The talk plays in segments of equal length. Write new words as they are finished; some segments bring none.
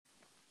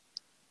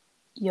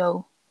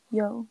Yo,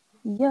 yo,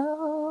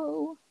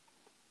 yo.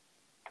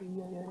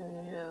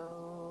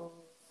 Yo.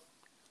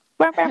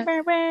 Bah, bah,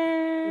 bah,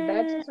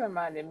 That bah. just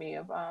reminded me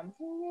of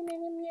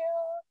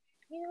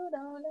you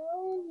don't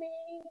know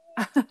me.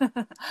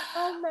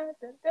 I'm not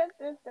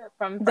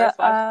from the First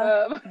Watch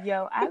Club.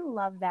 Yo, I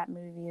love that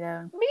movie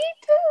though. Me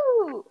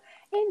too.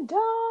 And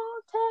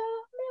don't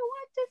tell me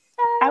what to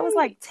I was say.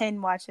 like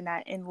 10 watching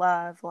that in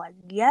love. Like,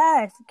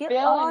 yes, get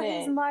all Feeling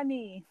his it.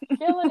 money.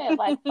 Feeling it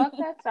like fuck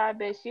that side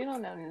bitch. You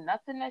don't know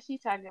nothing that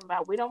she's talking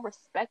about. We don't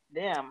respect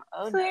them.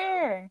 Oh no.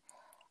 Clear.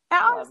 I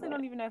Love honestly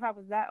don't it. even know if I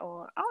was that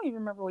old. I don't even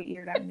remember what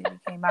year that movie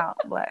came out,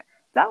 but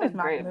that It's was a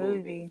my great movie.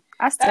 movie.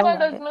 I That's still one of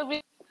love those it.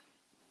 movies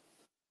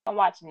I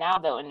watch now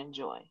though and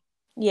enjoy.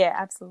 Yeah,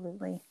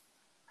 absolutely.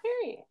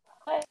 Period.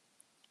 But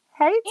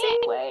Hey T.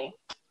 anyway,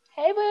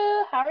 hey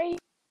boo, how are you?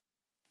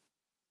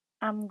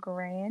 I'm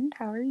grand.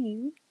 How are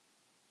you?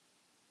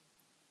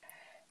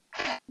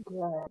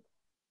 Good.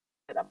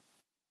 I'm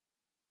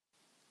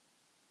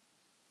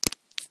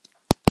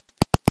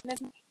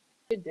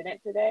did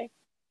it today.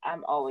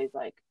 I'm always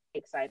like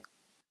excited.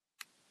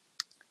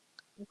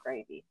 I'm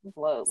crazy.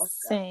 Blow.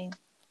 Let's go. Same.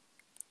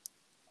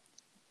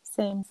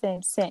 Same,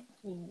 same, same.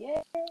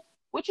 Yeah.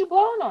 What you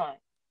blowing on?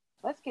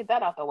 Let's get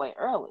that out the way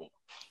early.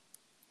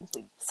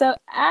 So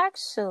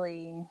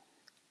actually,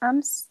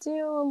 I'm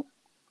still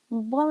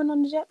blowing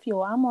on the jet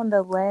fuel. I'm on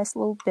the last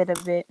little bit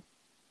of it.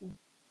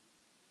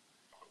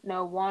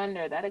 No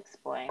wonder that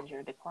explains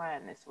your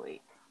decline this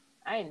week.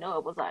 I didn't know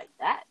it was like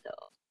that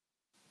though.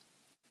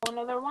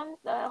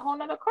 A whole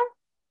nother car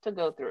to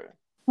go through.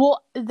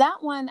 Well, that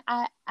one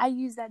I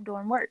use that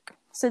during work.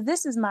 So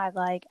this is my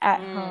like at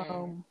Mm.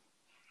 home.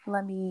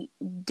 Let me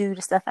do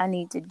the stuff I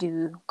need to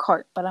do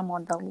cart, but I'm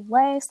on the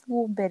last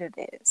little bit of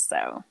it.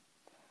 So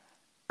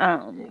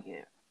Dig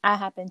it. I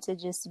happen to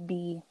just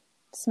be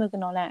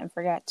smoking on that and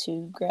forgot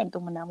to grab the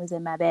one that was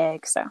in my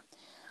bag. So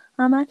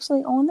I'm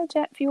actually on the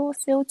jet fuel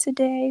still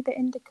today, the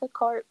indica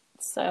cart.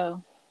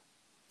 So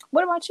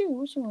what about you?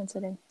 What you on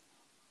today?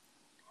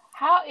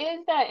 How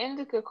is that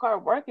indica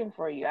card working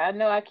for you? I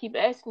know I keep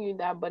asking you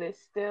that, but it's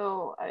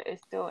still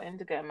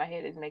indica in my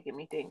head. Is making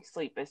me think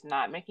sleep. It's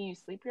not making you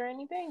sleepy or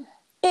anything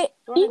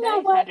during the You day. know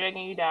It's not what?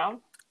 dragging you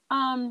down.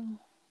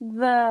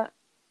 The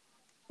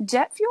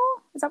jet fuel?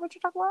 Is that what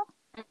you're talking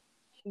about?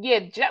 Yeah,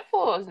 jet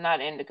fuel is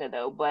not indica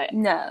though, but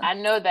No. I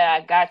know that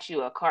I got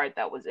you a card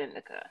that was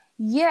indica.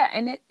 Yeah,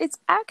 and it's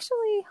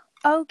actually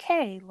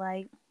okay.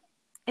 Like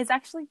it's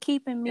actually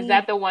keeping Is me.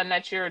 that the one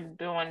that you're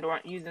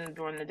using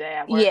during the day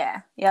at work?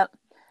 Yeah, yep.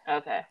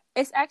 Okay.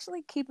 It's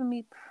actually keeping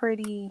me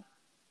pretty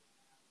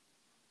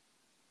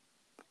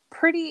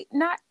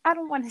not I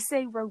don't want to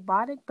say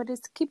robotic, but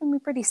it's keeping me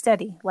pretty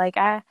steady. Like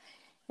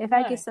if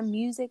I get some Nice.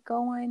 music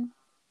going,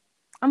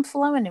 I'm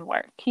flowing in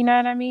work. You know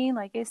what I mean?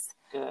 Like I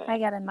Good.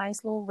 got a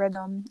nice little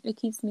rhythm. It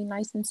keeps me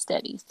nice and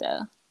steady.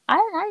 So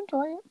I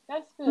enjoy it.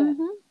 That's good.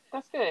 Mhm.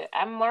 That's good.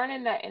 I'm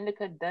learning that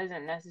indica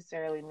doesn't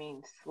necessarily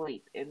mean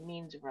sleep. It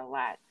means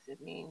relax.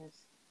 It means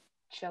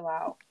chill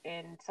out.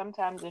 And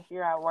sometimes if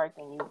you're at work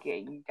and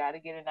you got to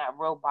get in that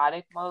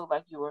robotic mode,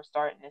 like you were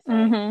starting to say,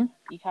 Mhm.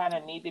 you kind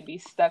of need to be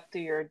stuck to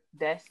your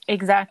desk a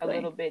Exactly.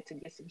 little bit to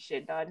get some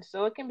shit done.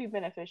 So it can be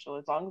beneficial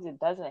as long as it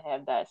doesn't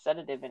have that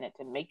sedative in it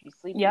to make you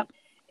Yep. sleepy.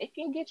 It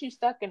can get you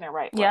stuck in the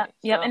right Yep, way.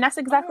 yep, and So that's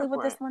I'm exactly here what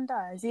for this it. one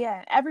does.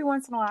 Yeah, every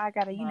once in a while I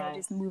gotta,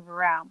 just Nice. move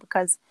around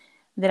because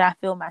then I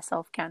feel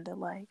myself kind of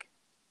like,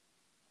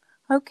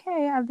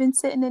 okay, I've been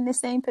sitting in the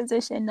same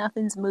position,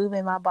 nothing's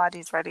moving, my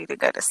body's ready to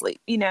go to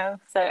sleep.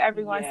 So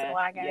every once in a Yeah,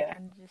 while I gotta yeah.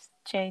 kind of just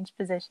change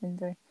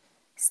positions or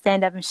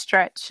stand up and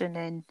stretch and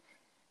then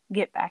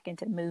get back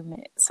into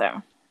movement.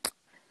 So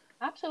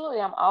Absolutely.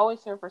 I'm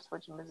always here for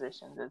switching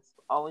positions. It's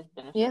always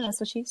yeah, beneficial. that's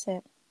what she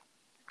said.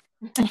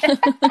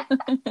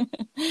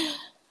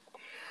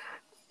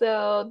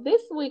 So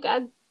this week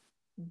I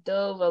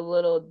dove a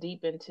little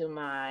deep into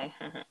my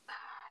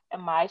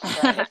my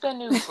strain. It's a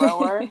new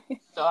grower,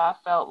 so I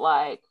felt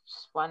like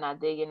why not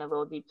dig in a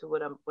little deep to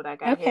what I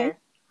got Okay. here.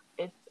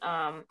 It's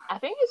I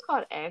think it's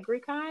called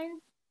Agrikind.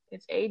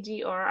 It's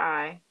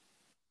AGRI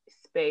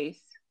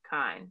space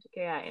kind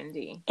KIND.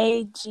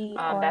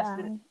 That's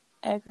the AGRI,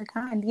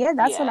 Agrikind. Yeah,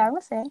 that's what yeah I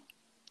would say.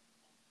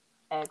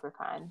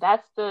 Agrikind.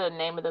 That's the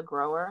name of the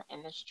grower,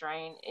 and the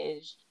strain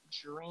is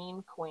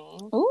Dream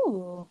Queen.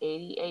 Ooh,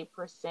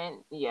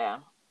 88%, yeah,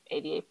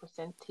 88%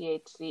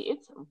 THC.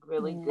 It's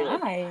really good.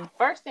 nice.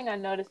 First thing I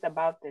noticed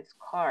about this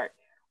cart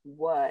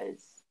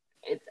was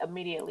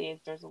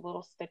there's a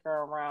little sticker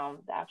around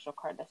the actual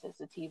cart that says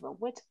sativa,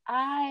 which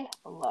I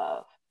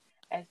love.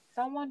 As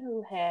someone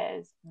who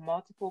has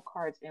multiple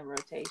cards in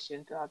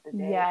rotation throughout the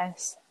day,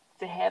 Yes.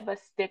 to have a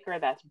sticker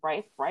that's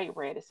bright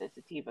red that says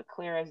sativa,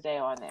 clear as day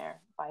on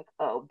there, like,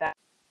 oh, that's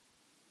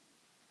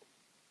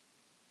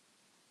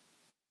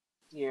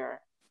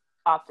your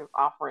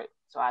offer it.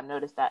 So I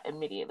noticed that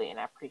immediately and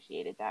I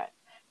appreciated that.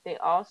 They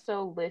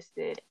also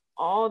listed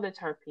all the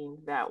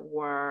terpenes that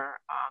are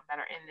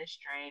in this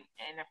strain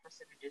and the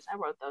percentages. I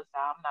wrote those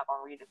down. I'm not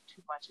gonna read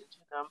too much into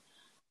them.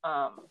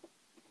 Um,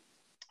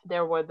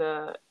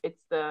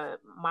 It's the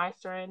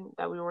Meisterin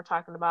that we were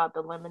talking about,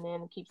 the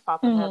lemon keeps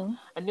popping up. Mm-hmm.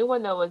 A new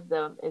one though is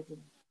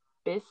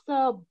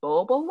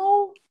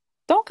Bisabobolo,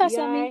 Don't cuss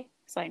at me.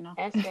 It's like, no.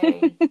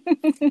 Bisa.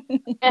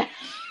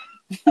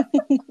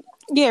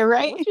 Yeah,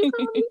 right? What you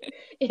call me?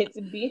 It's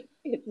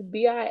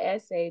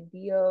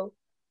Bisabolol.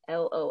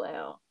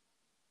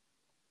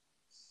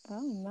 Oh,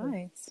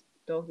 nice.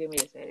 Don't get me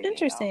to say it again, y'all.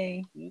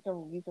 Interesting. You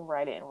can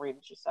write it and read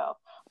it yourself.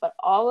 But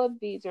all of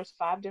these, there's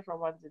 5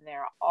 different ones in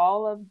there.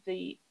 All of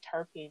the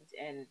terpenes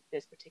in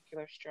this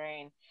particular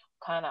strain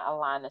kind of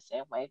align the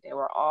same way. They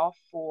were all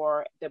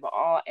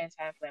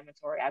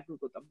anti-inflammatory. I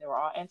googled them. They were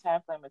all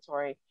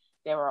anti-inflammatory.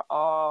 They were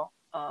all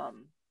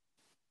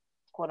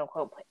quote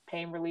unquote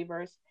pain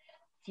relievers.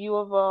 Few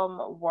of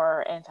them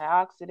were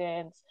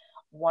antioxidants.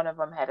 One of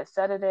them had a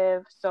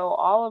sedative. So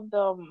all of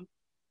them,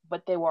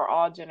 but they were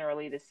all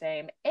generally the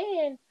same.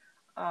 And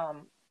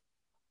um,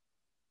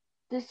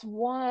 this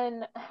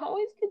one, I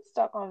always get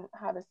stuck on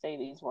how to say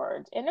these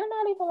words, and they're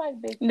not even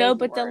like big. No,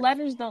 but the words.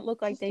 letters don't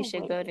look like they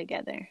should go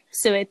together,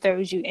 so it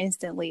throws you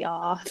instantly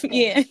off.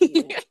 Yeah,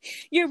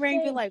 Your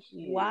brain be like,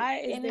 why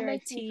is there a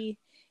T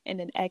and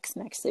an X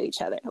next to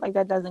each other? Like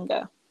that doesn't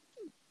go.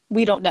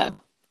 We don't know.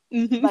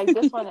 Like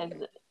this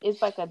one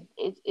it's like a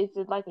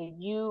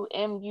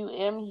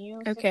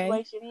UMUMU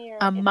situation here.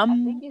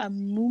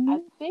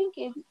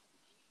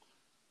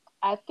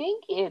 I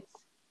think it's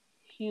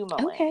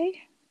Humulene.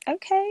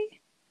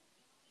 Okay.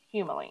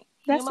 Humulene.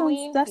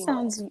 That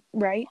sounds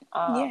right.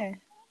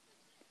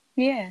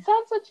 Yeah.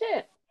 Sounds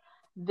legit.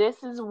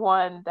 This is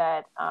one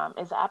that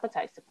is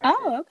appetite suppressant.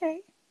 Oh,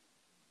 okay.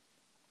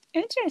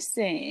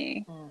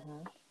 Interesting.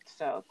 Mm-hmm.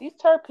 So these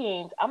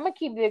terpenes, I'm gonna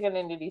keep digging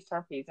into these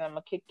terpenes, and I'm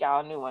gonna kick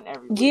y'all a new one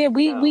every week. Yeah,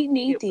 we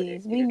need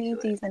these. We need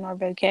these in our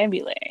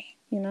vocabulary.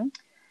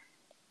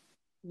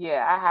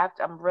 Yeah, I have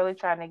to. I'm really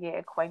trying to get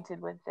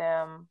acquainted with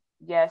them.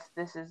 Yes,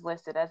 this is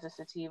listed as a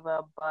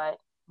sativa, but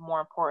more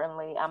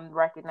importantly, I'm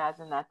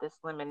recognizing that this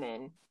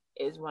limonene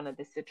is one of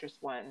the citrus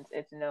ones.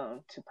 It's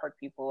known to perk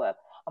people up.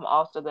 I'm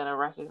also gonna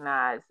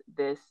recognize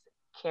this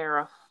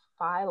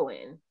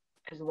caryophyllene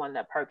is one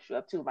that perks you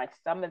up too. Like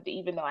some of the,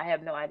 even though I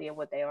have no idea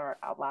what they are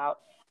out loud,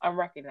 I'm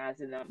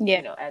recognizing them,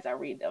 as I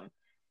read them,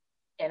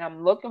 and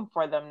I'm looking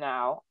for them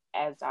now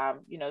as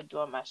I'm,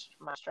 doing my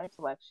strain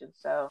selection.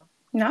 So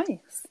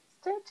nice.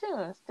 Stay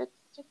tuned.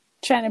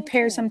 Trying to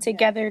pair some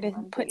together to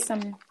put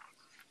some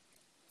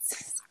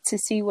to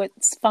see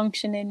what's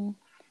functioning,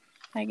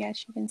 I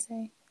guess you can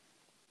say.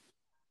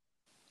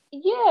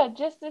 Yeah,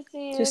 just to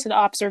see. Just an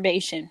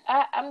observation.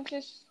 I'm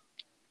just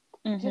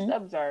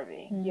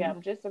observing. Mm-hmm. Yeah,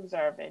 I'm just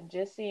observing,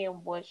 just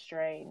seeing what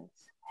strains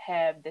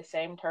have the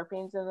same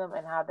terpenes in them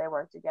and how they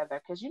work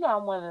together. Because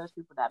I'm one of those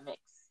people that mix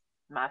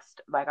I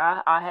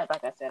had,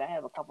 like I said, I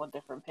have a couple of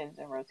different pens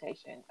in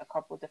rotation, a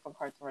couple of different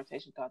carts in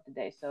rotation throughout the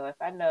day. So if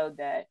I know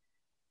that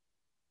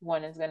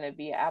one is going to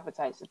be an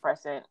appetite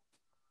suppressant,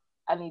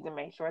 I need to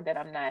make sure that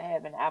I'm not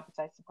having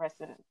appetite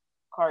suppressant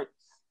carts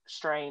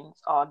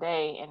strains all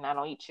day, and I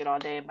don't eat shit all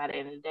day. And by the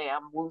end of the day,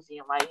 I'm woozy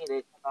and lightheaded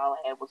because all I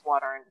had was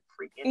water and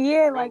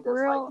freaking like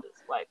real.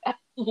 Like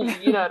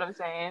you know what I'm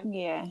saying?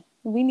 Yeah,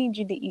 we need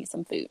you to eat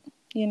some food.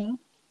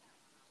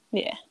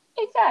 Yeah.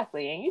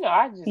 Exactly. And,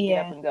 I just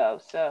get up and go.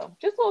 So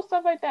just little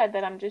stuff like that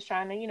I'm just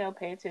trying to,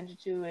 pay attention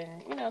to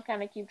and,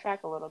 kind of keep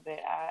track a little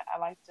bit. I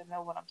like to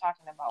know what I'm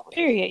talking about.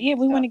 Period. Yeah,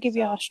 we want to give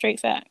y'all straight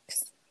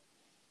facts.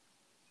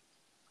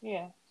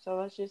 Yeah. So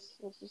let's just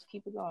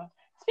keep it going.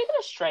 Speaking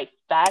of straight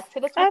facts,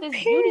 hit us with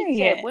this beauty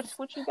tip.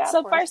 What you got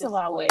so for first us of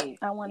all, wait,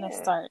 I want to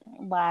start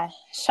by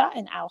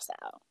shouting Ouse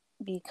out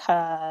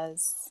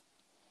because,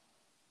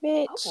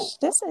 bitch,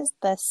 this is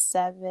the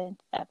 7th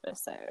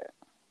episode.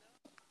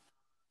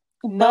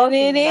 But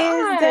it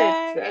is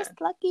it's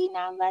lucky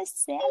number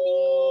 7.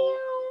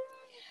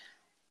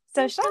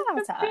 So shout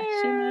out to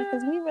us,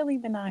 because we really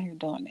been out here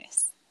doing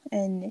this.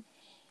 And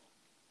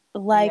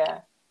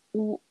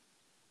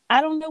I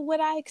don't know what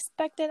I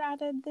expected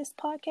out of this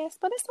podcast,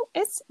 but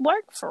it's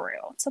work for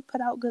real to put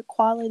out good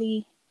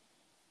quality.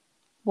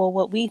 Well,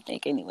 what we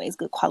think anyways,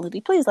 good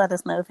quality. Please let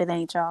us know if it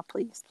ain't y'all,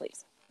 please.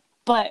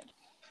 But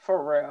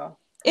for real.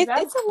 It's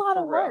a lot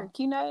of work,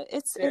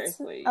 it's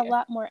a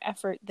lot more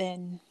effort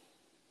than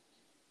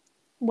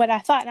what I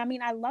thought. I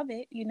mean, I love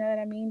it, you know what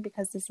I mean?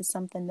 Because this is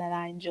something that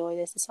I enjoy.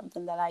 This is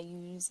something that I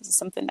use. This is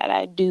something that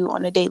I do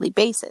on a daily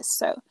basis.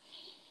 So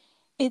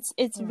it's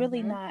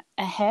really not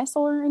a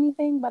hassle or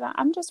anything, but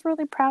I'm just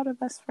really proud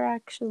of us for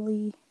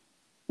actually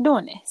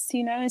doing this,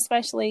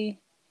 especially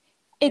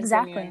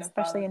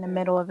in the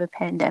middle of a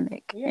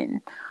pandemic. Yeah.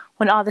 And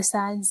when all the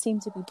signs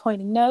seem to be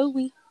pointing no,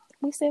 we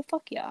said,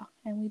 fuck y'all.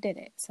 And we did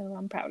it. So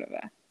I'm proud of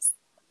us.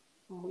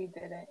 We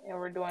did it. And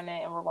we're doing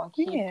it. And we're going to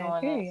keep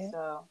doing it.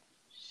 So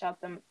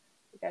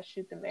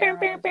shoot them air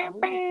horns. We can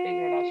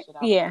figure that shit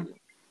out. Yeah.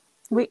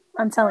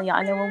 I'm telling y'all,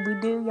 and then when we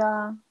do,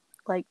 y'all,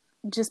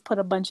 just put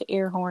a bunch of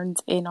air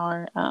horns in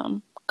our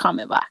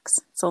comment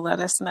box. So let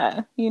us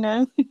know,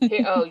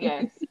 Oh,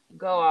 yes.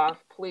 Go off.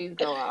 Please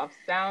go off.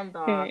 Sound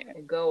off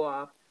and go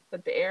off.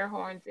 Put the air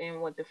horns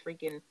in with the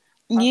freaking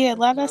Yeah,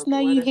 let us episode, know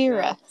let you us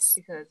hear know us.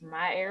 because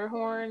my air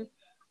horn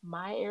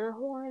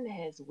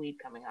has weed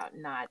coming out,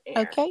 not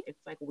air. Okay. It's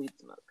like weed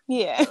smoke.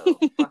 Yeah. So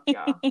fuck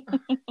y'all.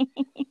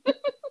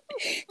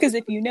 Because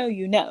if you know,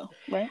 you know,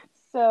 right?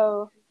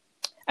 So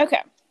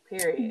Okay.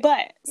 period.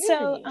 But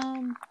so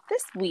Period.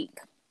 this week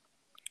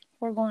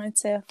we're going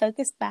to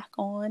focus back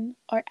on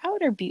our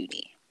outer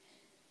beauty.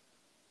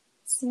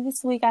 So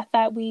this week I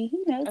thought we,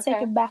 take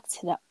Okay. it back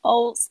to the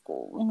old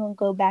school. We're gonna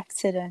go back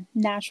to the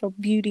natural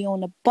beauty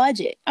on a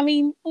budget. I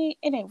mean, it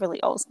ain't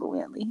really old school,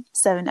 really.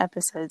 7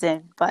 episodes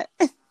in, but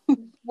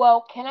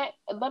Well, can I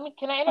of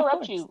interrupt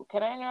course. you?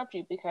 Can I interrupt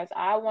you because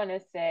I want to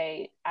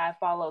say I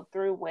followed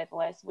through with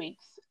last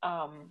week's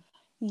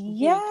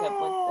beauty tip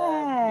with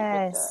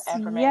the Yes,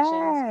 affirmations.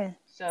 yes.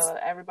 So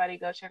everybody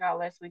go check out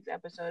last week's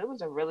episode. It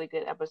was a really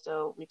good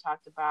episode. We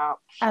talked about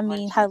I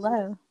mean, munchies.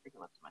 hello. Freaking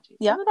love munchies.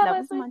 Yep, Wasn't that that was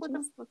last the week with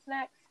munchies. the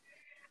snacks?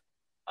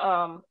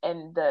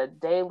 And the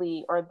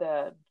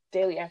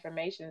daily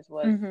affirmations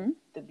was Mm-hmm.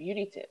 the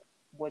beauty tip,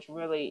 which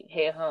really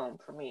hit home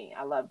for me.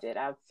 I loved it.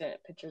 I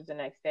sent pictures the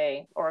next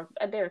day or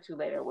a day or two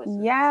later with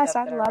some Yes,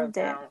 stuff I that I wrote loved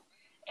it. down.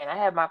 And I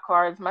have my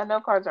cards. My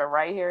note cards are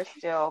right here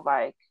still.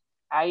 Like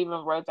I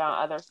even wrote down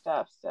other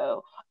stuff.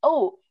 So,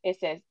 it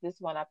says this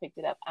one. I picked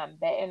it up. I'm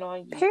betting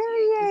on you, Tia. You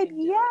Period. can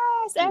do it.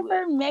 Yes, Do it.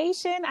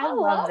 affirmation. I I love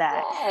love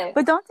that. that.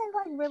 But don't they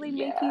really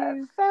make Yes.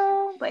 you?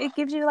 So But it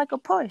gives you like a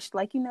push.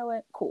 Like, you know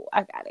what? Cool,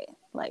 I got it.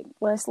 Like,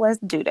 let's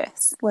do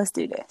this. Let's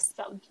do this.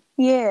 so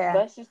Yeah,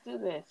 let's just do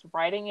this.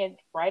 Writing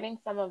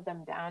some of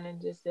them down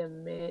and just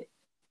admitting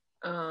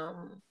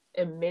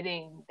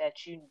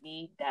that you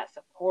need that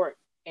support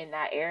in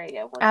that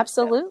area was a step,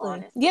 absolutely. Yeah,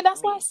 honestly, for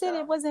that's why I me. said So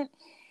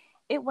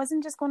it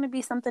wasn't just going to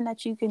be something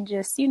that you can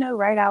just,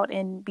 write out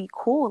and be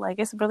cool. Like,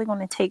 it's really going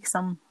to take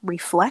some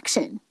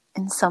reflection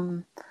and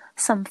some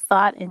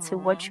thought into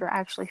what mhm. you're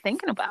actually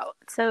thinking about.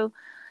 So,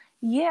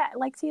 yeah,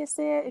 like Tia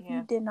said, if you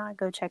Yeah. did not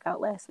go check out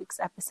last week's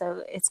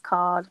episode, it's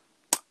called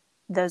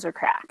Those Are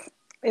Crack.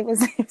 It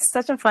was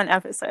such a fun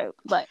episode,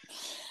 but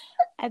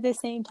at the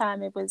same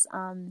time, it was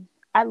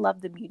I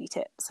love the beauty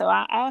tip, so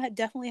I'll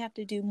definitely have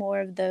to do more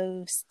of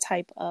those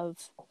type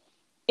of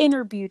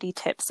inner beauty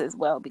tips as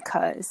well,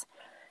 because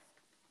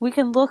we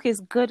can look as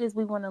good as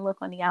we want to look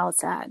on the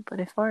outside, but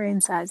if our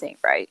insides ain't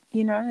right,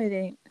 it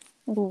ain't.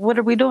 What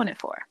are we doing it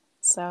for?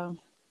 So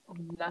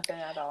Nothing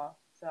at all.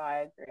 So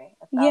I agree.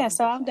 A yeah, thousand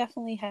so I'll percent.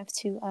 definitely have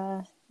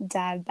to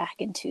dive back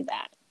into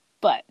that,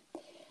 but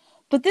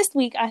this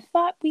week I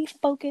thought we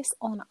focus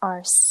on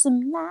our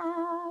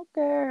smile,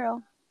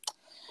 girl.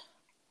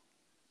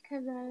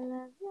 'Cause I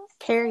love you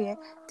Period.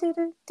 so.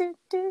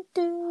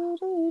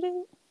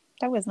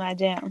 That was my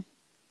jam.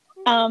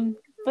 But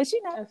I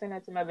sing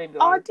that to my baby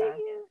all oh, the do time.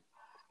 you?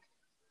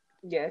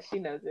 Yeah, she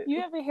knows it.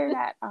 You ever hear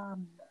that?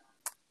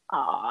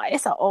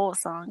 It's an old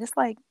song. It's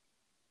like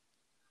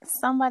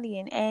somebody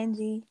in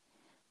Angie,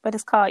 but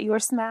it's called Your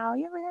Smile.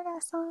 You ever hear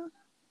that song?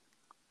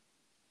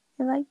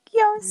 You're like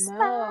Your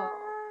Smile.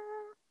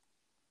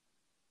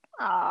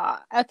 No.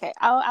 Okay.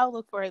 I'll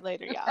look for it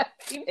later, y'all.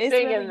 Keep It's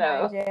really singing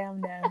my though.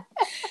 jam now.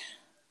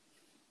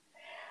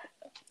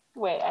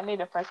 Wait, I need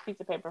a fresh piece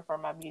of paper for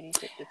my beauty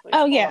tip this week.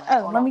 Oh Hold yeah. on,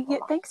 Oh, hold let on, me hold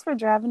get. on. Thanks for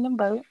driving the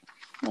boat.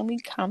 Let me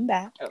come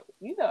back. Oh,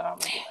 you know I'm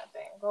gonna do my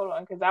thing. Hold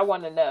on, because I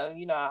want to know. I'm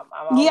Yeah,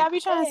 always I be a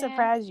trying to fan.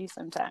 surprise you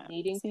sometimes.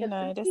 Needing So, tips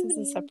and this is a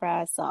beauty.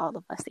 surprise to all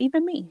of us,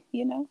 even me.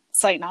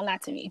 So no,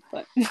 not to me,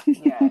 but Yes.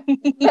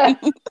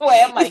 Wait,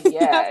 I'm like, I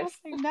yes. was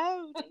like,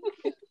 no.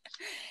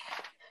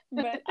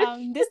 But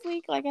this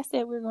week, like I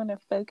said, we're going to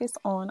focus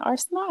on our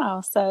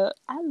smile. So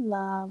I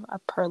love a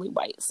pearly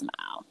white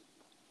smile.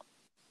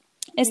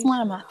 It's Me one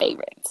of too. my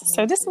favorites. Me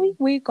So this too. week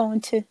we're going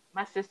to.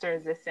 My sister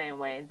is the same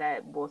way.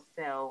 That will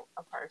sell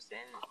a person.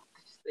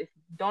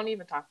 Don't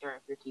even talk to her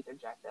if your teeth are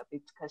jacked up.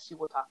 It's because she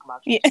will talk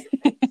about you Yeah. to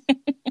your face.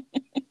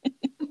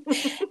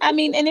 I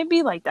mean, and it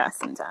be like that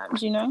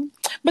sometimes,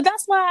 But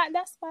that's why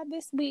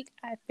this week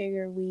I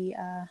figure we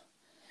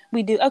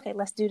do. Okay,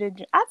 let's do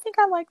the. I think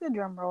I like the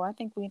drum roll. I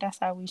think that's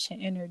how we should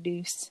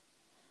introduce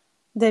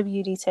the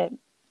beauty tip.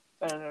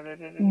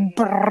 Ready?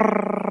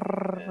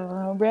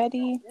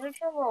 Your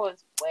drum roll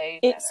is way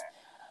It's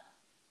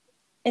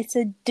better. it's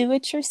a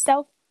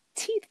do-it-yourself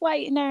teeth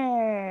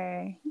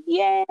whitener.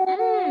 Yay!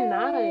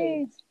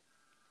 Nice.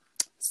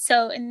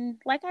 So, and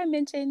like I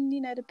mentioned,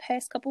 the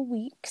past couple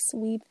weeks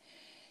we've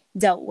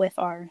dealt with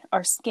our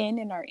skin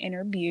and our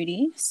inner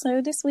beauty.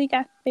 So this week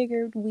I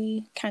figured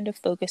we kind of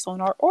focus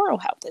on our oral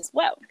health as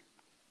well.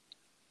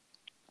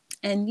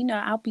 And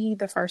I'll be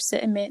the first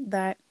to admit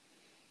that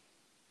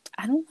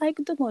I don't like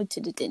to go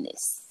to the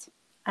dentist.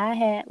 I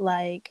had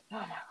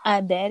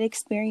a bad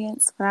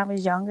experience when I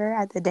was younger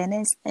at the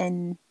dentist,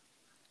 and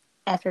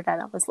after that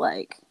I was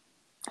like,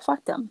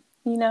 fuck them,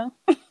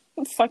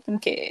 fuck them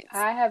kids.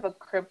 I have a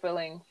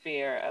crippling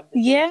fear of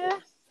the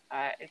dentist.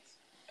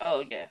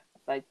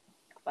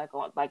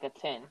 Like a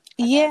 10.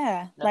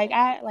 Yeah,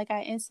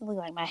 I instantly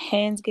my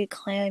hands get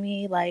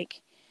clammy.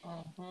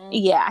 Mm-hmm.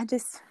 Yeah, I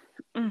just.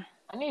 I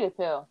need a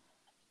pill.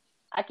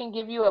 I can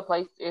give you a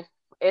place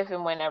if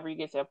and whenever you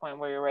get to a point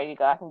where you're ready to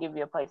go, I can give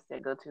you a place to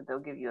go to. They'll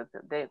give you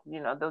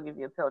they'll give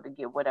you a pill to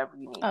get whatever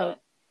you need Oh, done,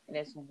 and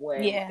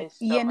yeah. it's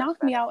so Yeah, much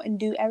knock me better. out and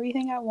do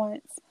everything at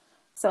once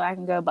so I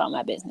can go about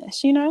my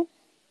business,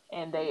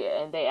 And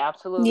they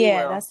absolutely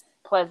Yeah, will, yeah.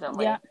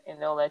 pleasantly,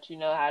 and they'll let you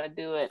know how to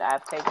do it.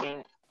 I've taken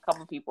a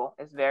couple people.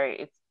 I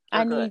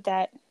They're good. need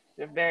that.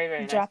 They're very,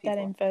 very nice Drop that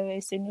people. info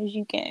as soon as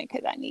you can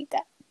because I need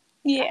that.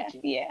 Yeah, Got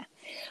you. yeah.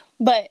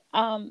 But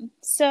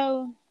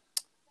so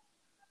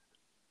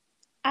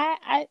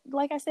I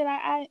like I said,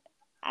 I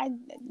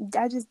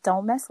I just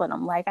don't mess with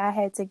them. Like I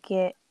had to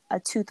get a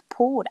tooth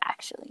pulled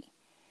actually,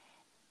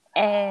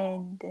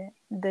 and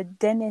the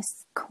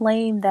dentist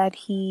claimed that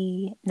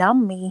he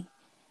numbed me,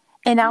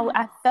 and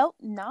I felt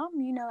numb,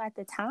 at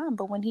the time.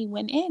 But when he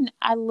went in,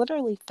 I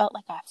literally felt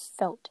like I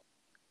felt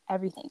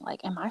everything.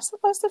 Like, am I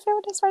supposed to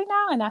feel this right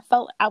now? And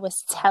I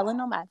was telling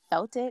him I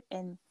felt it,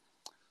 and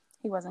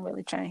he wasn't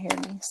really trying to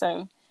hear me.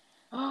 So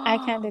I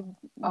kind of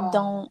Oh,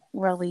 don't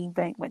really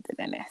bank with the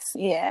dentist.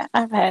 Yeah,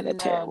 I've had a no,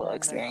 terrible no, no.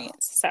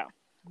 experience. So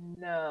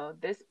No,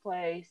 this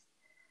place,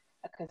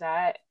 because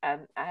I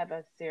have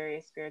a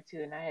serious fear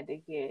too, and I had to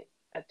get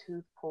a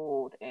tooth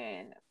pulled.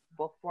 And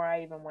before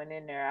I even went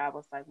in there, I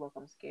was like, "Look,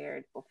 I'm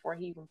scared." Before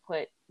he even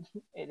put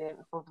it in,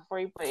 before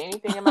he put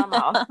anything in my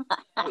mouth,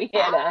 we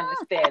had an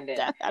understanding.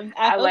 I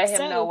I hope let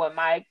him know so. what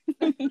my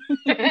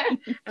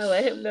I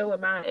let him know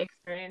what my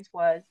experience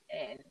was,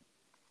 and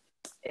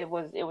it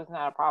was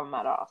not a problem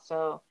at all.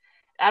 So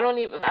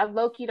I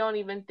low key don't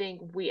even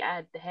think we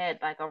had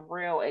like a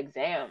real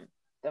exam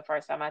the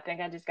first time. I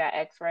think I just got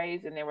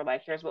X-rays, and they were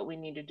like, "Here's what we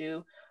need to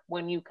do.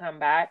 When you come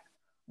back,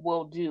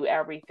 we'll do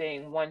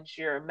everything once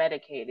you're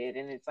medicated."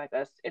 And it's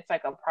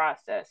like a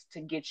process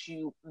to get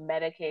you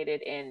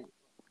medicated and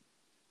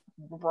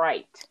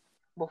right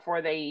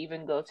before they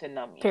even go to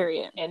numb you.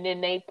 Period. And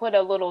then they put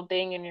a little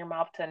thing in your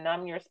mouth to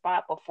numb your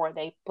spot before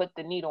they put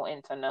the needle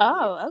in to numb you.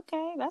 Oh,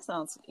 okay. That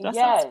sounds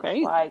Yes,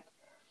 crazy. like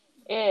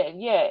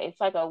yeah, it's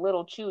like a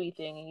little chewy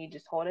thing, and you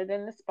just hold it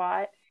in the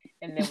spot,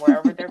 and then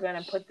wherever they're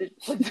gonna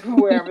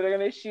wherever they're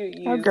gonna shoot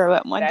I'll you, grow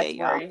up one day, that's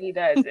where y'all. he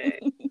does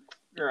it,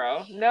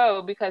 girl.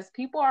 No, because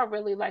people are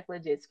really like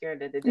legit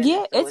scared of the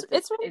Yeah, dentist, so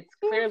it's really it's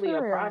weird clearly a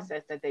for real.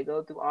 process that they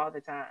go through all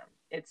the time.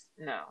 It's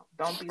no,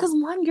 don't be Cause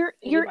one, you're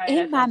anybody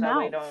in that my feels that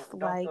way. mouth, Don't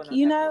feel like no type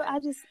of way. I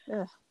just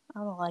I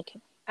don't like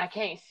it. I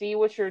can't see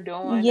what you're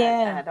doing.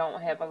 Yeah, I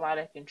don't have a lot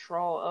of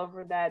control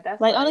over that.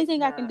 That's like only like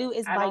thing I can nah. do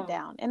is I bite don't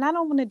down, and I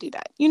don't want to do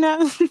that.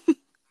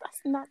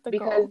 That's not the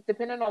because goal.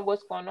 depending on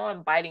what's going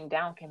on, biting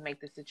down can make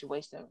the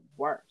situation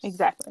worse.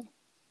 Exactly,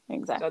 So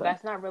exactly,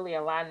 that's not really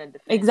a line of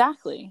defense.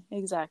 exactly.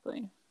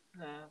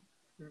 Uh,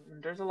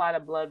 there's a lot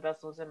of blood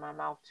vessels in my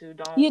mouth too.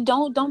 Yeah,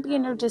 don't be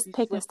in there No. If just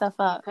picking stuff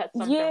you up. cut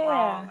something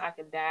wrong, Yeah, I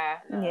could die.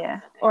 No, yeah.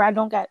 no, Or thank I you.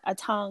 don't got a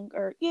tongue,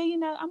 or yeah,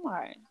 I'm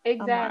alright.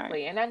 I'm alright.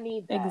 Exactly, and I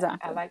need that. I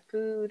Exactly. like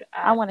food.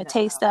 I want to No,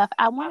 taste stuff.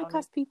 I I want to don't need.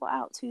 cuss people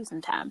out too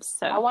sometimes.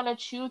 I So want to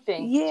chew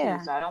things too,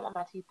 yeah, so I don't want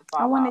my teeth to I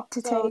fall want out.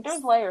 it to So there's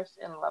taste. layers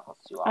and levels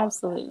to all of that.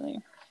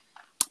 Absolutely.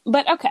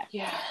 But okay.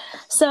 Yeah.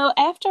 So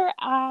after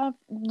I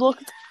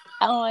looked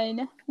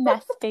on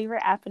my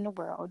favorite app in the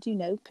world,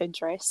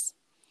 Pinterest,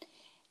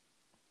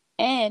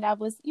 and I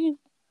was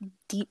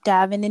deep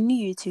diving into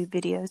YouTube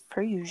videos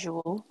per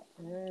usual,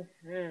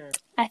 Mm-hmm.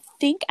 I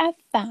think I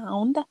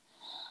found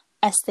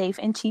a safe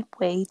and cheap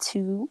way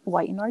to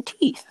whiten our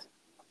teeth.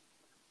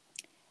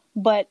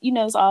 But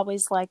it's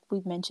always like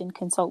we've mentioned,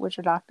 consult with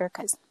your doctor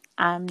because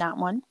I'm not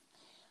one.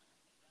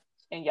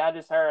 And y'all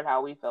just heard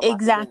how we feel about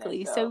the dentist,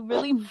 Exactly. So so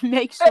really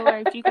make sure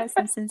if you got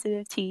some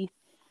sensitive teeth,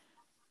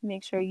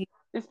 make sure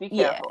just be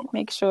careful.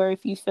 make sure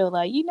if you feel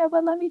like,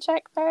 what, let me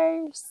check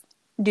first.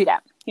 Do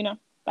that,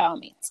 by all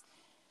means.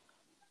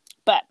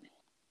 But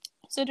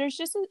so there's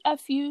just a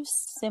few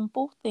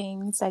simple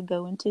things that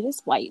go into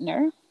this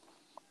whitener.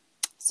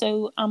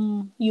 So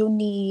you'll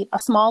need a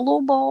small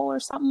little bowl or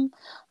something,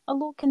 a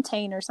little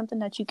container, something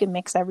that you can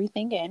mix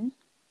everything in.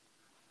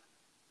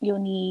 You'll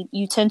need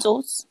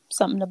utensils,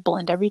 something to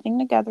blend everything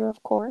together,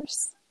 of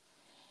course.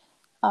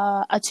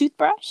 A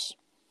toothbrush.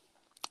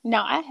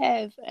 Now, I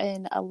have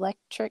an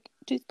electric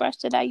toothbrush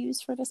that I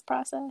use for this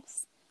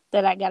process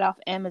that I got off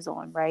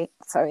Amazon, right?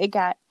 So it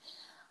got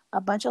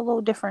a bunch of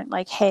little different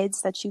like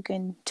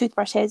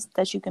toothbrush heads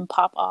that you can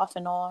pop off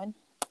and on.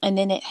 And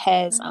then it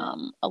has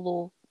Mm-hmm. a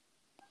little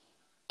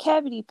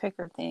cavity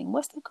picker thing.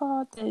 What's it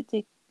called?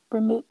 The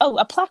remove. Oh,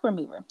 a plaque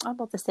remover. I'm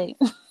about to say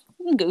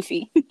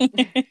goofy.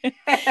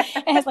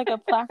 It has like a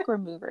plaque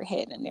remover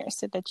head in there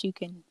so that you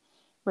can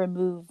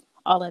remove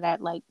all of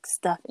that like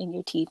stuff in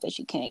your teeth that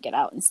you can't get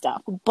out and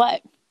stuff.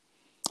 But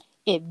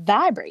it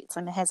vibrates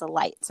and it has a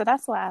light. So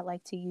that's why I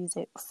like to use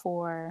it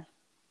for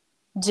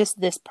just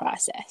this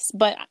process.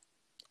 But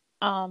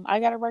I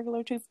got a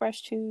regular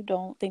toothbrush too.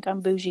 Don't think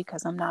I'm bougie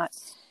because I'm not.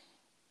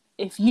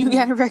 If you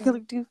got a regular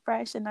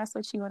toothbrush and that's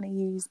what you want to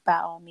use, by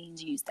all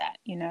means use that,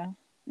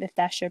 If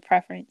that's your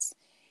preference,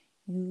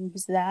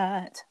 use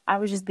that. I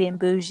was just being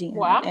bougie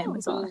Well, on I'm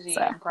Amazon. bougie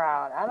So and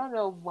proud. I don't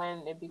know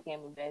when it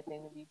became a bad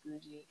thing to be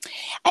bougie.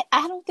 I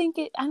I don't think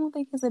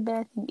it's a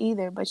bad thing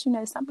either. But you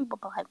know, some people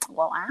are like,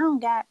 well, I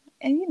don't got,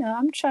 and you know,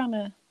 I'm trying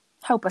to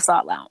help us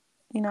all out.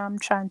 You know, I'm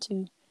trying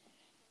to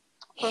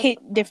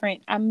hit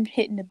different. I'm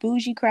hitting the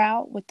bougie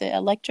crowd with the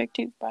electric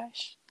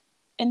toothbrush,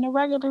 and the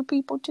regular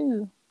people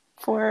too,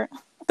 for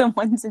the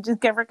ones that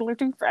just get regular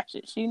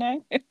toothbrushes. You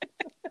know, a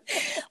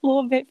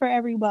little bit for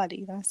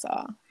everybody. That's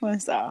all.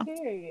 That's all.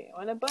 Period.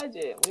 On a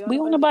budget. We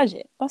on a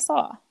budget. That's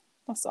all.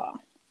 That's all.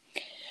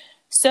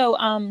 So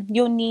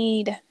you'll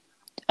need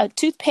a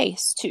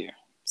toothpaste too.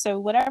 So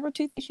whatever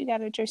toothpaste you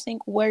got at your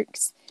sink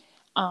works.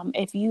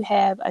 If you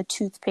have a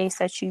toothpaste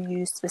that you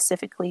use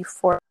specifically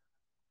for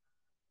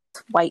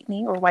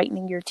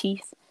whitening your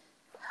teeth,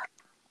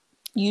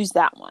 use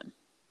that one.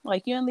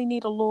 Like you only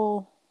need a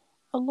little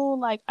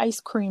like ice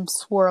cream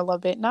swirl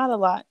of it, not a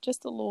lot,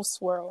 just a little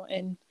swirl.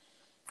 And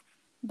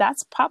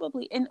that's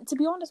probably, and to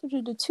be honest with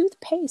you, the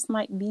toothpaste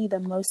might be the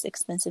most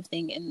expensive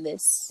thing in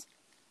this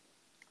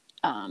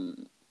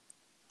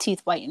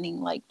teeth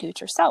whitening, like do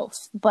it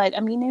yourself. But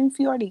I mean, if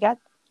you already got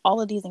all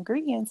of these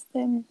ingredients,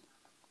 then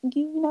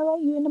you know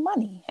what, you in the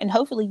money. And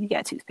hopefully you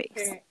got toothpaste.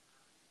 Okay.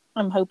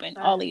 I'm hoping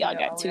all of y'all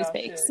got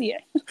toothpaste. Yeah.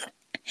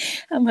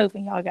 I'm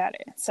hoping y'all got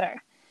it. So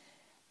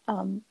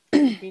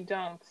if you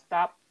don't,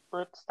 stop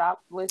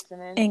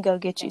listening and go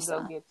get you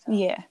some.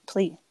 Yeah,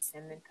 please.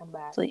 And then come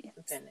back please.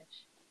 To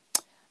finish.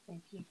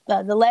 Thank you.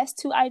 The last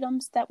two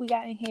items that we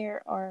got in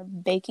here are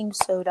baking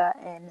soda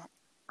and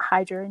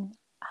hydrogen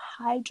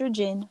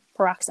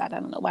peroxide. I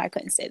don't know why I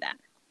couldn't say that.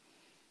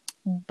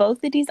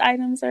 Both of these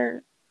items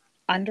are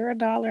under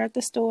 $1 at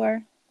the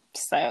store.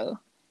 So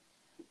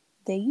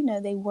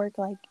they work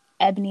like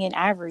ebony and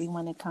ivory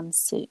when it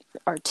comes to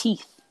our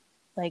teeth.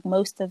 Like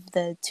most of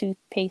the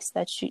toothpaste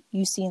that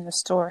you see in the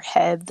store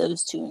have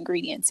those two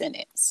ingredients in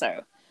it.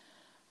 So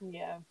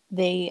yeah,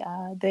 they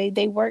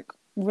work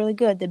really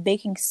good. The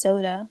baking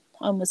soda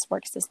almost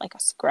works as like a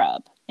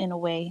scrub in a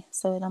way.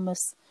 So it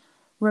almost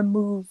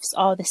removes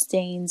all the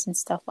stains and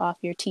stuff off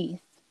your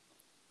teeth.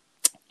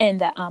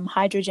 And the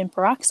hydrogen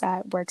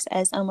peroxide works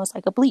as almost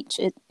like a bleach.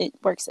 It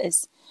works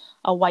as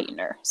a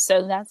whitener.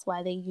 So that's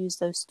why they use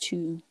those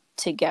two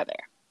together.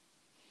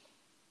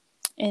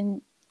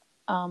 And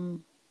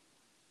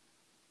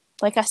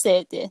like I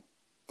said,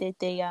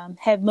 they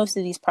have most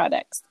of these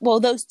products. Well,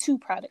 those two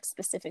products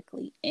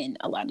specifically in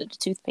a lot of the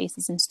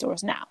toothpastes in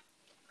stores now.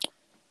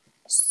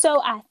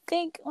 So I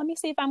think, let me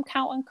see if I'm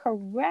counting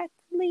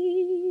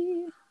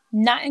correctly.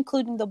 Not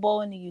including the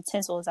bowl and the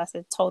utensils, that's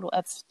a total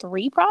of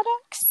 3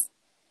 products.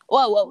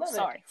 Whoa,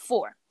 sorry,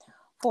 4.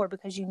 4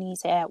 because you need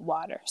to add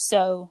water.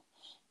 So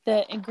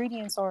the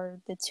ingredients are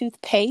the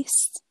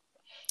toothpaste,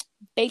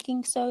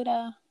 baking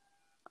soda,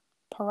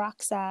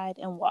 peroxide,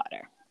 and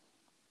water.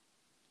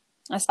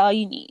 That's all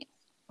you need.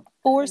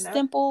 4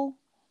 simple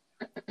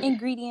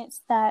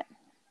ingredients that,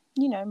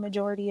 you know,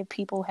 majority of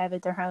people have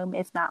at their home.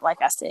 If not,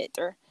 like I said,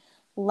 they're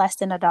less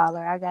than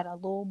 $1. I got a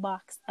little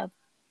box of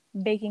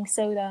baking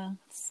soda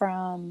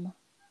from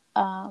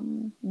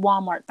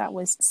Walmart that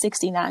was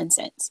 69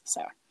 cents.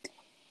 So,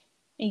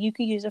 and you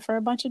can use it for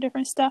a bunch of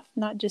different stuff,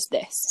 not just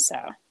this.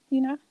 So, you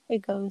know,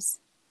 it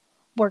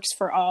works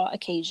for all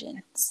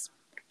occasions.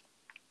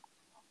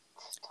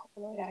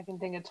 I can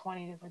think of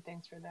 20 different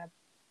things for that.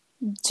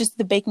 Just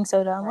the baking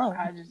soda alone,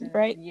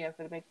 right? Yeah,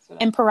 for the baking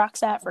soda. And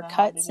peroxide for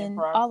cuts and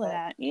all of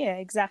that. Yeah,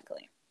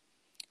 exactly.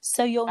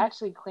 So you'll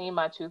actually clean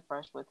my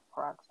toothbrush with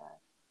peroxide.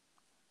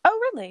 Oh,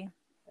 really?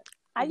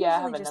 I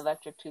have an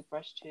electric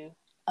toothbrush too.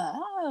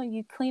 Oh,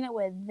 you clean it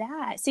with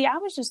that. See, I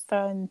was just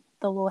throwing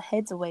the little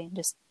heads away and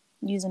just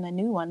using a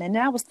new one. And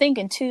I was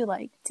thinking too,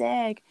 like,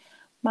 dag,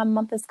 my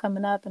month is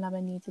coming up and I'm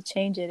going to need to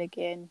change it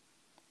again.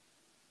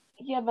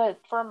 Yeah, but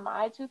for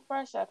my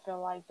toothbrush, I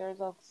feel like there's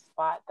a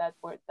spot that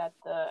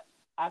the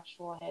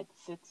actual head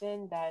sits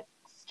in that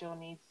still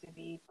needs to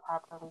be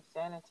properly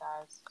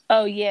sanitized.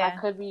 Oh yeah, I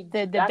could be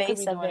the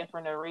base of it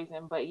for no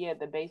reason, but yeah,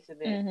 the base of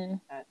it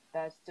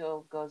that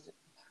still goes.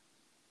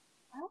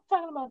 I'm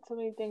talking about so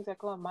many things that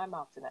go in my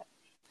mouth tonight.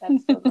 That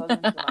still goes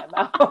into my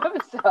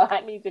mouth, so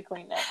I need to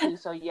clean that too.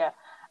 So yeah,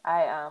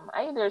 I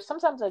either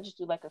sometimes I just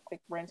do like a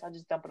quick rinse. I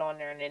just dump it on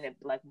there and then it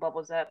like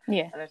bubbles up.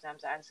 Yeah. Other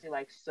times I actually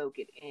like soak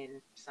it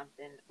in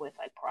something with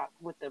like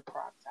with the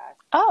peroxide.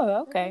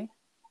 Oh, okay.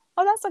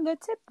 Oh, that's a good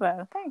tip,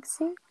 though. Thanks.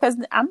 Because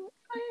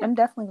I'm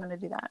definitely going to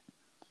do that.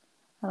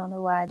 I don't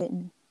know why I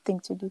didn't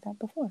think to do that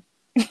before.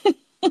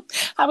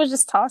 I was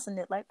just tossing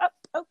it like,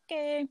 oh,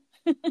 okay.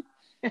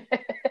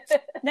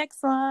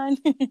 Next one.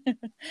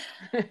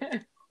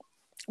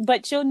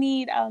 But you'll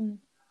need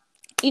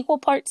equal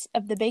parts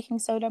of the baking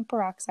soda and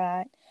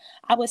peroxide.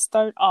 I would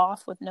start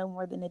off with no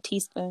more than a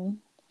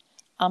teaspoon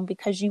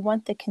because you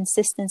want the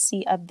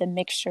consistency of the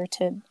mixture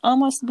to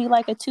almost be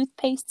like a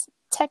toothpaste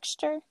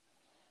texture.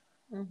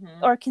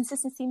 Mm-hmm. Or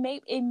consistency.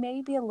 It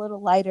may be a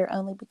little lighter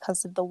only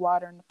because of the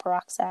water and the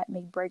peroxide may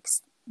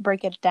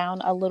break it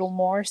down a little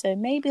more. So it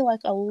may be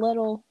like a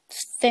little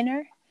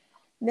thinner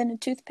than a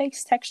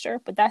toothpaste texture,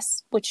 but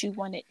that's what you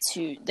want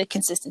the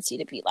consistency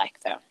to be like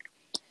though.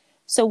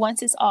 So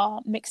once it's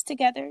all mixed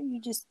together, you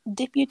just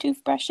dip your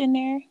toothbrush in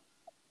there,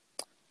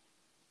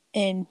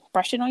 and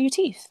brush it on your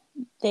teeth.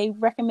 They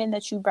recommend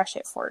that you brush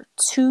it for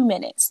 2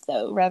 minutes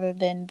though, rather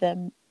than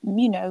the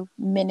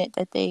minute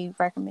that they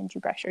recommend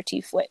you brush your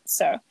teeth with.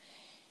 So,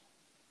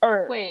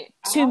 or Wait,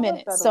 I 2 always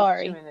minutes. thought it was 2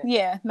 Sorry, minutes.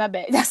 yeah, my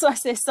bad. That's why I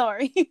said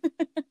sorry.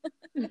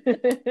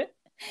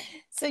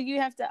 So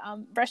you have to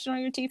brush it on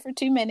your teeth for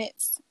 2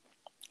 minutes.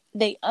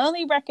 They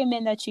only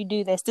recommend that you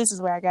do this. This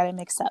is where I got it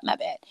mixed up. My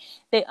bad.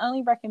 They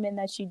only recommend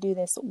that you do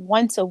this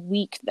once a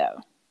week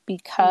though,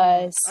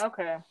 because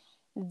okay,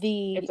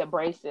 it's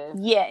abrasive.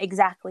 Yeah,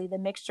 exactly. The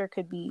mixture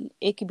could be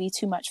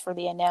too much for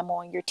the enamel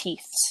on your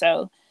teeth.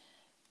 So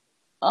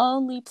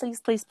only please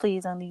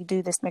only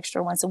do this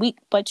mixture once a week.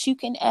 But you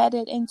can add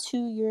it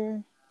into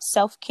your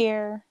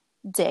self-care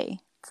day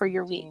for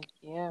your week.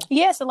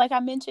 Yeah, so like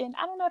I mentioned,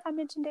 I don't know if I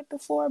mentioned it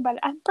before, but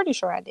I'm pretty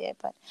sure I did.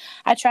 But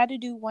I try to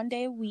do one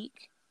day a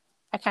week.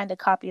 I kind of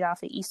copied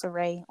off of Issa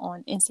Rae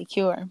on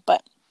Insecure,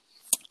 but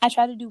I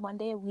try to do one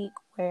day a week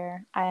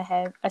where I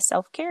have a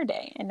self-care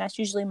day, and that's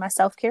usually my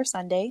self-care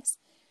Sundays.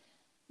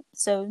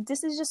 So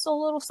this is just a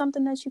little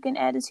something that you can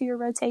add into your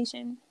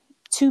rotation.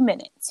 2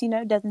 minutes,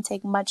 it doesn't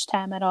take much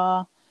time at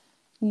all.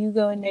 You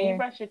go in there. You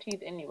brush your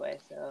teeth anyway,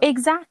 so.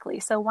 Exactly.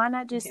 So why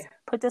not just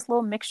put this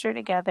little mixture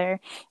together?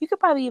 You could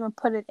probably even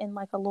put it in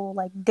like a little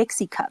like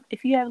Dixie cup.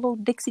 If you have little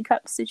Dixie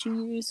cups that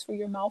you use for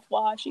your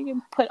mouthwash, you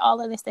can put all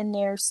of this in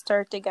there,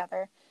 stir it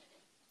together,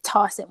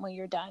 toss it when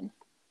you're done.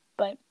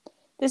 But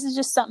this is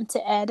just something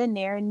to add in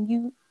there, and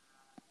you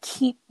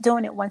keep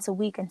doing it once a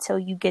week until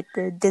you get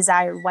the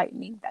desired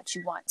whitening that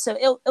you want. So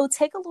it'll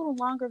take a little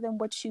longer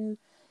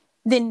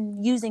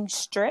than using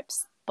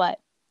strips, but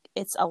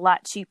it's a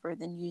lot cheaper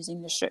than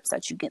using the strips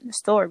that you get in the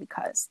store,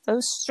 because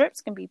those strips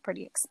can be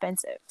pretty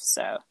expensive.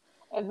 So,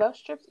 and those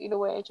strips eat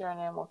away at your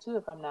enamel too,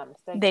 if I'm not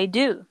mistaken. They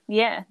do.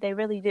 Yeah, they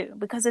really do,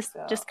 because it's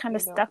just kind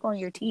of stuck on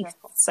your teeth.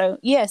 So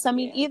yes, I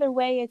mean, either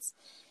way, it's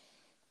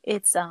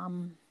it's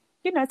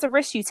a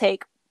risk you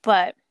take,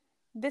 but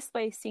this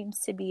way seems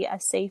to be a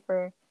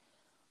safer,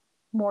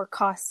 more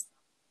cost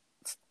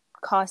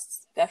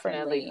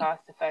definitely friendly.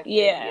 cost effective.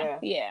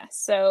 Yeah.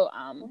 So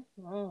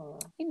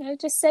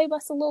just save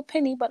us a little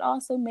penny, but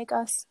also make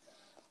us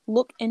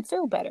look and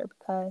feel better,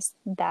 because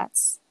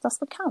that's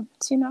what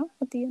counts,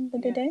 at the end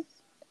of the day.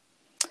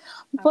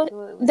 But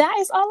absolutely. that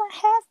is all I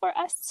have for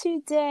us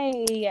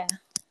today.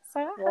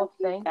 So I hope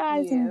you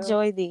guys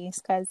enjoy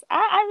these, because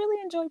I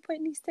really enjoy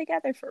putting these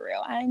together, for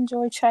real. I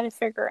enjoy trying to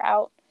figure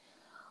out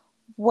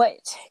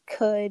what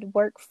could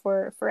work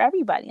for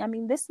everybody. I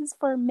mean, this is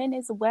for men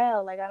as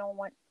well. Like, I don't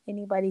want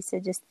anybody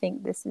to just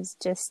think this is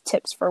just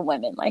tips for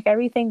women. Like,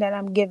 everything that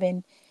I'm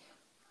giving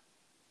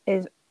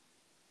is,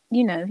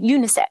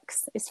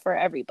 unisex. It's for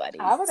everybody.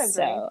 I would agree,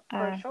 so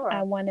for sure.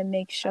 I want to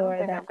make sure I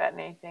don't think I've gotten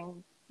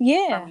anything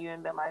from you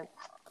and been like,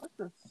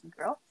 this is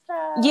girl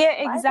stuff. Yeah,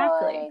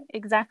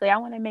 exactly. I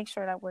want to make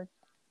sure that we're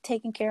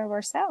taking care of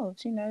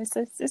ourselves. It's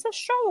a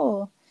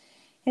struggle.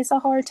 It's a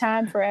hard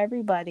time for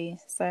everybody.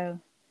 So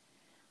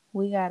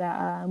we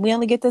gotta, we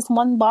only get this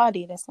one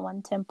body, this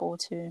one temple,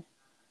 to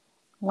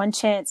one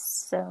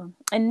chance. So,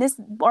 and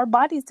our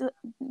bodies do,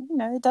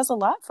 it does a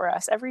lot for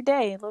us every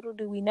day. Little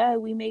do we know,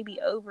 we may be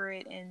over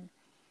it and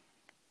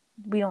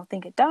we don't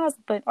think it does,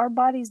 but our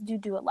bodies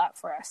do a lot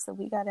for us. So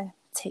we gotta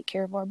take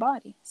care of our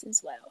bodies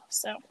as well.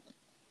 So.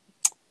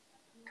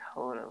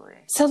 Totally.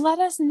 So let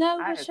us know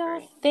what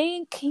y'all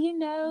think.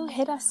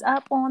 Hit us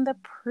up on the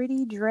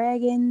Pretty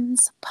Dragons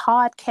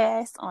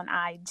podcast on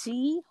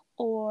IG,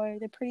 or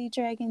the Pretty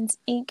Dragons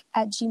Inc.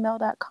 at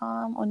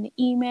gmail.com on the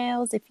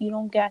emails if you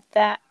don't get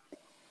that.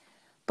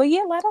 But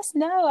yeah, let us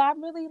know. I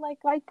really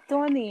like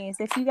doing these.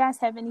 If you guys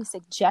have any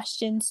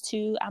suggestions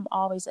too, I'm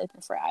always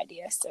open for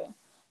ideas. So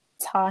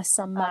toss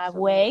some my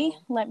way.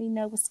 Let me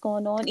know what's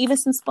going on. Even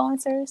some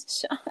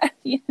sponsors,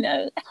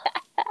 Yo,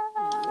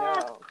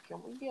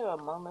 can we give a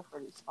moment for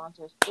these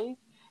sponsors? Please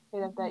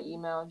hit up that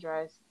email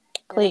address.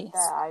 Please. Hit up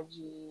that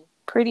IG.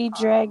 Pretty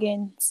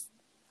Dragons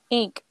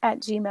Inc. at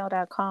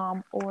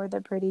gmail.com, or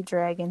the Pretty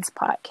Dragons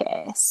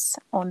podcast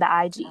on the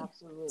IG.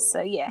 Absolutely.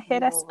 So yeah,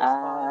 hit us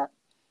up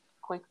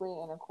quickly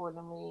and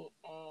accordingly,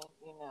 and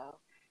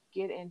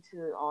get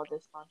into all the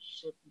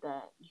sponsorship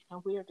that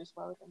we are just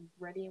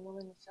ready and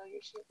willing to sell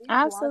your shit.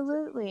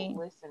 Absolutely.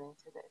 Listening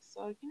to this,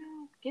 so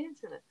get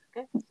into this,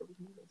 okay? So we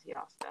can get into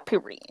y'all stuff.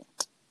 Period.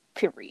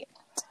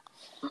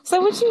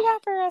 So what you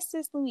got for us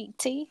this week,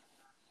 T?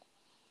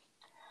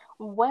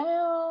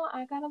 Well,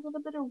 I got a little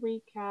bit of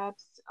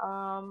recaps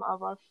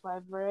of our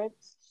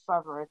favorites.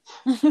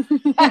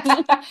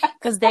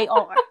 Because they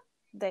are,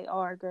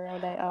 girl,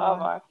 they are.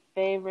 Of our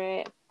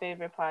favorite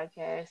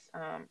podcasts.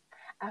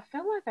 I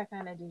feel like I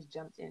kind of just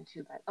jumped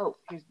into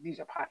these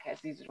are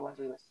podcasts. These are the ones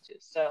we listen to.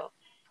 So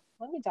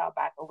let me dial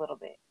back a little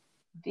bit.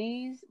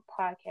 These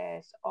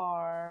podcasts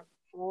are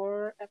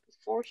 4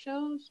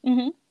 shows.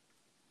 Mm-hmm.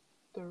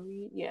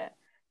 3,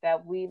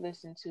 that we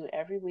listen to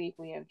every week.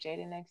 We have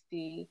Jaden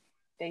XD.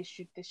 They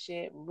shoot the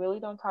shit.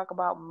 Really don't talk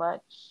about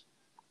much.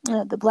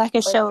 The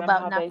Blackest But Show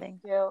about somehow they nothing.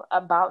 still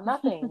about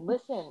nothing.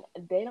 Listen,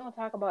 they don't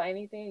talk about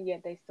anything,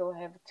 yet they still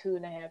have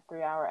 2.5,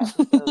 3 hour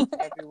episodes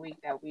every week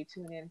that we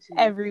tune into,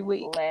 Every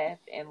week. laugh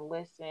and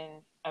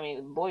listen. I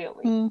mean,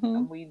 loyally. Mm-hmm.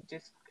 And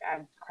I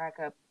crack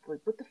up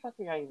with what the fuck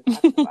are y'all even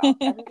talking about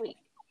every week.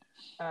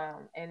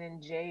 And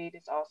then Jade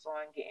is also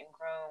on Getting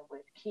Grown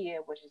with Kia,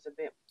 which is a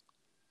bit,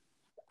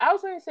 I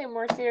was going to say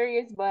more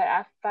serious, but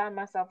I find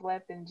myself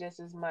laughing just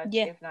as much,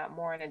 Yeah. if not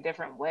more, in a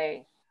different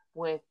way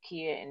with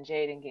Kia and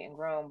Jade and Getting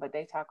Grown. But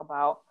they talk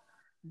about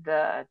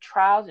the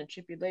trials and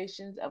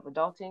tribulations of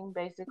adulting,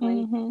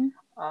 basically. Mm-hmm.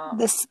 The And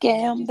they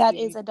scam just that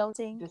give is you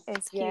adulting, the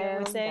as Kia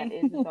would scam that say.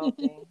 is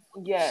adulting.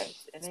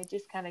 Yes. And they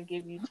just kind of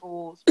give you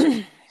tools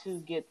to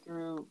get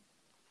through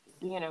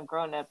being a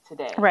grown up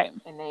today. Right.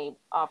 And they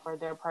offer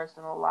their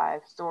personal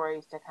life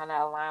stories to kind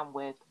of align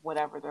with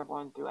whatever they're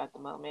going through at the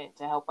moment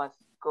to help us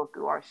go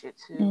through our shit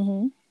too.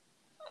 Mm-hmm.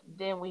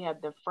 Then we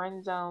have the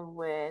Friend Zone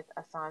with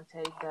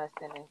Asante,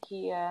 Dustin, and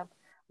Kia,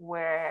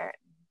 where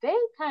they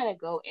kind of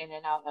go in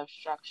and out of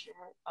structure,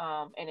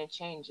 and it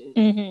changes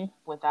Mm-hmm.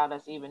 without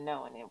us even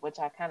knowing it, which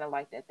I kind of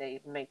like that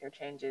they make their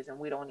changes and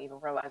we don't even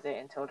realize it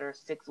until they're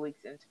 6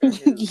 weeks into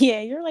their new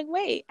Yeah, you're like,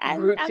 wait,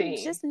 I'm routine.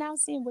 just now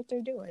seeing what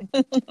they're doing.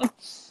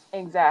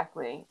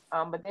 Exactly.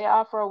 But they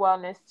offer a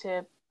wellness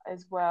tip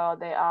as well.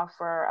 They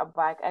offer a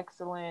Black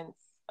excellence,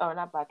 or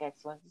not Black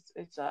excellence.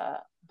 It's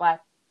a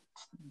Black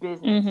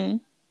business. Mm-hmm.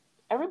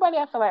 Everybody,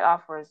 I feel like,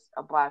 offers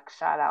a Black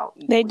shout out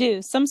each They week.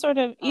 do some sort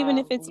of, even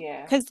if it's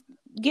Yeah, because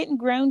Getting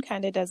Grown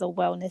kind of does a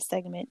wellness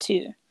segment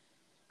too,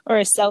 or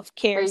a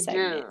self-care they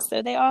segment. do.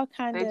 So they all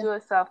kind They of, do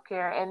a self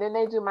care, and then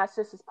they do My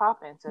Sis is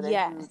Poppin'. So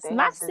yes, they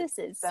my have the sis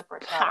is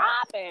separate shout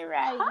outs. popping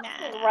right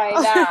Popping right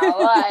now,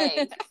 now.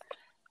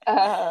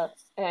 like.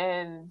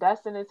 And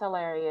Dustin is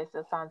hilarious.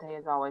 Asante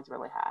is always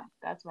really high.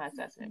 That's my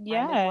assessment.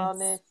 Brandon Yes.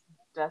 Wellness,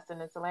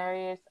 Dustin is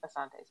hilarious.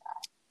 Asante's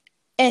high.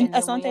 And And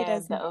then we Asante have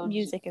does the OG.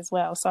 music as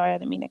well. Sorry, I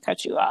didn't mean to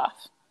cut you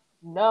off.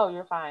 No,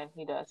 you're fine.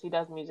 He does. He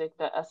does music.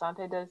 The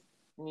Asante does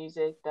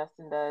music.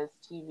 Dustin does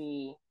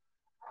TV,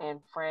 and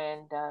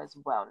Fran does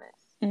wellness.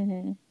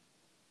 Mm-hmm.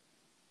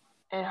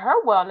 And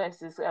her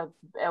wellness is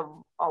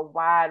a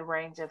wide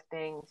range of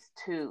things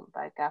too.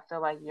 Like I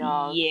feel like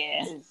y'all's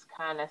Yeah. is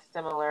kind of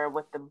similar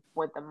with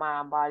the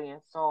mind, body,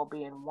 and soul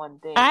being one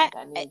thing that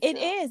needs It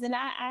to is, and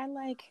I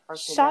like work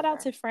shout out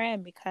together. to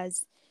Fran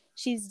because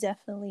she's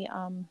definitely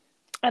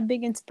a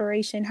big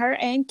inspiration. Her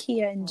and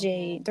Kia and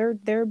Jade,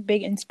 they're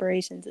big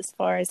inspirations as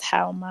far as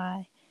how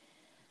my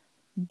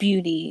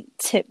beauty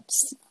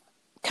tips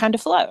kind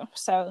of flow.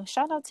 So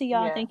shout out to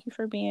y'all. Yeah. Thank you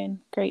for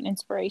being great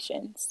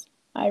inspirations.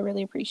 I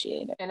really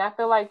appreciate it. And I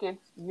feel like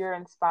you're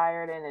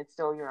inspired and it's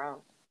still your own.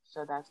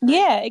 So that's great.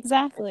 Yeah, It's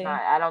exactly.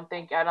 not, I don't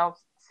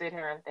sit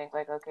here and think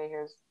like, okay,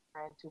 here's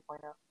Fran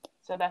 2.0.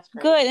 So that's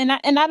great. Good,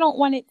 and I don't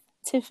want it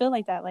to feel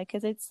like that, like,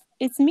 because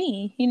it's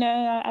me, you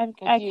know. I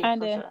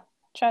kind of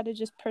try to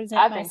just present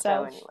myself. I think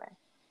so anyway.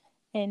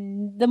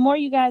 And the more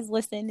you guys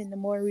listen and the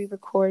more we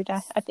record,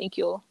 I think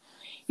you'll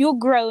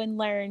grow and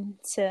learn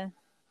to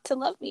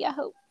love me. I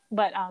hope,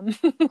 but I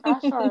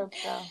sure hope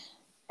so.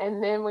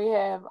 And then we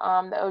have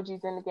the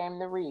OGs in the game,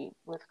 The Read,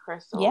 with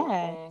Crystal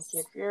and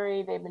Kid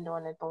Fury. They've been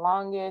doing it the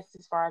longest,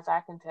 as far as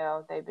I can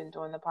tell. They've been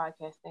doing the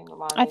podcast thing the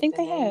longest. I think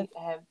they have.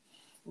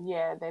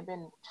 Yeah, they're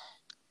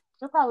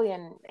probably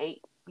in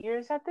 8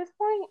 years at this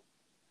point.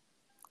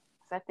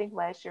 So I think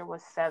last year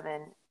was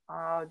 7.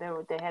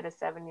 They had a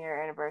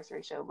 7-year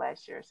anniversary show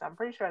last year, so I'm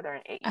pretty sure they're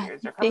in 8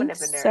 years. They're coming up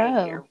in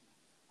their 8 year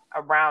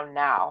around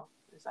now.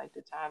 It's like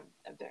the time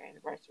of their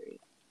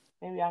anniversary.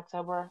 Maybe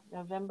October,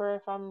 November,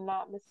 if I'm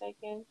not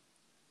mistaken.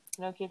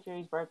 No, Kid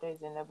Fury's birthday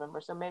is in November,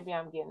 so maybe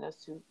I'm getting those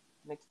two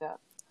mixed up.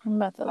 I'm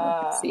about to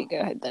look and see. Go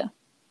ahead, though.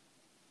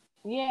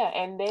 Yeah,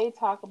 and they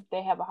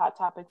have a hot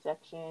topic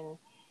section,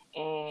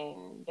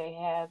 and they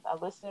have a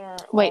listener.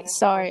 Wait,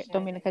 sorry,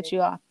 don't mean to cut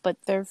you off, but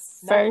their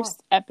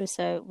first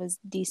episode was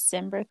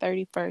December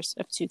 31st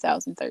of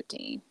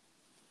 2013.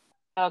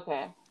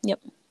 Okay. Yep.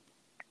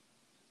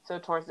 So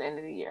towards the end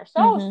of the year,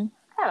 so it's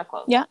kind of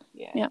close. Yeah.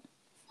 Yeah.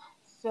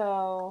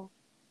 So,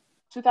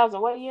 2000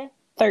 what year?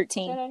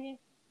 13.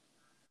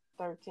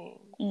 13.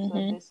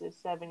 So this is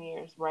 7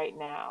 years right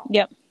now.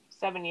 Yep.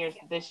 7 years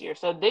this year.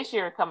 So this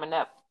year coming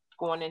up,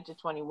 going into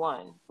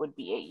 21 would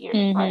be 8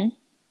 years, right?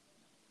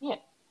 Yeah.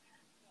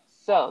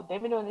 So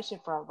they've been doing this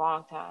shit for a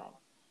long time.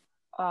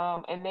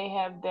 And they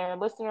have their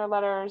listener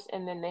letters,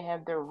 and then they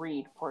have their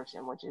read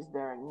portion, which is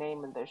their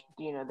name of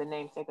the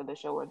namesake of the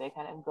show, where they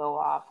kind of go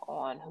off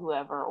on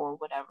whoever or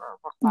whatever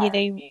requires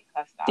being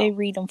cussed out. They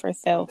read them for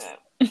self.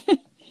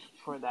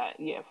 For that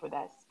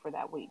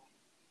week.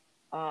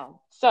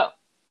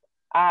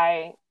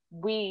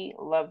 We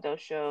love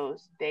those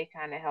shows. They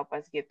kind of help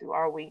us get through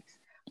our weeks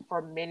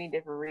for many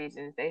different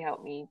reasons. They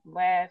help me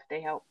laugh.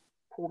 They help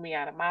pull me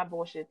out of my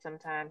bullshit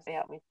sometimes. They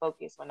help me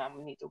focus when I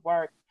need to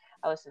work.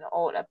 I listen to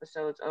old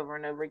episodes over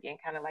and over again,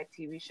 kind of like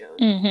TV shows.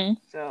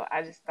 So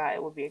I just thought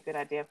it would be a good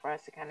idea for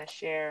us to kind of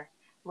share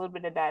a little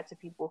bit of that to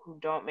people who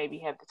don't maybe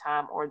have the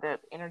time or the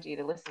energy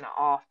to listen to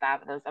all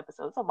 5 of those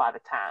episodes. A lot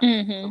of time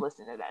to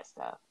listen to that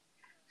stuff.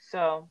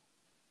 So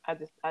I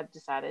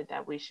decided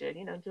that we should,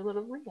 do a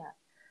little recap.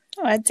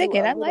 Oh, I dig Do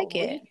it. a I little like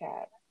it.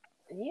 recap.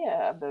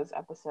 Yeah, of those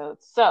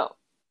episodes. So,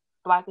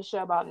 Black is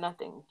Show About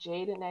Nothing.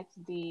 Jade and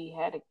XD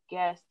had a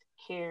guest,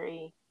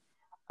 Carrie.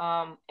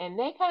 And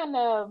they kind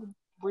of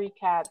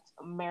recapped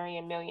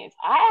Million Millions.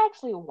 I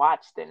actually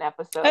watched an Oh,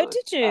 episode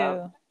did of,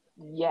 you?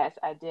 yes,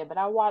 I did, but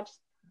I watched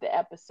the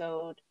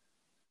episode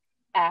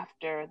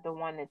after the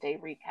one that they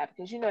recap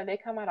because they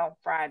come out on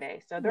Friday,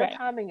 so their Right.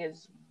 timing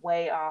is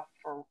way off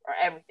for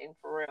everything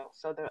for real.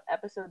 So the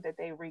episode that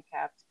they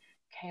recapped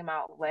came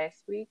out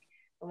last week.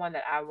 The one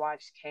that I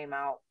watched came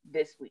out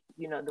this week.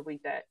 The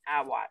week that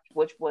I watched,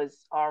 which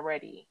was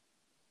already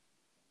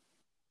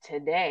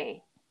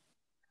today.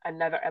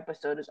 Another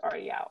episode is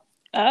already out.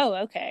 Oh,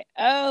 okay.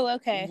 So I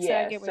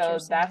Yeah, get what you're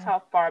so that's saying. how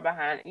far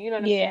behind. You know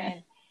what I'm Yeah.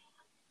 saying?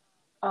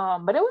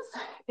 But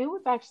it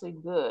was actually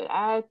good.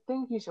 I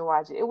think you should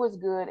watch it. It was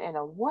good, and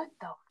what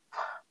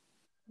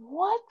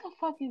the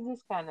fuck is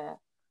this kind of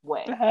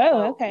way? Oh,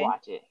 So okay.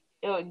 watch it.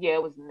 It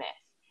was mess.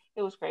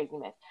 It was crazy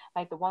mess.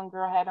 Like the one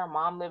girl had her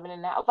mom living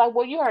in the house. Like,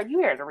 well, you heard the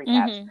recaps.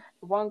 Mm-hmm.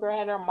 The one girl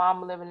had her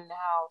mom living in the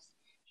house.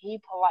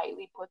 He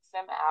politely puts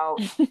them out.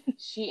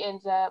 She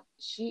ends up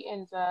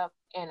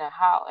in a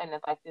house, and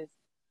it's like this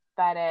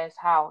fat ass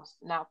house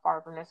not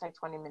far from. That's like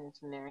 20 minutes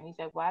from there. And he's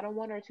like, well, I don't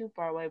want her too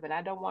far away, but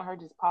I don't want her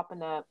just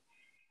popping up.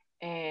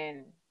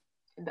 And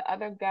the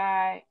other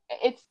guy,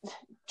 it's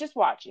just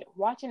watch it.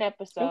 Watch an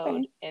episode,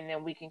 Okay. and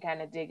then we can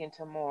kind of dig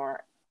into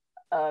more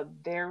of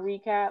their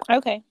recap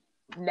Okay.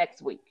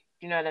 next week.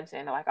 You know what I'm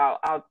saying? Like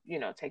I'll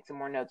take some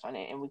more notes on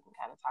it, and we can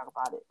kind of talk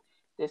about it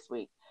this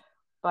week.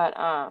 But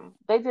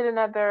they did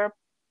another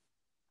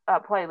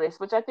playlist,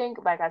 which I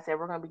think, like I said,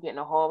 we're going to be getting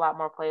a whole lot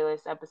more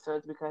playlist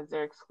episodes because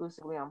they're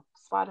exclusively on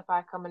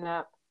Spotify coming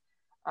up.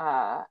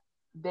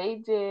 They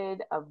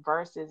did a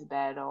versus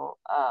battle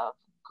of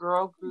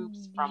girl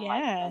groups from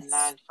like Yes.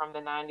 from the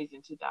 90s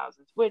and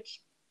 2000s,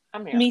 which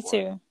I'm here Me for.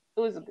 too. It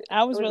was a good.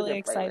 I It was was a really good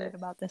excited playlist.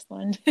 about this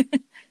one.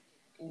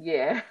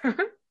 Yeah.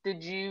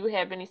 Did you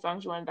have any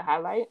songs you wanted to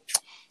highlight?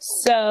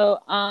 So,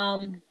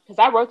 Because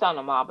I wrote down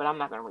them all, but I'm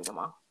not going to read them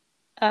all.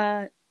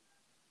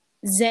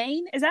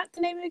 Zayn, is that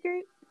the name of the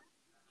group?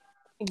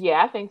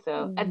 Yeah, I think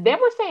so. And they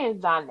were saying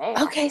Zane.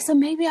 Okay, so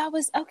maybe I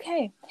was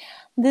okay.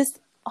 This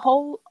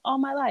whole all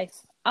my life.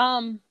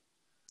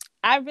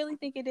 I really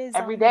think it is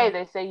Every day Zane.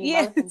 they say you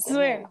Yeah, know something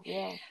swear. new.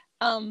 Yeah.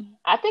 Um,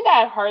 I think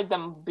I heard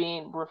them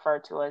being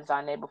referred to as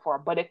Zane before,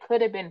 but it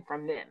could have been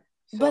from them.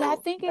 So but I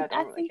think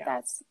really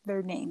that's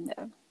their name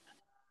though.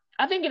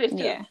 I think it is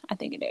too. Yeah, I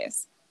think it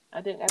is.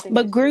 I think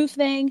But Groove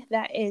Thing,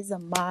 that is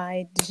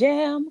my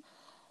jam.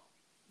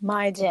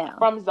 My jam.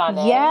 From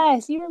Zane.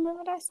 Yes, you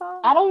remember that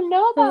song? I don't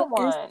know that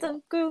one. It's the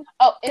groove.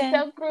 Oh, it's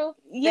the groove.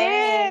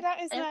 Yeah,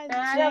 that is my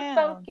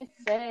jam.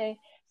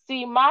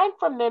 See, mine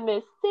from them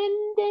is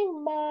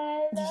Sending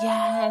My Love.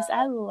 Yes,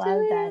 I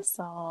love that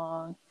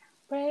song.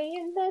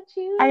 Praying that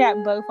you. I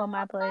got both on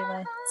my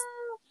playlist.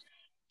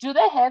 Do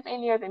they have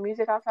any other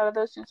music outside of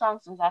those two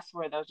songs? Since I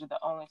swear those are the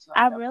only two.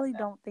 I really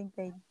don't think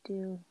they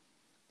do.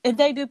 If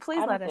they do,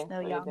 please let us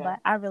know, so y'all. But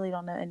I really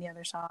don't know any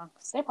other songs.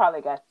 They probably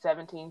got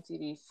 17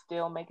 CDs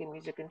still making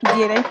music.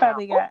 Yeah, they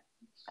probably got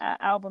an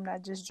album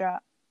that just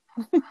dropped.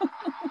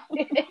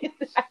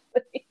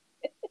 Exactly.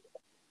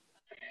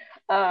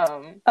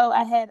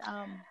 I had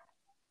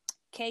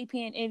KP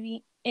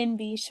and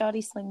Envy,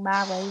 Shawty Sling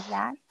My Way.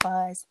 That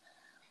was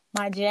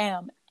my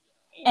jam.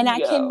 And I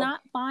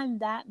cannot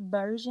find that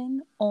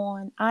version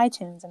on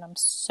iTunes, and I'm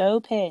so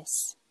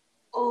pissed.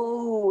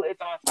 Oh, it's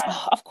on Tidal.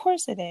 Oh, of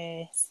course it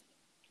is.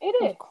 It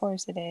is. Of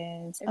course it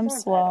is. I'm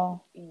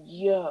slow.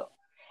 Yo.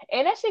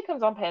 And that shit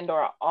comes on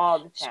Pandora all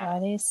the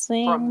time. Shawty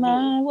swing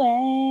my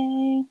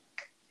way.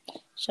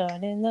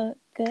 Shawty look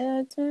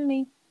good to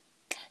me.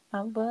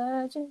 How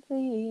would you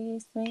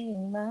please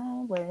swing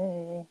my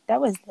way?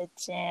 That was the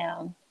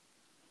jam.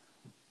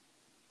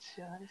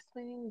 Shawty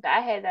swing. I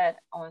had that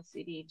on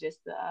CD.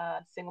 Just the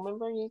single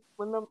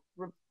remember.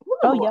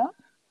 Oh yeah.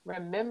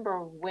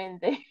 Remember when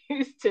they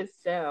used to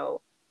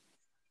sell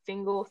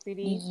single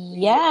CDs?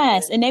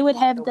 Yes, and they would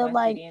have the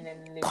like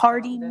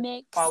party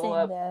mix and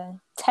the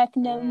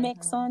techno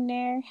mix on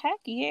there. Heck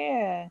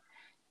yeah.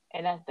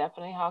 And that's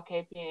definitely how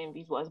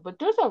KPNB's was. But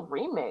there's a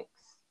remix.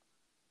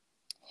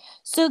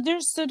 So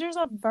there's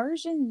a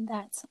version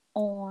that's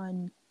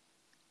on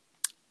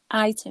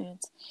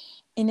iTunes,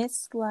 and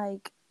it's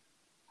like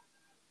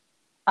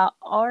a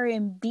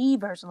R&B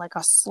version, like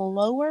a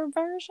slower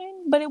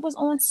version, but it was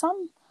on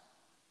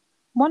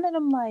one of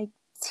them like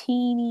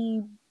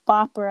teeny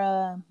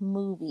opera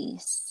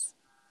movies.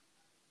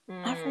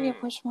 I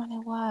forget which one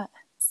it was.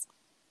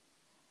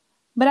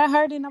 But I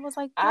heard it and I was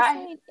like,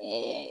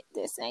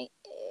 this ain't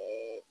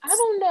it. I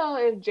don't know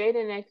if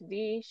Jaden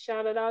XD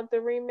shouted out the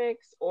remix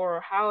or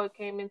how it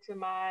came into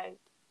my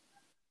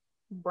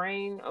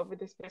brain over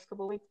this past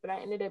couple of weeks, but I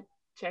ended up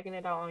checking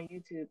it out on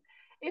YouTube.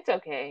 It's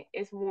okay.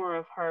 It's more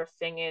of her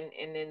singing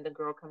and then the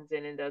girl comes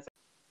in and does.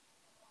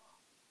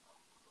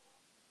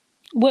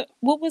 What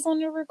was on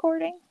the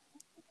recording?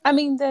 I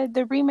mean the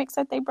remix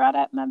that they brought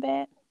up, my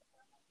bad.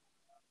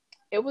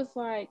 it was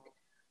like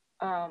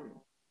um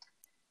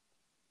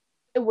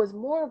it was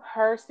more of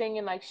her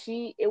singing like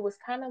it was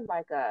kind of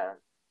like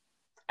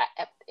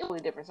it was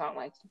a different song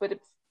like but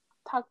it's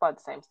talk about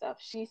the same stuff.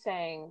 She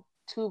sang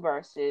two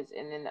verses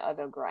and then the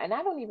other girl and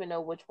I don't even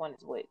know which one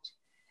is which.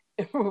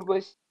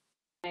 But she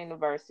sang the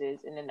verses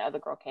and then the other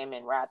girl came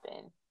in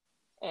rapping.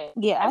 And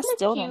Yeah, I I mean it's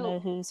still don't cute. know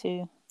who's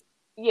who.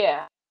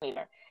 Yeah,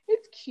 either.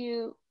 It's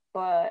cute,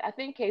 but I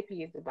think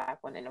KP is the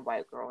black one and the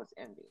white girl is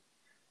Envy.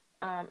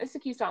 It's a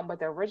cute song, but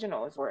the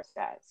original is where it's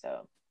at.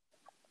 So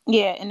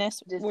Yeah, and that's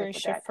just where stick it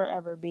with should that.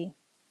 forever be.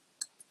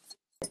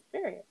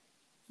 Period.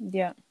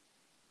 Yeah.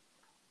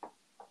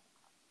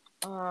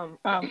 Um,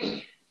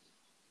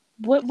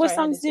 What sorry, I had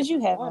songs to did sip you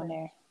my have on water.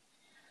 there?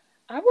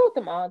 I wrote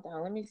them all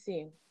down. Let me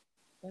see.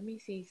 Let me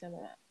see some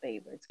of my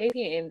favorites. KP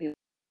and Envy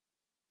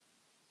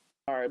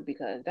are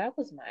because that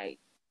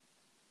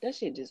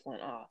shit just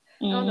went off.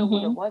 I don't know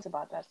what it Mm-hmm. was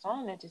about that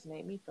song that just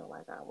made me feel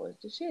like I was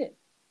the shit.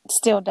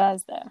 Still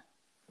does though.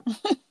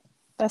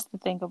 That's the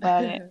thing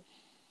about it.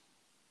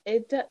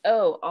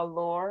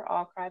 Allure,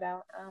 all cried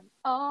out.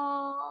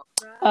 All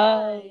cried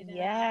out.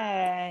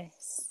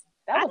 Yes.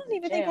 That I was don't the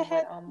even think I jam with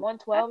had. I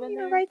 112 didn't in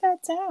even there. write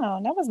that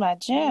down. That was my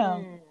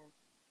jam. Mm,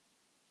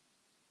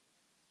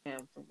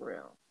 jam for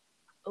real.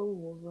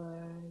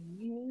 Over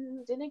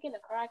you. Didn't they get in a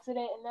car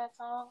accident in that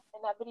song,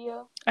 in that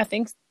video? I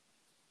think.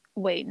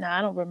 Wait, no,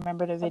 I don't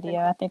remember the Something video.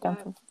 I crazy think I'm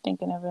like that.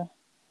 thinking of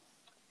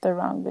the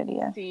wrong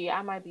video. See,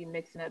 I might be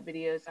mixing up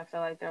videos. I feel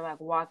like they're like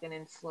walking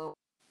in slow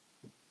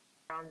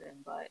around them,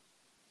 but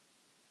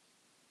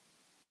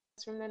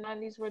it's from the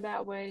 90s were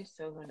that way,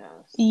 so who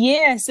knows?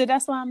 Yeah, so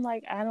that's why I'm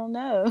like, I don't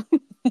know.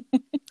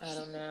 I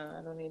don't know.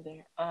 I don't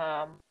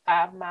either.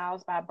 5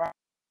 Miles by Brian.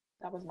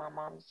 That was my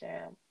mom's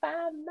jam.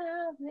 5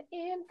 miles to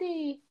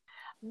empty.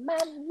 My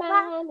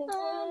mind is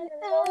on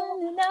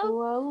the low.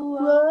 Whoa, whoa,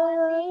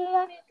 I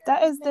Whoa. need a That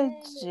good is the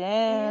man.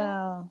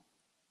 Yeah, jam.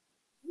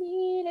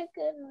 need a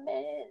good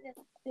man.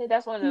 Yeah,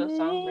 that's one of those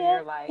songs where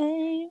you're like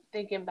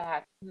thinking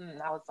back.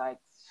 I was like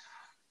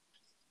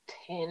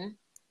 10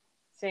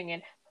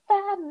 singing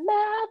 5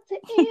 miles to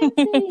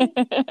empty.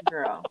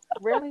 Girl,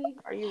 really?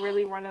 Are you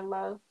really running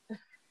low?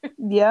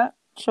 Yep,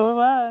 sure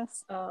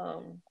was.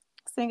 Um,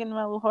 Singing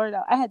my little heart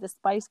out. I had the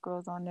Spice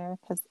Girls on there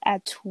because I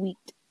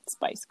tweaked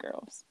Spice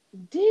Girls.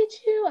 did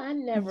you? I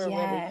never really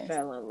Yes.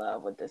 fell in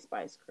love with the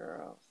Spice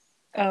Girls.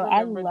 I Oh, I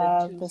remember the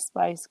love two the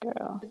Spice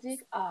Girls.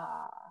 music.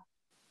 I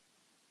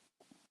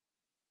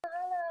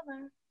love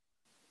her.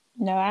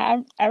 No,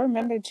 I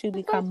remember To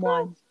The Spice Become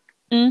One. Girls.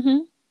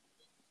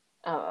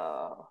 Mm-hmm.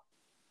 Oh,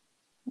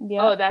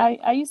 Yep. that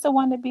I used to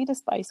want to be the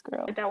Spice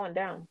Girl. write that one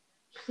down.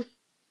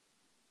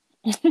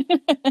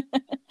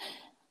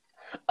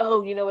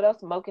 Oh, you know what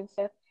else? Moke and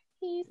Steph.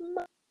 He's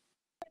my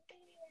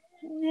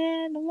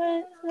And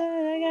I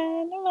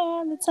got them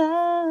all the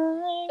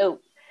time. oh,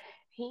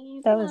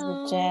 he's That was the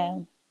mine.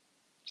 jam.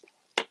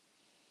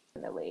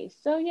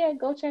 So yeah,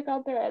 go check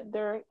out their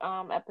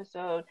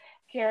episode.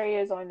 Carrie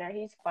is on there.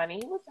 He's funny.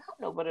 He was I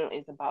don't know what it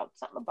is about.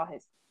 Something about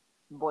his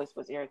voice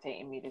was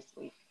irritating me this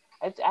week.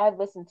 I had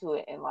listened to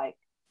it in like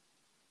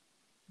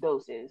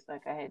doses.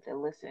 Like I had to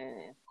listen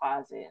and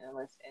pause it and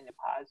listen and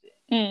pause it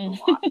a Mm.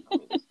 lot for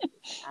me this week.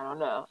 I don't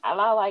know. I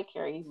like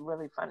Carrie. He's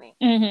really funny.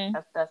 Mm-hmm.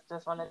 That's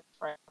just one of his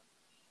friends.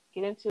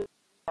 Get into it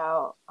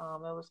out. It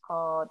was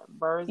called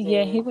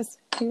Yeah, Versus.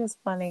 he was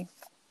funny.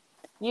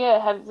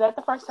 Yeah, is that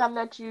the first time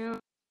that you?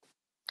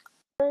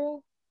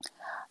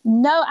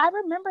 No, I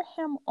remember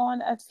him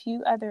on a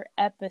few other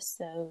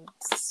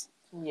episodes.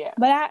 Yeah.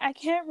 But I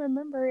can't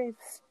remember if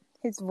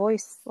his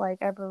voice like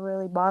ever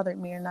really bothered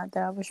me or not.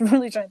 That I was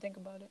really trying to think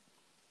about it.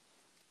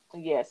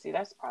 Yeah, see,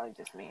 that's probably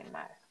just me and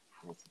my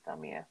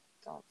misophonia.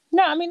 Don't.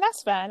 No, I mean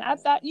that's fine. I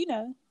thought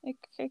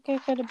it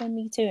could have been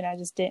me too, and I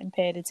just didn't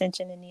pay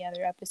attention in the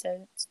other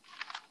episodes.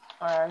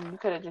 Or you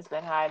could have just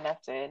been high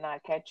enough to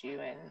not catch you,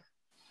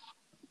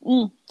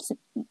 and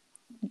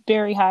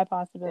Very high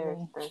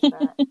possibility. there's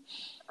that.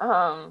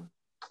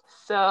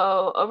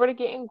 So over to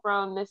Getting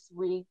Grown this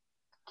week,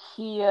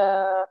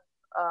 Kia.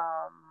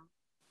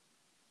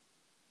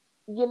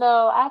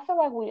 I feel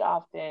like we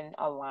often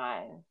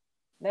align.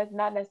 That's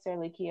not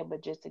necessarily Kia,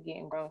 but just the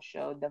Getting Grown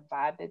show. The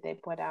vibe that they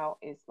put out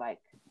is like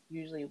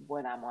usually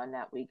what I'm on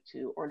that week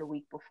too, or the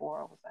week before.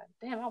 I was like,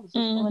 damn, I was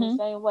just feeling the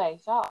same way.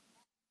 So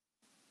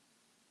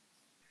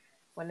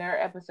when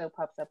their episode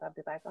pops up, I'll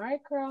be like, all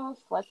right,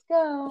 girls, let's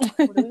go.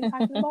 What are we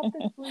talking about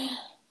this week?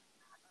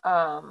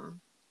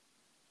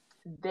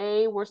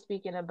 They were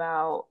speaking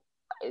about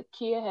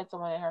Kia had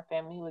someone in her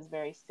family who was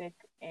very sick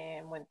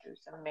and went through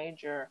some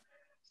major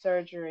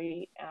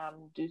surgery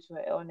due to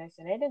an illness,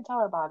 and they didn't tell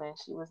her about it. And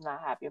she was not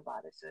happy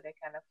about it, so they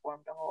kind of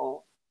formed a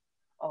whole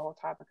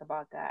topic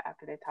about that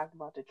after they talked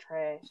about the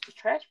trash. The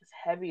trash was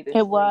heavy this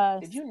It week.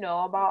 was. Did you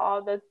know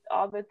about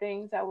all the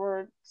things that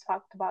were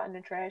talked about in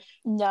the trash?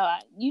 No,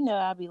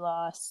 I'd be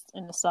lost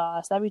in the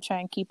sauce. I'd be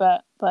trying to keep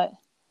up, but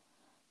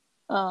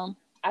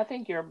I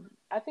think you're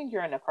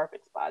in a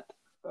perfect spot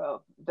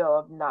though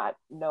of not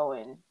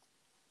knowing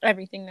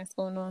everything that's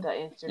going on. the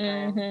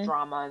Instagram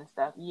drama and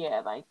stuff.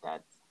 Yeah, like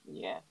that's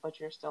Yeah, but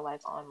you're still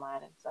like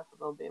online and stuff a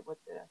little bit with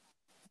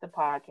the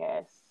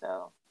podcast.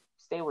 So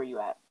stay where you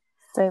at.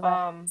 Say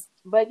that.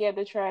 But yeah,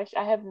 the trash.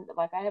 I have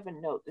a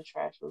note. The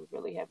trash was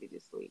really heavy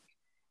this week.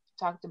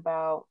 Talked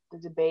about the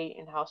debate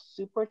and how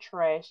super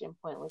trash and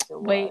pointless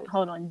it Wait, was.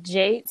 hold on.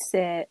 Jade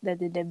said that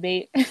the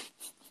debate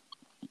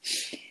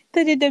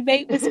that the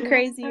debate was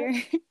crazier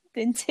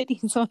than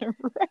titties on a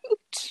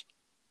roach.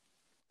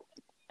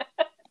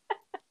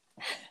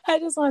 I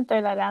just want to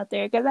throw that out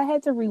there because I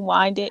had to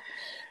rewind it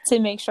to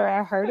make sure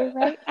I heard it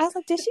right. I was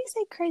like, did she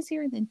say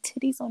crazier than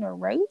titties on a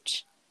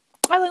roach?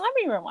 I was like, let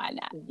me rewind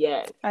that.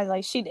 Yes. I was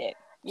like, she did.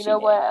 You know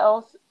what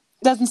else?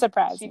 Doesn't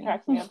surprise She me.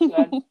 cracks me up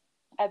too.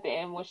 At the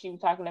end when she was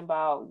talking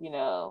about,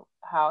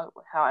 how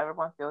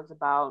everyone feels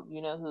about,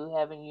 who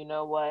having,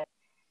 what,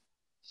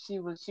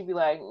 she'd be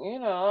like,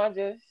 I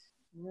just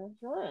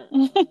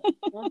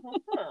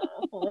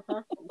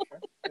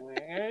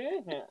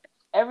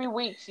every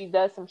week she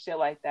does some shit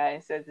like that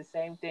and says the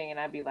same thing, and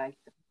I'd be like,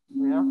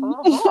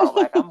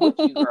 like, I'm with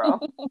you,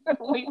 girl.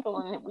 we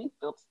feel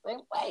the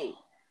same way.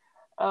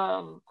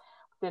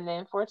 Then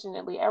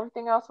unfortunately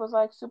everything else was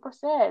like super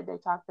sad. They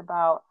talked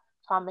about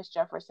Thomas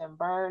Jefferson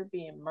Byrd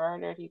being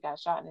murdered. He got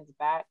shot in his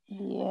back.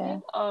 Yeah. I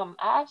think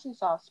I actually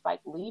saw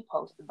Spike Lee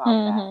post about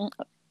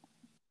that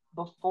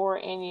before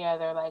any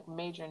other like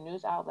major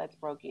news outlets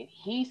broke it.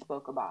 He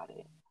spoke about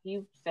it.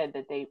 He said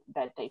that they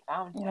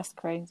found him. That's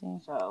crazy.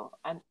 So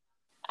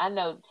I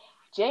know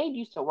Jade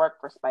used to work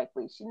for Spike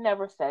Lee. She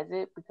never says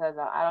it because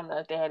I don't know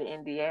if they had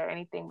an NDA or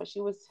anything, but she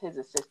was his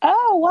assistant.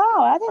 Oh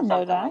wow, I didn't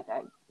know that. Like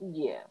that.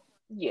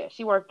 Yeah,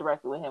 she worked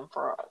directly with him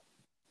for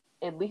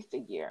at least a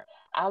year.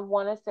 I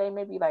want to say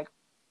maybe like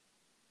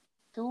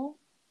 2,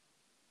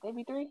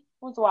 maybe 3. It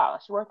was a while.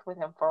 She worked with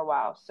him for a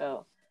while,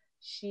 so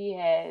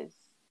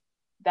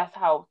that's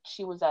how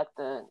she was at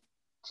the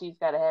She's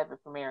Gotta Have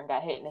It premiere and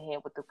got hit in the head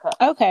with the cup.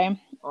 Okay.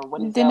 Or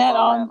with his then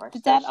elbow,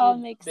 that all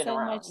makes so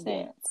much sense.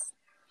 Yeah.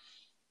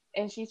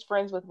 And she's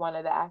friends with one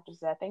of the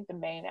actresses. I think the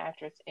main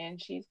actress in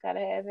She's Gotta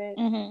Have It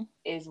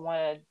is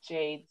one of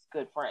Jade's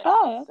good friends.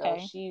 Oh, okay.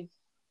 So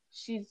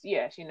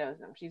she knows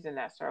them. She's in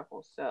that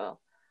circle. So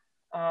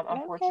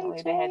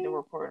unfortunately they had to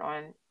report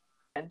on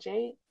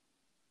Jade.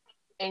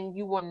 And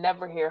you will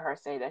never hear her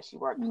say that she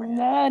worked for him.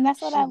 No, and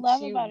that's what I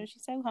love about her.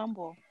 She's so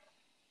humble.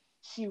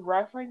 She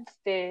referenced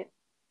it.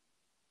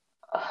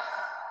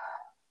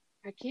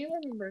 I can't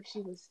remember if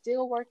she was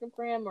still working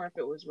for him or if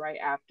it was right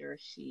after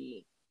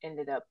she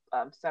ended up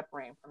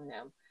separating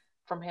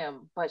from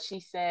him. But she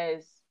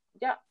says,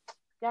 y'all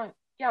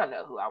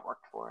know who I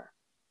worked for.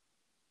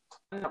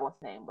 I'm not gonna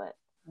say name, but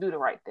do the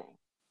right thing.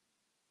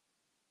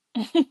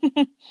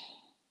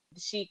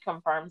 She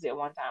confirms it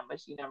one time, but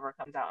she never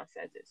comes out and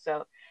says it.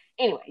 So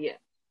anyway, yeah,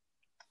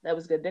 that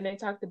was good. Then they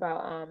talked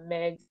about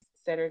Meg's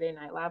Saturday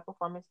Night Live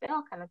performance. They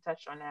all kind of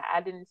touched on that.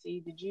 I didn't see.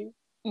 Did you?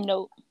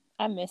 Nope.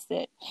 I missed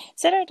it.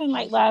 Saturday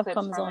Night Live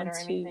comes on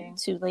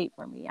too late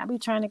for me. I be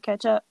trying to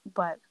catch up,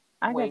 but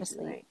I gotta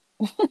sleep.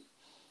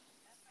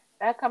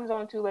 That comes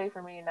on too late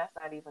for me, and that's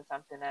not even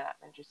something that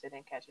I'm interested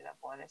in catching up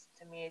on.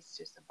 To me, it's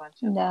just a bunch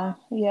of I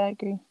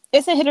agree.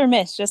 It's a hit or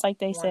miss, just like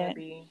they said.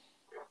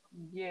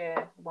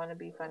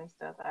 Wannabe funny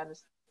stuff.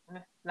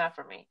 Not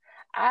for me.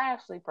 I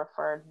actually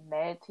preferred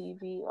Mad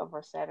TV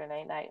over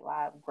Saturday Night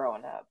Live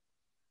growing up,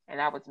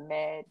 and I was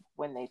mad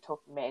when they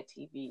took Mad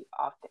TV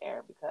off the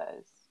air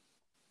because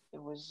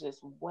it was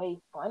just way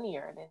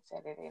funnier than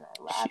Saturday Night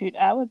Live. Shoot,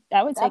 I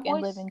would take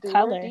In Living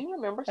Color. Do you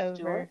remember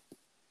Stewart?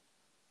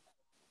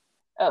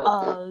 That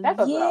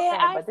goes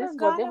without saying,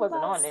 but it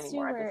wasn't on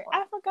anymore at this point.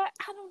 I forgot.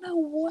 I don't know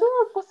what.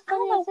 Stewart was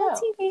funny as hell. What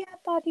TV I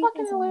thought he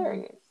fucking was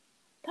hilarious.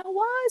 That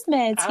was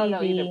Mad TV. I don't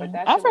know either, but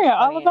that I forgot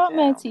all about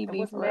Mad TV. It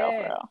was for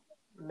real.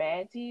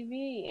 Mad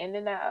TV, and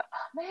then Mad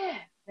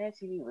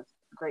TV was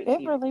great. It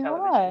TV really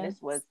television. was.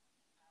 This was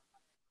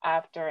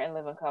after In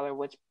Living Color,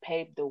 which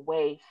paved the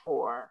way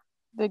for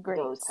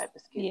those type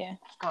of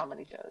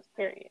comedy shows.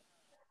 Period.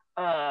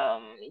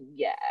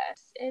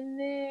 Yes, and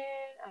then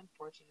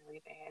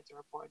unfortunately they had to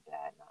report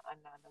that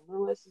Ananda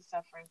Lewis is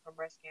suffering from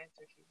breast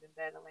cancer. She's been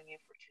battling it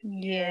for 2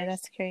 years. Yeah,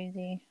 that's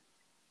crazy.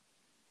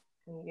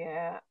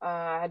 Yeah,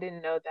 I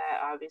didn't know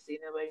that. Obviously,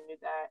 nobody knew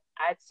that.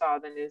 I saw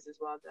the news as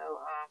well, though.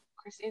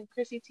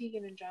 Chrissy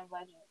Teigen and John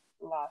Legend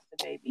lost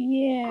the baby.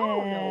 Yeah, I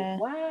don't know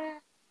why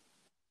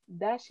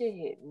that shit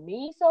hit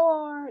me so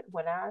hard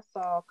when I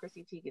saw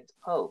Chrissy Teigen's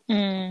post.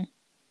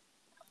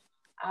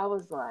 I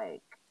was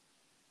like,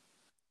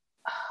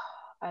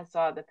 I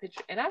saw the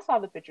picture, and I saw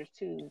the pictures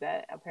too.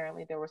 That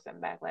apparently there was some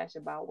backlash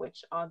about,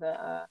 which all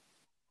the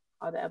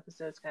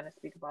episodes kind of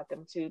speak about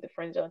them too. The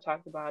Friend Zone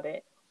talked about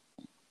it,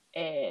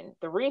 and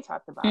the Read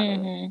talked about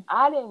it.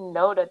 I didn't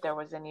know that there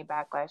was any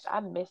backlash. I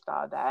missed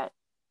all that.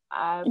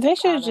 They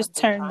should have just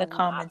turned the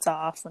comments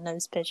off on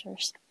those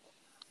pictures.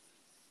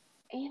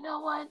 And you know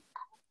what,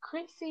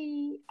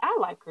 I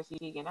like Chrissy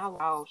Teigen. I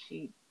like how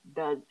she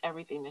does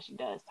everything that she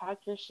does.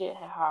 Talk your shit,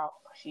 how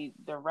she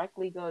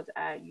directly goes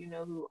at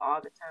who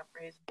all the time for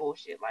his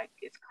bullshit. Like,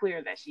 it's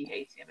clear that she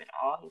hates him and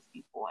all his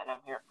people, and I'm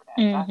here for that.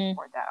 So I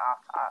support that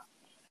off top.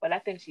 But I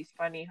think she's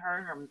funny. Her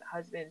and her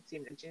husband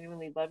seem to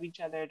genuinely love each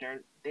other.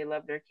 They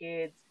love their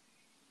kids,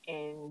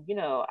 and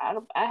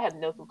I have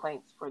no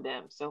complaints for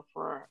them. So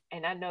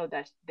and I know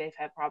that they've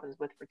had problems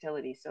with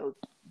fertility, so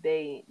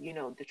they,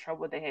 the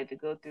trouble they had to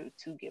go through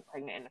to get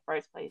pregnant in the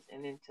first place,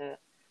 and then to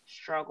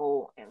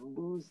struggle and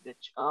lose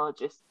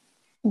just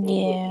it hit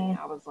me. Yeah.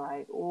 I was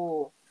like,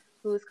 oh,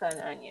 who's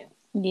cutting onions?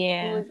 Who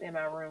Yeah. is in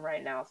my room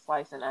right now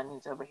slicing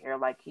onions over here?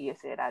 Like Kia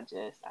said, I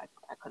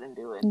couldn't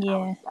do it.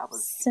 Yeah. It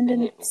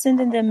Sending hit me. I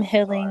sending was like, them this is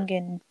hard. healing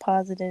and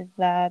positive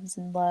vibes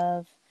and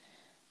love,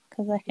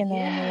 because I can only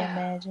Yeah.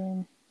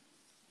 imagine.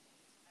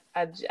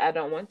 I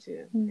don't want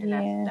to, and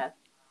Yeah.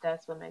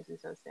 that's what makes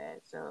it so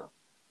sad. So,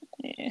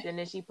 Yeah. and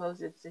then she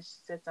posted, she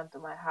said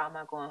something like, "How am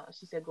I going?"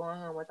 She said, "Going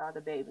home without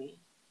a baby.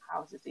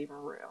 How is this even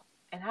real?"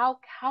 And how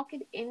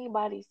could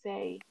anybody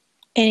say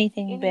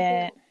Anything anything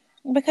bad,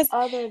 because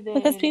other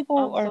because than people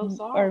 "I'm are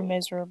so are sorry"?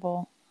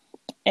 miserable,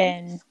 It's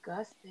and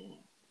disgusting.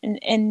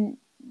 and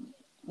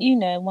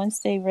once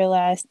they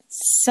realize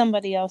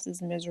somebody else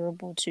is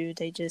miserable too,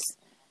 they just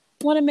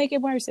want to make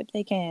it worse if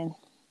they can,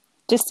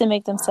 just to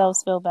make Wow.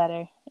 themselves feel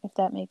better, if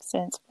that makes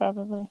sense.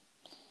 Probably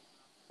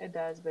It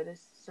does, but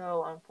it's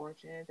so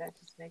unfortunate. That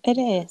just makes it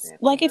me so is. sad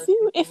for Like, if those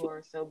you people if who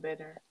are so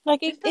bitter.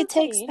 like Just it don't say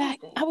takes back.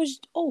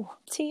 anything.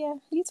 Tia,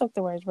 you took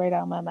the words right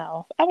out of my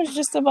mouth. I was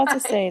just about to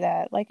say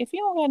that. Like, if you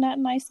don't got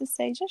nothing nice to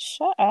say, just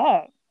shut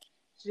up.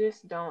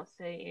 Just don't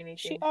say She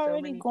anything. So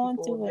already many going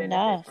people through will benefit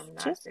enough. from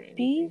not Just saying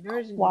be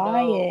anything.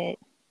 quiet.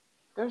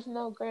 There's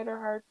no greater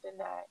hurt than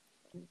that.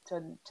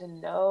 To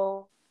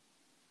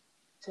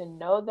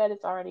know that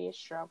it's already a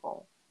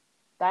struggle.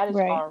 That is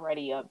Right.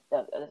 already a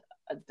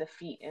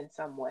defeat in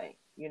some way.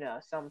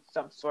 Some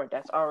sort.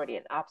 That's already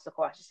an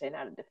obstacle. I should say,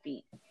 not a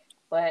defeat.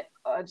 But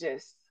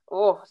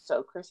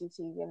so Chrissy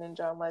Teigen and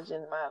John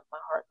Legend, my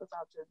heart goes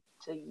out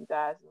to you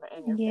guys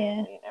and your Yeah.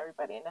 family and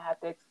everybody. And I have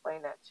to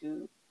explain that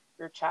to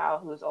your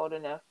child who is old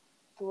enough.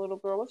 The little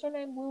girl, what's her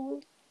name?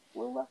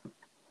 Lula.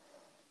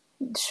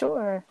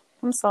 Sure.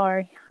 I'm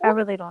sorry. I What?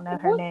 really don't know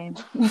her What? name.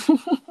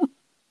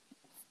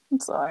 I'm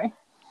sorry.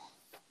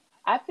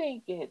 I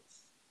think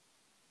It's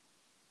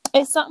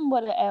something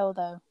with an L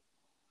though.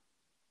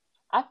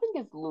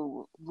 it's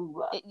Lula.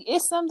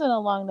 It's something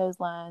along those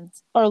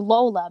lines, or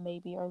Lola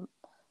maybe, or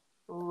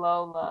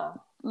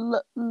Lola.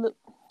 Luna.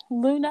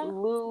 Luna.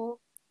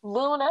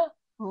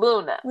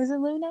 Was it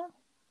Luna?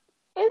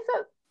 It's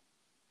a.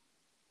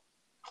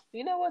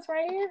 You know what's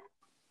right here?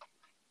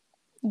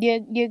 Yeah.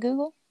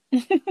 Google.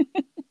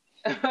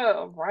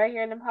 Right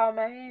here in the palm of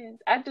my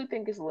hands. I do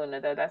think it's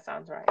Luna though. That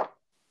sounds right.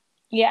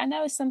 Yeah, I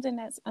know it's something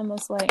that's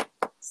almost like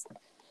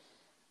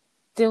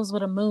deals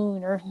with a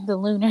moon or the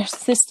lunar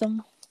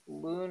system.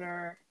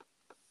 Lunar.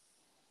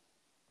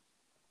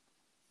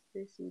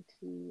 Chrissy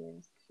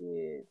Teigen's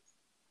kids.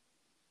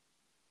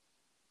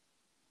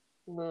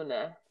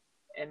 Luna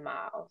and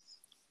Miles.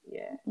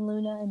 Yeah.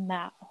 Luna and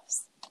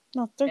Mouse.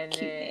 No, they're And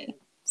cute then, names.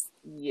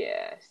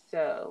 yeah,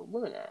 so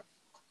Luna.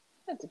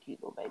 That's a cute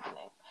little baby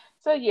name.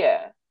 So,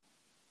 yeah,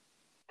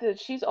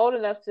 she's old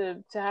enough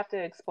to have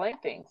to explain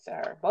things to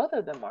her. Both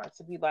of them are,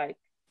 to be like,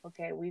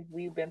 okay,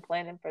 we've been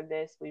planning for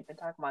this, we've been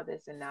talking about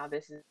this, and now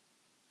this is.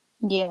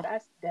 Yeah.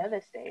 That's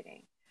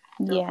devastating.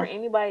 So, for Yeah.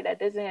 anybody that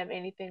doesn't have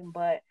anything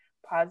but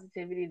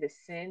positivity to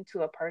send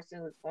to a person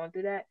who's going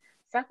through that,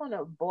 suck on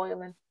a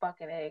boiling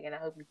fucking egg, and I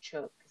hope you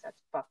choke, because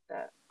that's fucked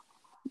up.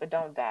 But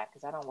don't die,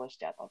 because I don't wish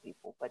death on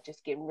people. But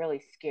just get really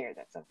scared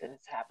that something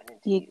is happening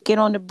to You you. get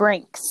on the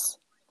brinks.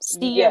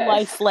 See your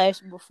life Yes. flash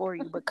before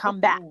you, but come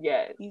back.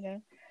 Yes. You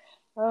know?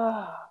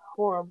 Oh,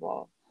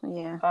 horrible.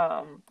 Yeah.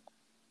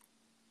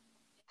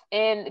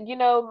 And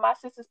my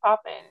sister's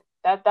popping.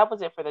 That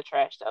was it for the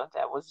trash though.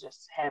 That was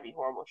just heavy,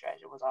 horrible trash.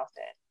 It was all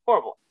sad.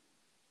 Horrible.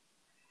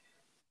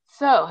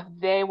 So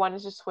they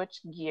wanted to switch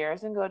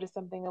gears and go to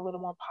something a little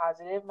more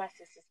positive. My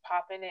sister's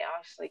popping. It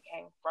actually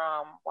came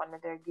from one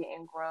of their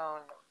getting grown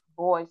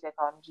boys. They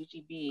call them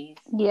GGBs.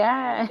 And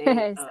Yes.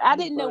 I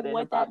he didn't know wrote in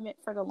what that about meant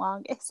for the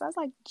longest. I was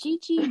like,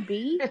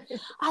 GGB?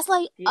 I was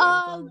like, getting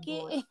grown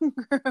boys. getting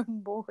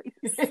grown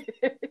boys.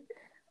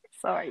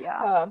 Sorry,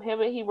 y'all.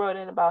 He wrote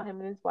in about him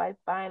and his wife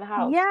buying a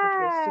house, which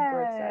was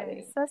super Yes.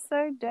 exciting. That's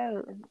so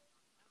dope.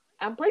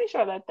 I'm pretty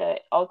sure that the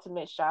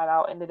ultimate shout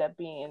out ended up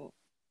being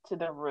to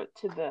the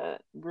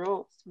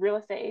real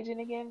estate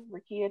agent again,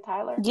 Rakia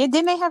Tyler. Yeah,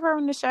 didn't they have her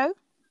on the show?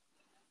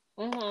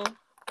 Mhm.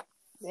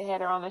 They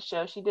had her on the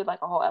show. She did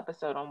like a whole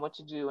episode on what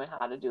to do and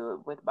how to do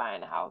it with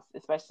buying a house,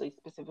 especially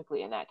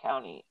specifically in that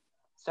county.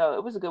 So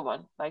it was a good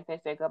one. Like they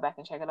said, go back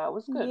and check it out. It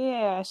was good.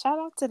 Yeah, shout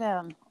out to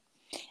them.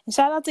 And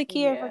shout out to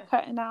Kia for Yeah.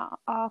 cutting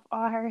off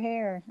all her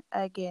hair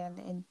again,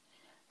 and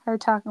her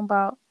talking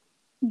about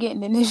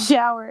getting in the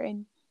shower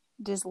and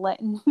just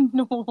letting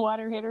the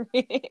water hit her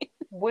head.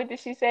 What did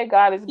she say?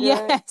 God is good.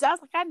 Yes, I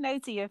was like, I know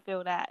Tia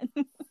feel that.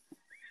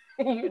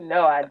 You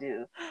know I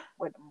do.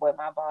 With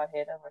my bald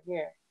head over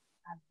here,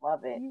 I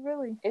love it. You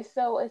really? It's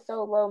so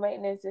low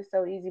maintenance. It's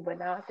so easy. But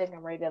now I think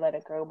I'm ready to let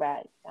it grow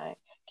back.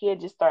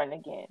 Kid just starting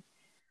again.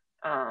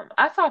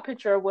 I saw a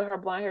picture with her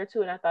blonde hair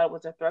too, and I thought it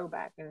was a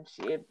throwback. And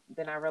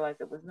then I realized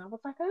it was not. I was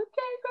like,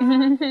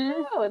 okay,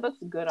 girl, it looks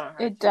good on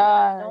her It too.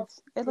 I don't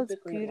does. It looks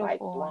typically like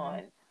beautiful on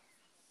her.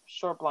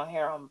 short blonde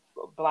hair on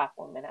black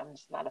women. I'm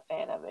just not a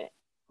fan of it,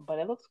 but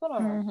it looks good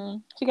on her.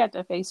 She got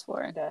the face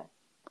for She it. does.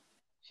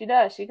 She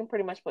does. She can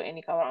pretty much put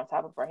any color on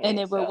top of her head, And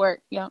it will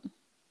work. Yep.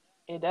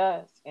 It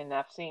does. And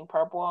I've seen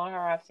purple on her.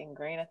 I've seen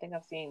green. I think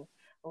I've seen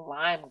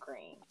lime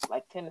green,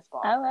 like tennis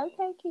ball. Oh, green.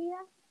 okay, Kia.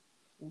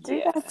 Do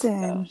Yeah. that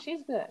then. So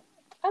she's good.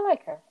 I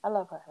like her. I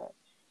love her hair.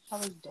 She's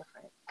always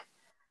different.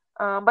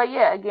 But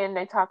yeah, again,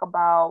 they talk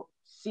about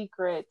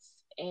secrets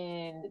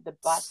in the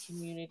Black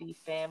community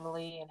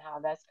family and how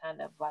that's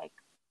kind of like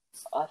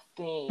a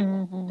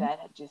thing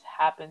that just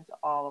happens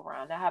all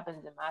around. That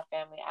happens in my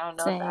family. I don't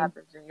know if it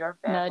happens in your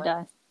family. No, it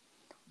does.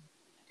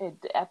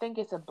 I think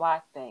it's a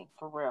Black thing,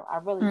 for real. I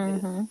really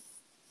do.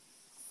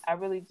 I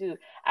really do.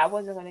 I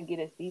wasn't going to get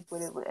as deep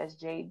with it as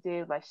Jade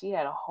did. Like, she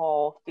had a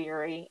whole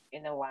theory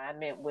in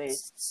alignment with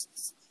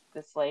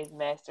the slave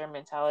master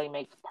mentality.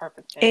 Makes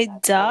perfect sense. It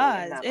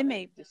does. It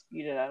made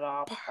dispute it at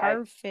all.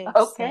 Perfect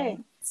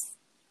sense.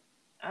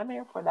 I'm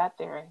here for that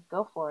theory.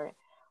 Go for it.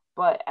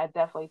 But I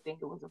definitely think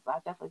that's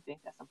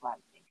a Black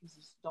thing. Because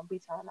just don't be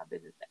telling my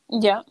business.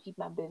 Yeah. Keep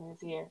my business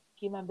here.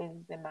 Keep my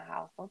business in my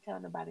house. Don't tell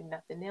nobody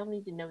nothing. They don't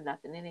need to know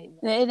nothing. It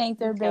ain't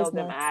their business. Tell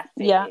them I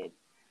said. Yeah.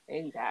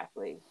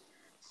 Exactly.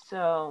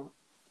 So,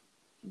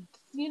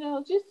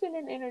 just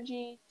sending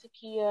energy to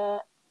Kia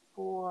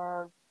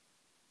for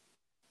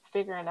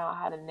figuring out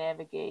how to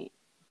navigate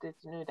this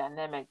new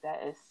dynamic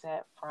that is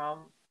set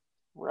from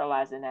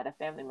realizing that a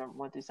family member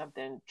went through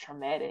something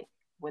traumatic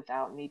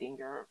without needing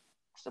your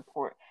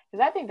support.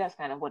 Because I think that's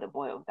kind of what it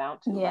boils down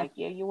to. Yeah. Like,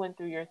 yeah, you went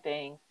through your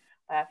thing,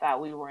 but I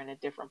thought we were in a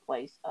different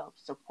place of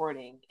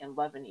supporting and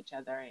loving each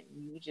other, and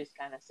you just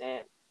kind of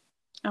said,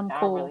 I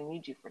don't really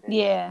need you for this.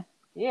 Yeah.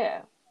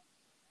 Yeah.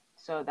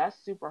 So that's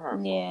super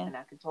hurtful. Yeah. And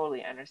I can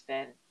totally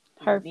understand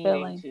her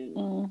needing feeling.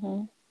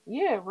 to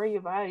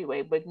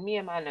reevaluate. But me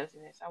and my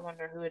nosiness, I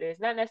wonder who it is.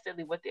 Not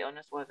necessarily what the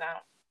illness was.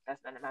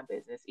 That's none of my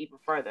business even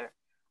further.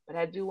 But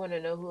I do want to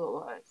know who it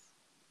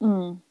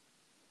was.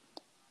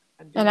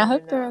 And I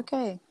hope they're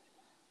okay.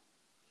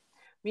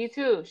 Me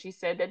too. She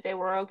said that they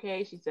were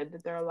okay. She said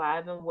that they're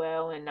alive and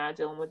well and not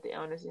dealing with the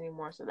illness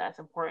anymore. So that's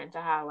important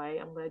to highlight.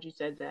 I'm glad you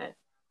said that.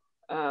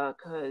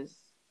 Because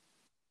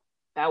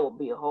that would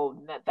be a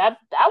whole that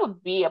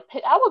would be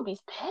I would be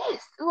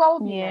pissed. Ooh, I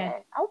would be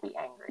mad. I would be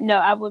angry. No,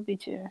 I would be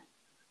too.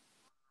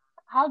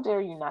 How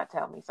dare you not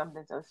tell me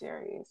something so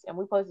serious? And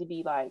we're supposed to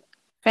be like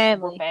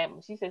family. We're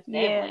family. She says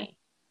family.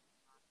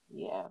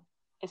 Yeah.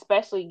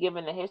 Especially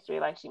given the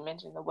history, like she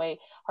mentioned, the way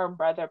her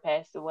brother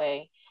passed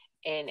away,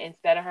 and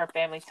instead of her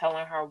family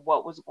telling her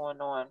what was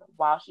going on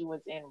while she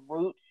was en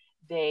route,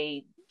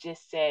 they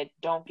just said,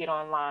 "Don't get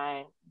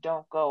online,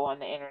 don't go on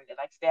the internet,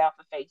 like stay off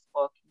of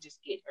Facebook,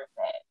 just get her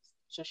facts."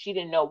 So she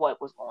didn't know what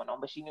was going on,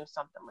 but she knew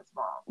something was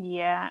wrong.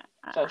 Yeah.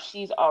 So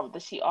she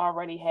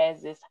already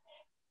has this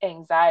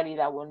anxiety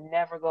that will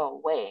never go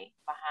away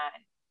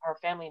behind her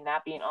family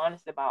not being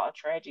honest about a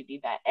tragedy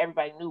that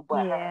everybody knew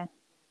but her.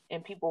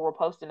 And people were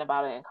posting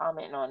about it and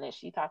commenting on it.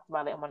 She talked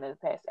about it in one of the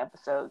past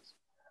episodes.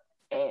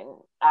 And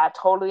I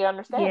totally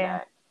understand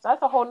that. So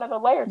that's a whole nother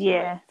layer to it.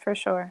 Yeah, for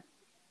sure.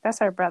 That's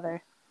her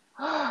brother.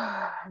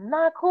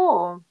 Not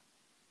cool.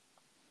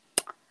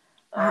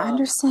 I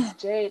understand.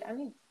 Jade, I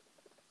need a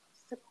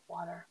sip of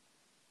water.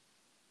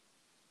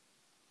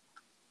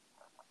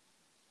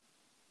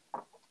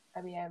 I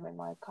be having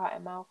my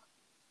cotton mouth.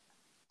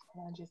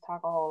 And I just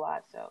talk a whole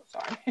lot, so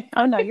sorry.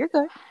 Oh, no, you're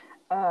good.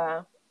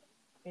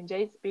 And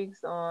Jade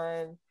speaks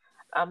on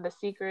the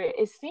secret.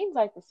 It seems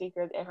like the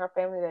secret in her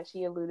family that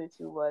she alluded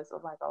to was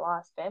like a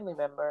lost family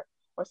member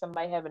or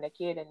somebody having a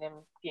kid and them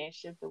getting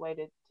shipped away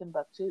to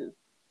Timbuktu.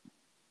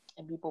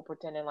 And people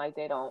pretending like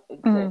they don't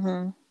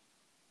exist.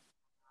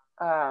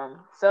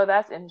 So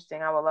that's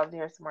interesting. I would love to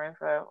hear some more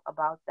info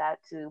about that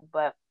too.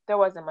 But there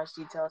wasn't much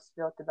detail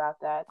spilled about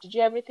that. Did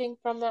you have anything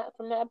from the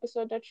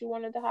episode that you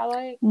wanted to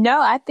highlight?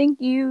 No, I think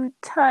you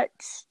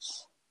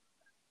touched.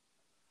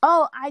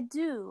 Oh, I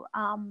do.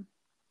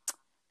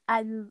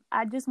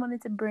 I just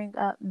wanted to bring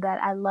up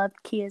that I loved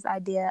Kia's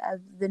idea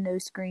of the no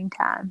screen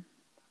time.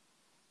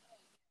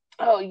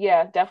 Oh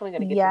yeah, definitely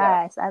gonna get to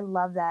that. Yes, I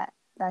love that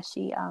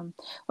she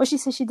she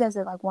said she does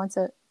it like once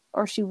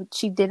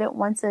she did it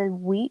once a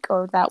week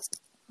or that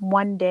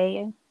one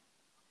day.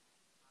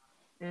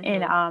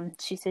 And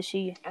she said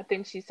I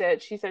think she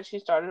said she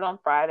started on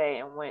Friday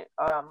and went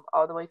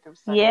all the way through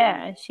Sunday.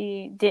 Yeah, and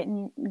she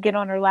didn't get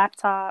on her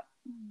laptop,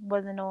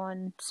 wasn't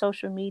on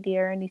social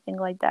media or anything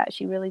like that.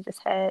 She really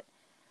just had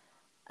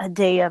a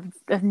day of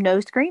no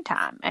screen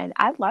time, and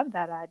I love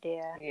that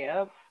idea.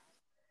 Yep,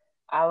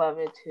 I love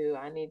it too.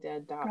 I need to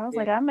adopt it. I was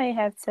like, I may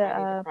have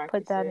to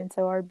put that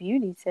into our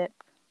beauty tip.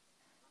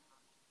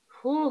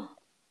 Whew.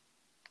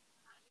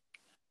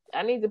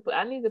 I need to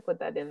put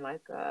that in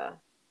like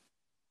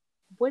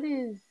what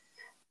is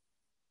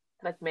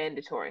like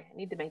mandatory. I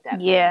need to make that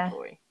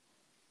mandatory.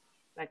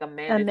 Like a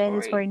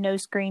mandatory no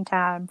screen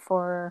time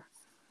for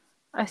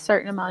a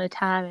certain amount of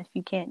time if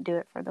you can't do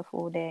it for the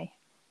full day.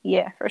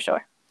 Yeah, for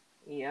sure.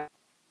 Yeah,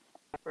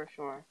 for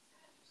sure.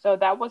 So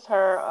that was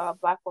her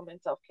Black woman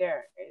self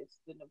care.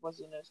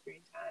 Was no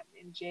screen time,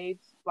 and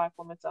Jade's Black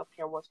woman self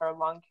care was her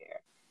lung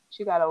care.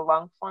 She got a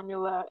lung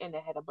formula, and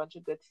it had a bunch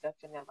of good stuff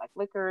in it, like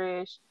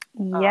licorice,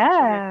 sugarcane,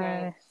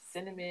 Yes.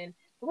 cinnamon.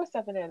 There was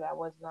stuff in there that I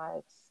was not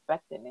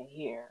expecting to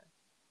hear.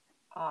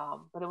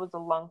 But it was a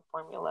lung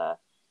formula.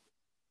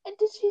 And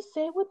did she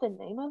say what the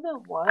name of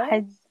it was?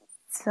 I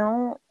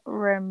don't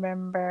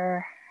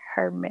remember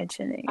her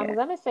mentioning I'm it.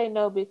 gonna say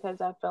no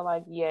because I feel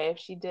like, yeah, if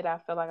she did, I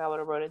feel like I would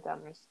have wrote it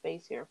down. There's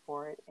space here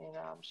for it, and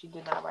she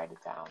did not write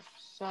it down.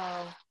 So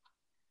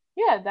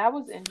yeah, that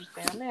was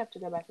interesting. I may have to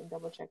go back and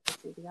double check to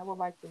see because I would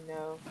like to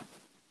know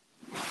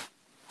a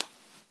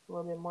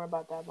little bit more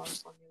about that lung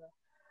formula.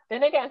 Then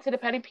they got into the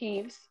petty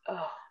peeves,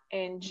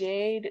 and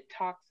Jade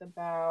talks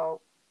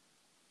about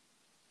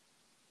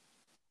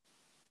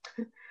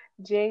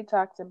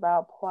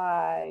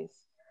Plies,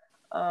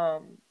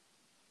 um,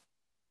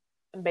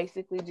 and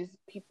basically just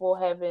people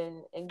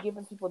having and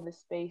giving people the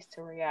space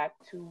to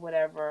react to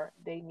whatever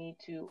they need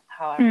to,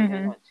 however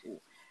they want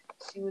to.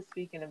 She was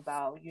speaking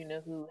about you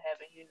know who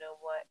having you know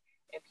what,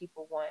 and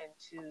people wanting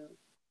to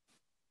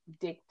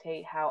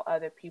dictate how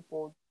other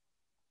people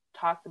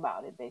talked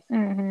about it,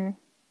 basically.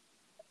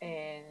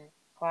 And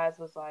Plies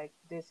was like,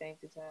 "This ain't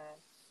the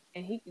time."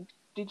 And he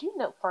did you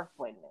know? First,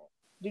 wait a minute.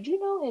 Did you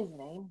know his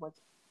name was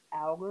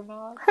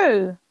Algernon?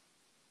 Who?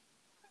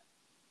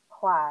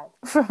 Plies.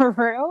 For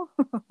real?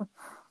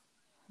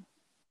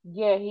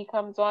 Yeah, he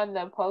comes on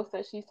the post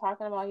that she's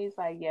talking about. He's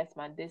like, "Yes,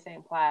 man, this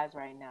ain't Plies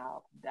right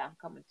now. I'm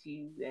coming to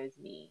you as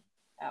me,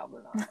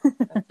 Algernon."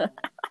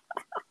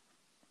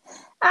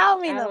 I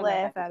don't mean I to don't know if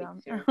I laugh can at take him. you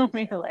I seriously, don't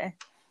mean sir. to laugh.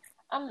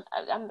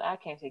 I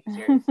can't take you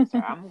seriously,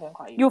 sir. I'm gonna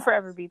call you. You'll Plies.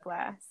 forever be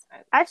Plies.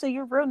 Actually,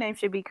 your real name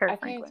should be Kurt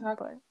Franklin,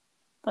 but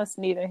that's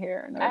neither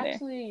here nor there.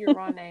 Actually, your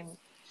raw name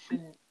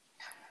shouldn't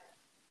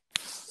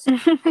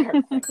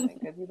Kurt Franklin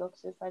because he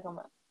looks just like him.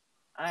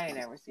 I ain't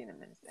ever seen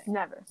him in his thing.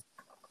 Never.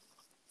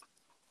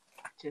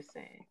 Just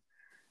saying.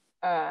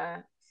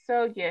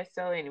 So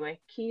anyway,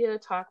 Kia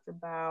talks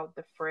about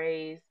the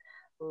phrase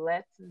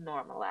 "let's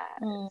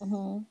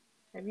normalize."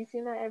 Have you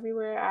seen that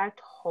everywhere? I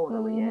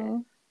totally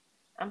have.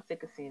 I'm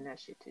sick of seeing that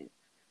shit too.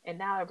 And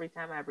now every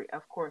time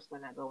of course,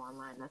 when I go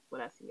online, that's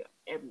what I see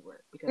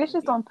everywhere. Because it's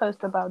just on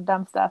posts about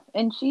dumb stuff,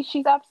 and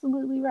she's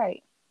absolutely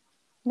right.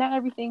 Not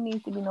everything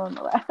needs to be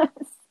normalized.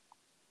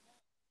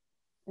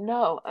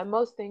 No, and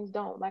most things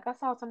don't. Like I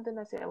saw something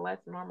that said,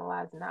 "Let's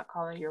normalize not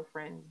calling your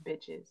friends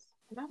bitches,"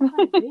 and I was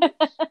like, "Bitch,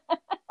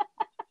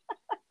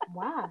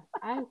 why?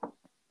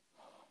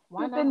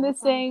 Why But not?" then the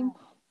same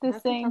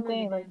something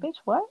thing. Like, bitch,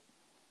 what?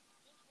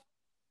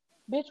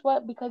 Bitch,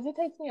 what? Because it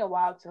takes me a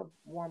while to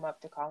warm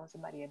up to calling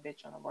somebody a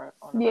bitch on a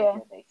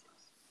regular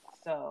basis.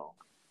 So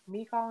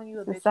me calling you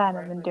a bitch on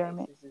a regular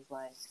basis is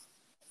like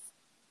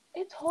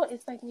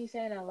it's like me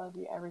saying I love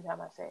you every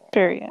time I say it.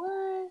 Period. Like,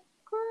 what,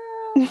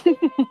 girl?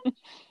 Bitch?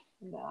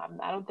 No,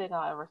 I don't think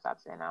I'll ever stop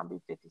saying that. I'll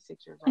be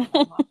 56 years old.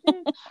 I'm like,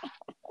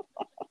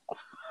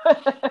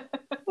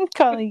 bitch.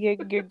 Calling your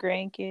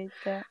grandkids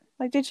that.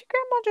 Like, did your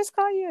grandma just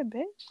call you a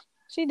bitch?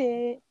 She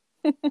did.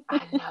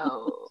 I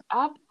know.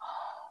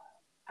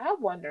 I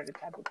wonder the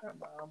type of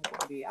grandma I'm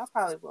gonna be. I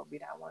probably will be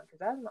that one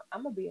because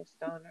I'm gonna be a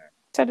stoner.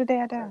 Till the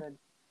day I die.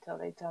 Till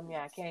they tell me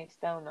I can't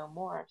stone no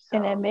more. So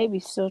and then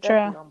maybe still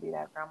try. Gonna be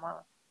that grandma.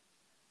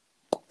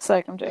 It's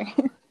like I'm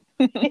joking.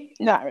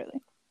 Not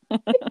really.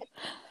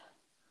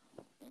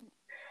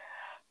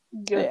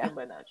 Joking,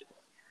 but not joking.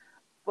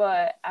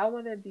 But I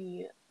wanna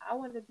be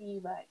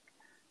like.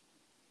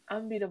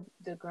 I'm gonna be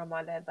the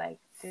grandma that like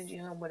sends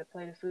you home with a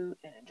plate of food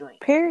and a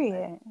joint.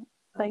 Period.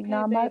 Like, okay,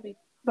 nah, baby.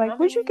 Like,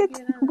 where'd you get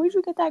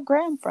that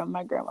gram from?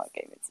 My grandma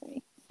gave it to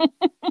me.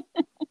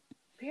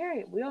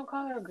 Period. We don't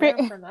call her a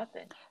gram for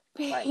nothing.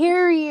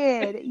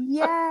 Period. Like,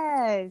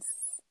 yes.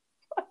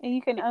 And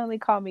you can only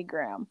call me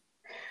Gram.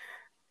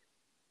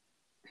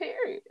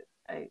 Period.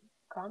 Like,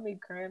 call me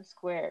Gram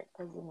squared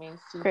because it means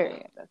two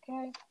things.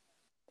 Okay.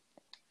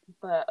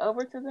 But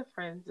over to the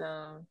friend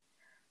zone.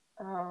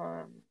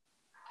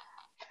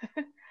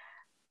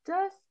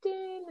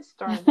 Dustin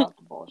started off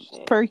the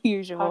bullshit. Per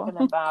usual.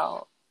 Talking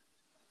about.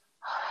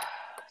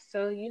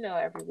 So,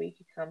 every week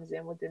he comes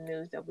in with the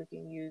news that we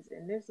can use.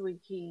 And this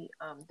week the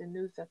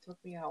news that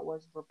took me out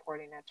was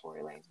reporting that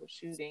Tory Lanez was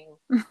shooting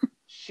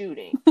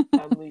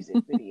a music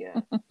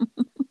video.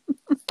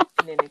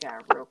 And then it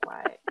got real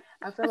quiet.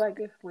 I feel like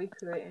if we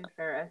could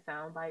insert a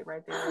soundbite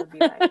right there, it would be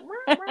like,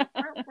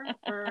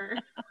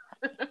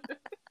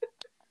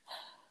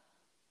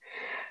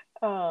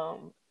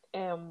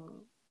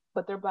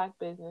 but their black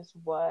business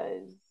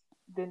was.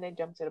 Then they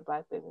jumped to the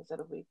black business of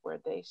the week where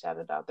they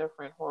shouted out their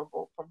friend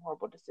Horrible from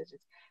Horrible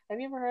Decisions. Have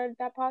you ever heard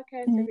that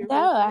podcast?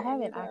 No, I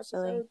haven't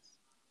actually. Episodes?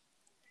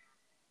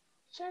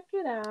 Check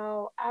it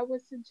out. I would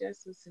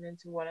suggest listening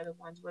to one of the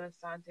ones with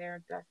Asante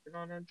or Dustin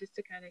on them just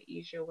to kind of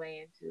ease your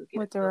way into get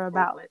what they're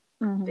about.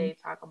 What they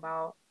talk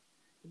about.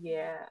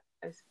 Yeah,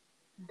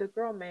 the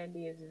girl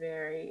Mandy is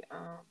very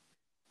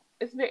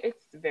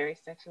it's very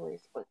sexually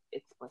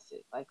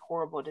explicit. Like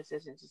horrible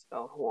decisions is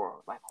spelled horror,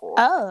 like Oh,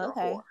 you're a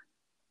okay. whore.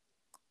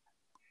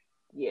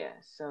 Yeah,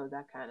 so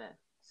that kind of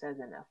says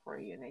enough for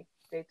you. And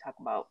they talk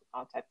about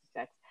all types of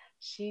sex.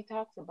 She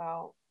talks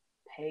about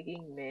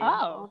pegging men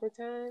all Oh, the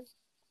time.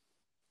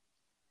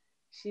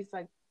 She's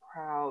like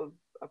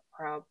a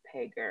proud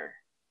pegger.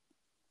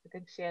 I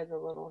think she has a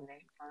little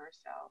name for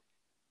herself.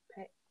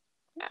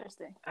 Pe-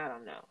 interesting. I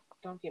don't know.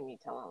 Don't get me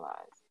telling lies.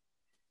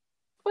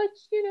 But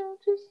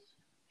just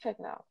check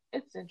it out.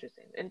 It's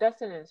interesting. And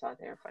Dustin and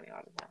Asante are funny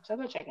all the time, so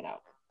go check it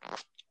out.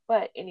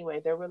 But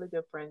anyway, they're really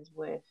good friends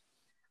with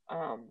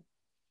um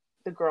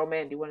the girl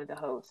Mandy, one of the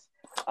hosts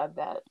of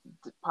that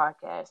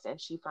podcast, and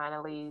she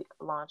finally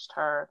launched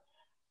her.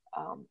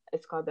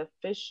 It's called the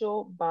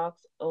Official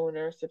Box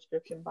Owner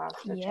Subscription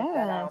Box. So check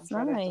that out. I'm Yes,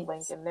 sure there's a link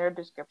nice. in their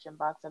description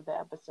box of the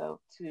episode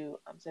to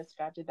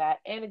subscribe to that.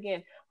 And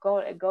again,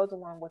 it goes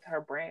along with her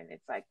brand.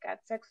 It's like got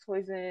sex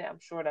toys in it. I'm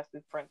sure that's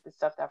the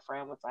stuff that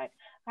Fran was like,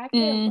 I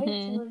can't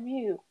wait to Mm-hmm.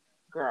 review.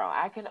 Girl,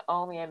 I can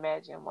only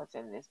imagine what's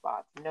in this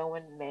box.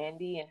 Knowing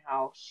Mandy and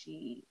how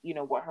she,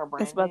 what her It's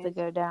brand about to is,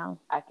 go down.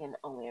 I can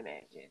only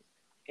imagine.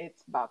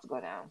 It's about to go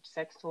down.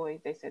 Sex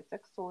toys. They said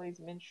sex toys,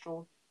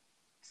 menstrual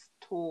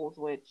tools,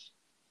 which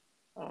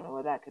I don't know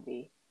what that could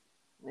be.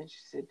 I'm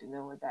interested to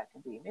know what that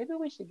could be. Maybe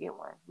we should get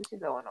one. We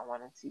should go in on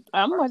one and see what the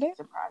I'm with first it.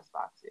 surprise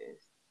box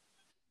is.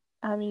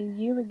 I mean,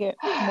 you would get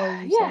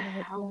more use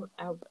Yeah. out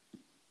of it.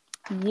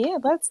 Yeah,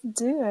 let's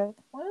do it.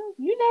 Well,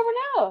 you never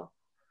know.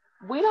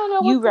 We don't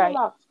know You what's in the right.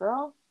 box,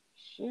 girl.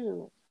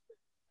 Shoot.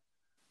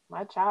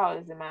 My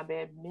child is in my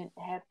bed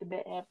half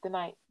the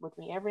night with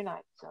me every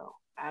night, so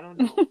I don't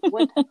know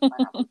what type of fun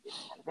I would get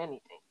out of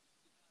anything.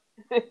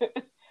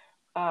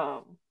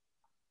 um,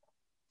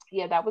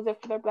 yeah, that was it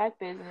for their black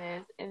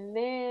business, and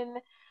then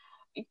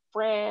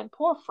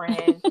poor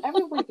Fran.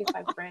 Every week it's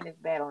like Fran is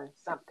battling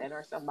something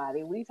or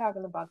somebody. We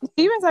talking about the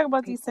You've been census talking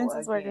about these people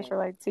census workers again, for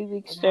like 2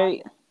 weeks and how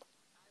straight.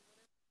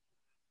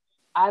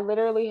 I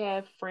literally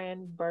have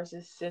Fran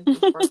versus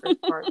census workers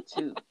part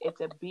two.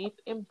 It's a beef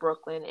in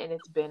Brooklyn, and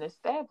it's been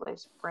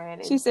established.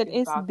 Fran She said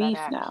is it's about that beef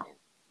now. action.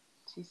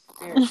 She's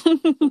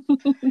seriously.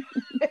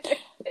 It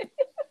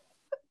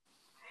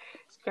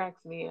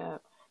cracks me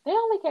up. They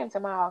only came to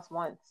my house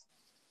once.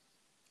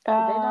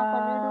 Did they knock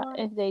on your door?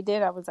 If they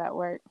did, I was at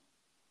work.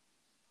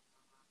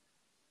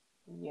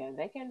 Yeah,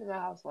 they came to my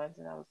house once,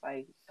 and I was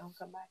like, "Don't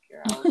come back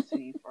here. I will sue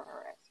you for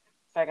harassment."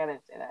 In fact, I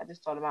didn't say that. I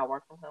just told them I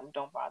work from home.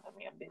 Don't bother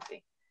me. I'm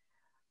busy.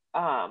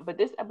 But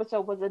this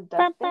episode was a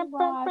Dustin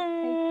Ross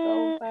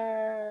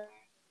takeover.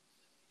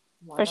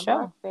 For One of our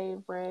sure.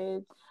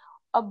 favorites.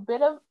 A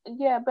bit of a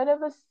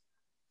semi-serious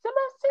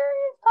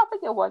topic.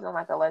 It wasn't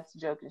like a let's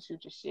joke and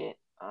shoot your shit.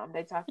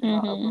 They talked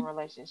about open Mm-hmm.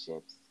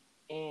 relationships,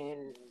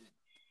 and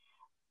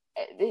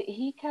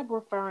he kept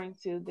referring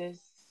to this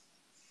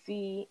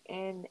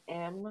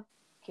CNM,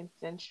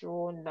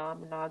 consensual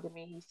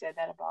non-monogamy. He said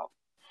that about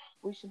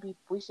we should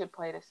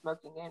play the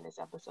smoking game this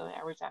episode.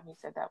 Every time he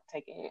said that,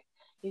 take a hit.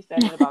 He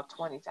said it about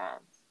 20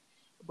 times,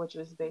 which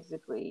was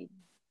basically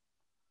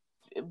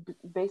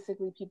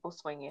people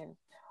swinging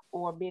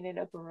or being in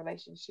open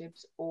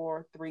relationships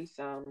or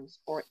threesomes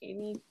or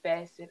any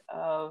facet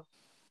of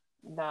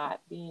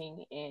not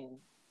being in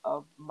a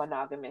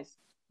monogamous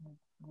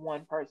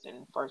one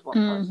person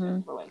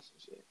Mm-hmm.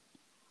 relationship.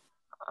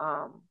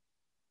 Um,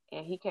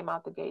 and he came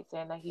out the gate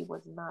saying that he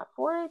was not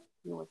for it.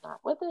 He was not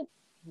with it.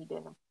 He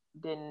didn't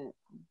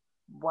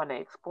want to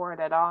explore it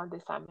at all.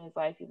 This time in his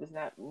life, he was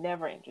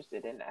never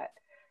interested in that.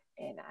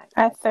 And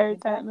I I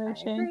third second that that. I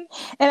motion, agree.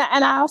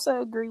 and I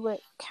also agree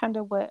with kind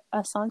of what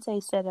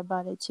Asante said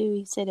about it too.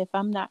 He said if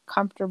I'm not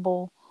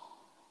comfortable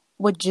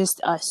with just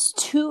us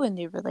two in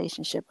the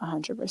relationship,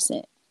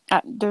 100%,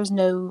 there's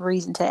no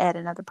reason to add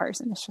another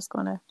person. It's just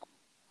gonna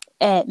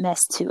add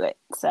mess to it.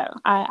 So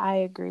I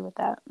agree with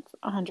that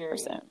 100%.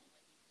 Period.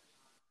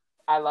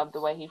 I love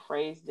the way he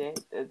phrased it.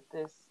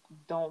 This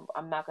don't.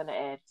 I'm not gonna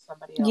add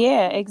somebody else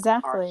Yeah, to our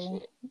exactly.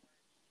 shit.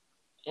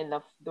 And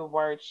the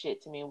word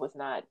shit to me was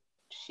not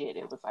shit.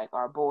 It was like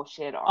our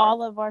bullshit, our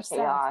All of our stuff,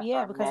 chaos, yeah,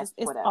 our because mess,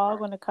 it's all whatever.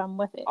 going to come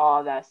with it.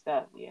 All that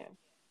stuff. Yeah.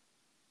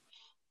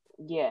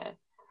 Yeah.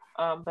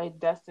 But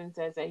Dustin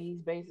says that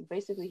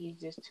basically he's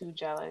just too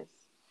jealous,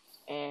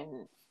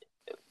 and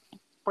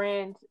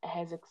Friends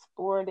has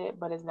explored it,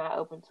 but is not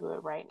open to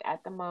it right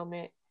at the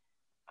moment.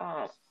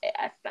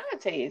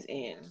 Asante is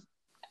in.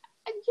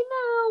 And,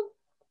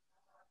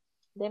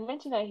 they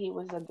mentioned that he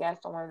was a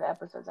guest on one of the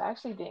episodes. I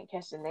actually didn't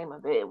catch the name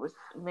of it. It was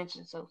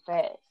mentioned so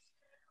fast.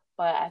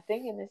 But I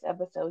think in this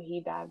episode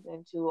he dives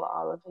into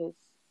all of his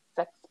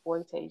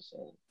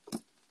sexploitation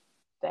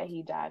that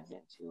he dives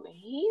into. And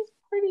he's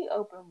pretty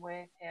open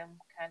with him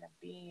kind of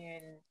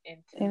being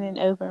In an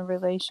into, open I don't know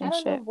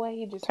relationship, what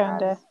he kind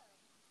describes. of.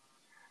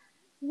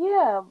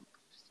 Yeah,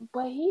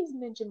 but he's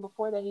mentioned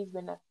before that he's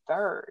been a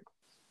third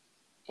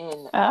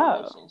in Oh.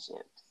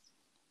 relationships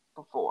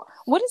before.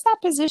 What is that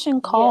position Yeah.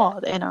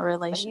 called in a But he's been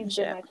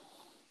relationship? like,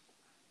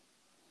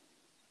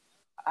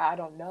 I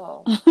don't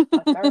know, a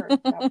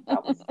third.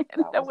 That was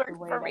That the works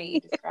way for that he me.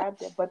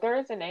 described it. But there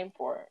is a name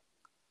for it.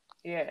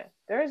 Yeah,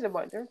 there's a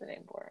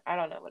name for it. I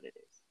don't know what it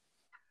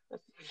is.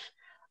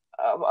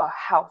 A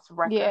house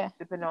wrecker, Yeah.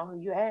 depending on who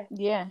you ask.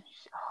 Yeah.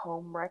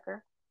 Home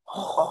wrecker. A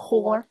Whore.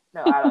 whore.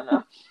 No, I don't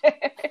know.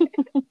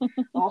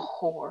 A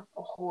whore.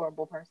 A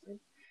horrible person.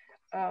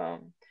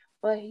 Um,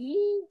 but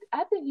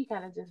I think he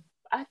kind of just,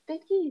 I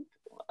think he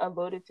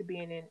alluded to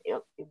being in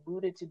a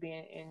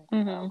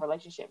Mm-hmm.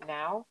 relationship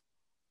now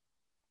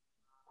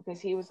because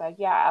he was like,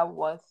 yeah, I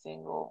was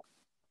single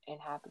and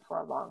happy for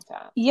a long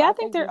time. So Yeah, I I think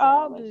think they're he's in a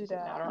all booed relationship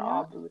up. now. They're Yeah.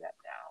 all booed up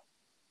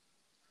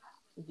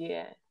now.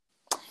 Yeah.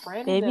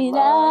 Fran is in Baby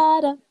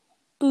love. da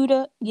booed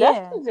up. Yeah.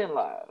 Dustin's in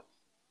love.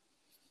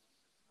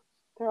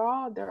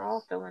 They're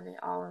all feeling it,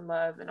 all in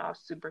love and all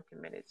super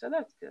committed. So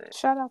that's good.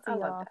 Shout out to I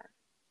love y'all. that.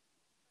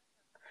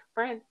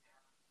 Fran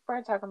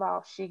Fran talking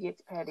about she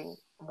gets petty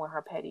when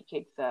her petty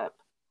kicks up.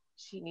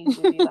 She needs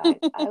to be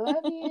like, I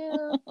love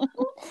you.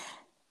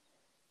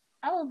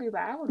 I would be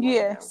like, I would want to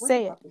Yeah, know. What the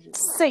say it. fuck was you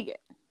doing? Say it.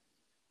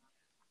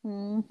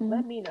 Mm-hmm.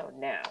 Let me know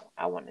now.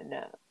 I want to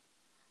know.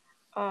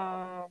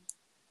 Um,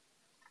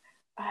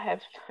 I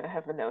have I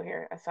have a note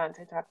here.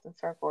 Asante talks in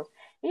circles.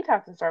 He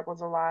talks in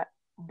circles a lot,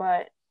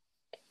 but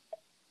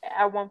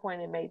at one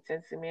point it made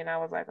sense to me, and I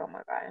was like, oh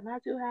my god, am I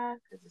too high?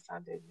 Because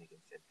Asante is making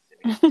sense to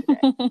me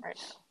today, right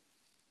now.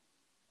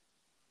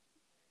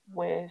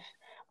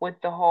 with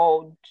the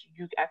whole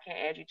I can't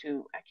add you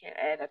to I can't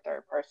add a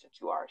third person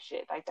to our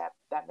shit. Like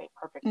that made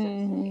perfect sense to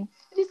Mm-hmm. me.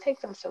 It just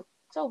takes them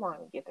so long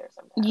to get there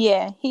sometimes.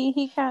 Yeah,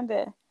 he kind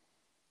of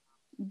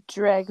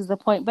drags the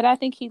point, but I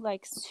think he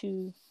likes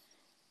to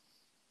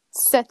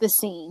set the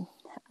scene.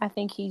 I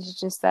think he's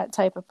just that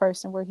type of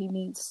person where he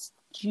needs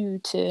you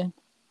to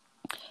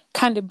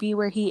kind of be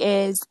where he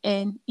is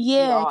and See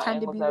yeah, all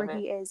kind of angles be where of it.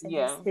 he is in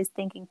Yeah, his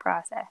thinking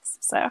process.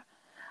 So,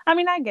 I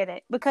mean, I get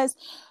it because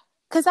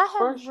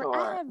for I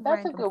sure. have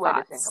That's a random good way to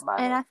think thoughts, about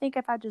and it. I think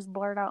if I just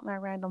blurt out my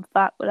random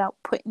thought without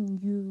putting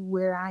you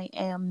where I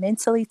am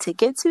mentally to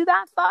get to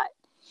that thought,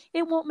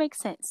 it won't make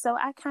sense. So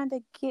I kind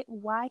of get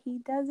why he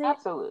does it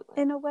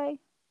Absolutely. in a way,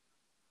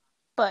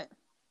 but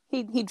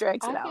he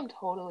drags it I out. can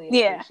totally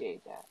Yeah.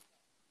 appreciate that.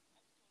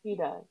 He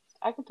does.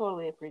 I can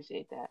totally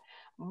appreciate that.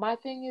 My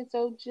thing is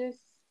though, just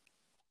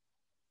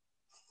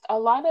a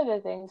lot of the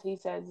things he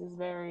says is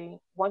very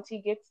once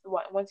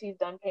he's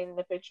done painting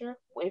the picture,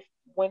 if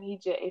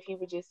he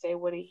would just say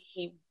what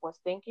he was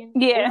thinking,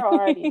 Yeah. we're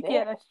already Yeah,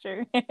 there. that's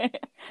true.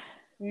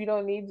 You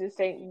don't need to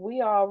say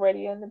we're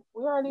already in the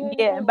Yeah,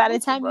 painting by the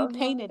with you, time bro. you You don't need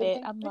painted to it,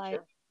 paint I'm the like,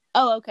 picture.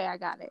 oh, okay, I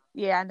got it.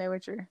 Yeah, I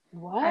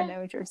What?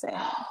 know what you're saying.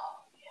 Oh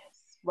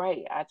yes,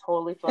 right. I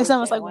totally feel It's the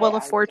almost same like way. Wheel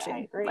of I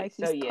Fortune. agree. Like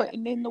So he's yeah,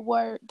 putting in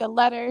the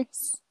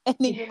letters, and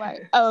then yeah, you're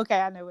like, oh, okay,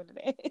 I know what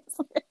it is.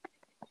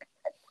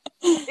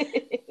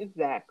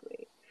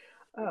 exactly.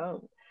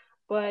 Um,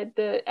 but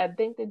I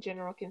think the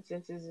general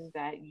consensus is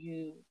that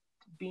you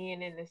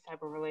being in this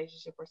type of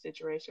relationship or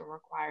situation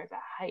requires a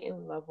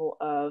heightened level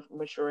of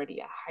maturity,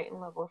 a heightened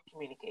level of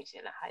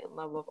communication, a heightened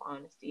level of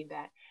honesty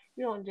that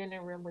you don't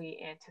generally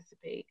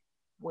anticipate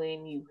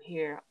when you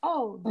hear,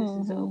 "Oh, this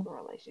is an Mm-hmm. open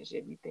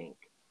relationship." You think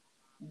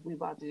we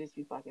about to just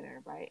be fucking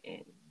everybody,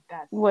 and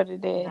that's What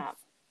it is. not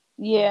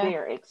Yeah.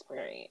 their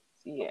experience.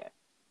 Yeah.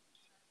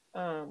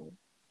 Um,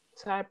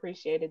 so I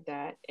appreciated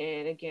that.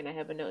 And again, I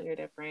have a note here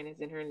that Fran is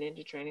in her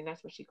ninja training.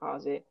 That's what she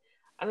calls it.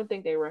 I don't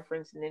think they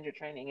referenced ninja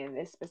training in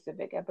this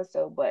specific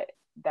episode, but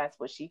that's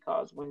what she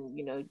calls when,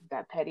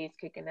 that petty is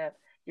kicking up,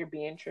 you're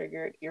being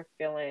triggered, you're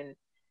feeling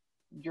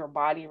your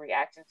body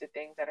reacting to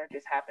things that are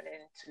just happening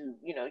to,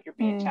 you're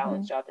being Mm-hmm.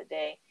 challenged all the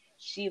day.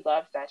 She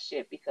loves that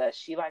shit because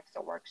she likes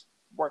to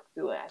work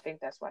through it. I think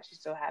that's why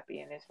she's so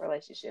happy in this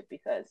relationship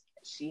because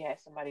she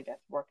has somebody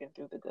that's working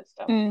through the good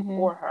stuff Mm-hmm.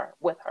 for her,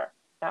 with her,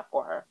 not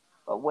for her,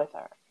 but with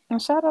her.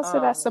 And shout out to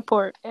that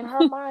support. And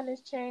her mind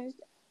has changed.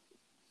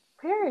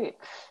 Period.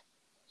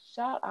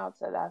 Shout out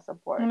to that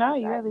support No,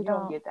 because you that really you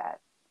don't don't. get that,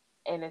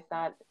 and it's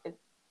not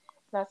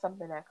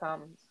something that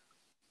comes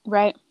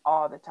Right?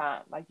 all the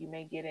time. Like you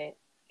may get it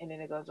and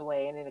then it goes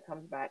away and then it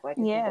comes back. Like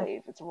it's a Yeah.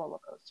 wave, it's a roller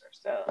coaster.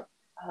 So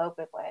I hope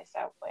it lasts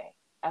that way.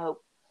 I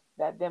hope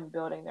that them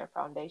building their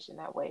foundation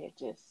that way,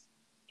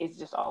 it's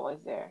just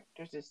always there.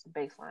 There's this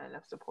baseline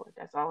of support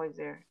that's always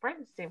there.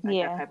 Brandon seems like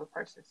that Yeah. type of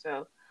person.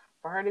 So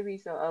for her to be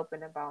so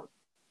open about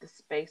the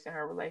space in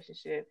her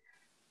relationship,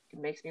 it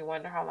makes me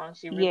wonder how long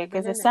she Yeah, really been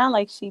because it in it. sounds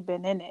like she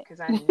been in it. Because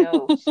I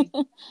know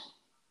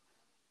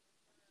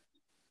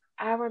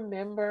I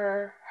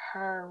remember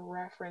her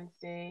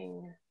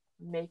referencing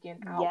making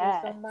out with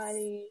Yes.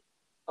 somebody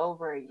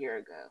over a year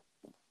ago.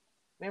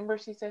 Remember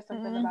she said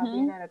something about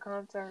being Mm-hmm. at a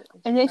concert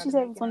and And she then she started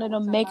said it was making one out of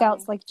with them somebody.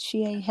 makeouts like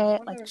she ain't I had,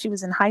 like wonder. she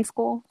was in high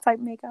school type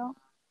makeout.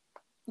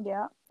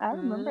 Yeah, I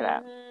remember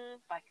that.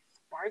 Like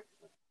sparks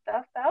and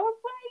stuff. I was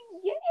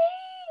like,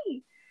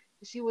 yay!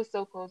 She was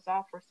so closed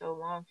off for so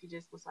long. She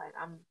just was like,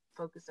 I'm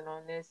focusing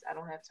on this. I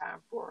don't have time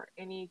for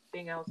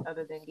anything else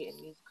other than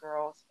getting these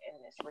girls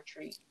in this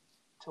retreat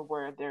to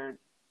where they're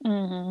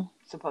Mm-hmm.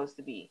 supposed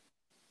to be.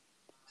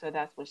 So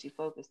that's what she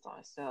focused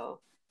on. So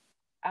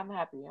I'm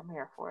happy. I'm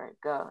here for it.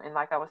 Go. And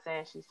like I was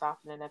saying, she's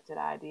softening up to the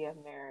idea of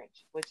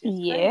marriage, which is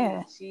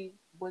Yeah. crazy. She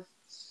was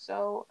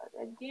so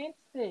against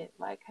it.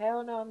 Like,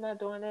 hell no, I'm not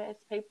doing that.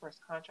 It's paper, it's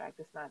contract.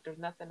 It's not, there's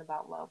nothing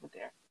about love with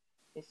there.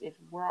 It's if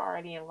we're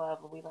already in love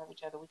and we love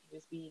each other, we can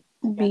just be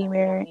Be together. We don't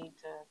married. need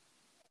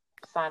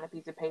to sign a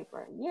piece of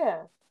paper.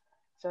 Yeah.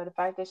 So the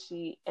fact that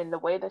she, and the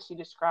way that she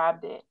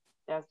described it,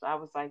 I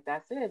was like,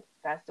 that's it.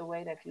 That's the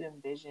way that you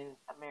envision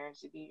a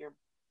marriage to be. You're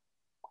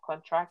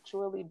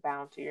contractually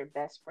bound to your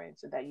best friend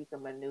so that you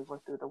can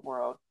maneuver through the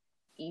world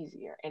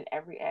easier in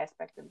every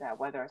aspect of that,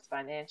 whether it's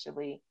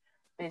financially,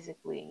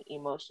 physically,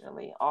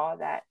 emotionally, all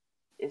that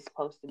is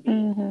supposed to be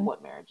Mm-hmm.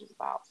 what marriage is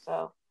about.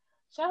 So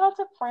shout out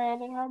to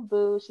Fran and her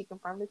boo. She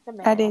confirmed it to I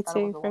Meg. I did thought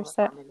it was too a for a woman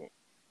sec. confirming it.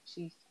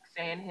 She's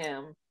saying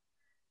him.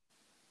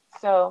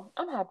 So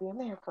I'm happy. I'm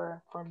here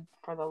for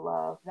the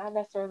love, not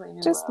necessarily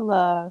new Just love, but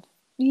love.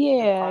 the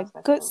Yeah.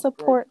 prospect Good of good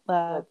support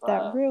love. good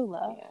That love. real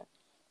love. Yeah.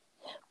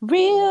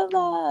 Real Mm-hmm.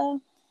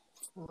 love.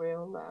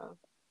 Real love.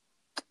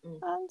 Mm.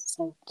 I'm Mm.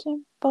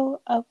 searching for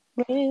a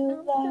real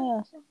I'm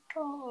love. searching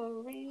for a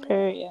real.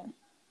 Period.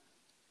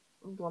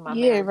 I'm doing my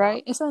Yeah, Mary walk.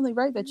 right. It's only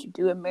right that you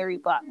do a Mary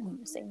block when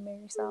you sing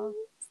Mary song.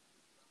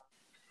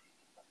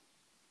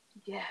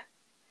 Yeah,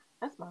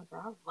 that's my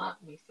girl. I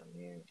love me some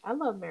Mary. I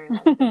love Mary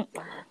like this. I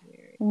love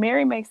Mary.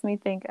 Mary makes me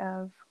think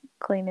of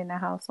cleaning the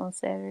house on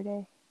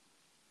Saturday.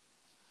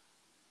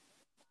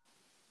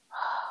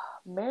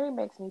 Mary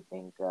makes me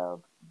think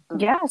of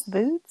boots. Yes,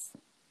 boots.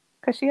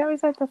 Because she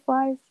always had the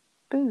flies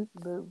boots.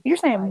 Boots. You're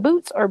saying Like,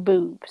 boots or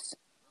boobs?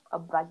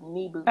 like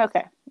knee boots.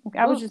 Okay.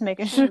 I was just Boots.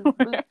 making Shoes. sure.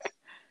 Boots.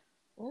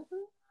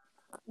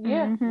 Mm-hmm.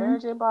 Yeah, Mary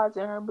J. Blige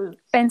in her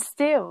boots. And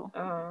still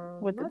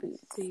with the Let's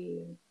boots.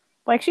 see.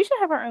 Like, she should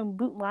have her own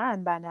boot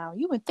line by now.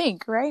 You would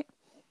think, right?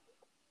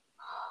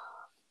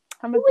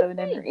 I'm going You to throw would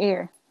it in her think.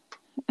 ear.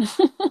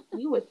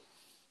 You would.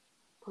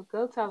 But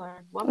go tell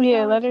her. Yeah,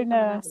 Tell her let her she's coming know.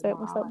 I out said, tomorrow.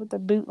 what's up with the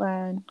boot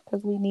line?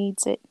 Because we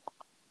needs it.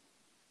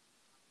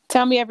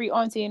 Tell me every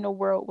auntie in the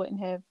world wouldn't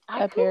have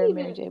a pair of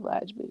Mary J.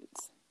 Blige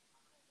boots.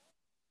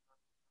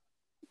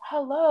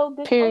 Hello,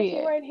 this auntie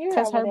Period. right here. I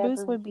Because her would have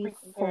boots a would be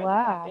freaking pair of the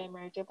fly. goddamn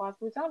Mary J. Blige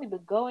boots. I don't even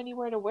go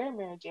anywhere to wear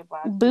Mary J.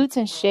 Blige Boots boots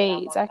and anywhere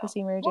without shades. one I of could them.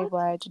 see Mary J. What?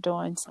 Blige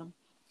doing some.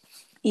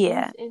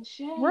 Yeah. Boots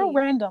and Real shades.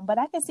 random, but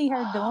I can see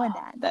her doing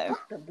that, though.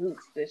 Fuck the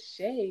boots, the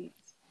shades.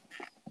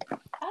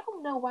 I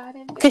don't know why I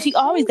didn't think Because of she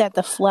always shades. got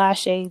the fly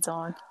shades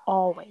on.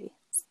 Always.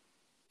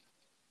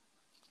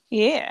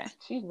 Yeah.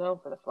 She's known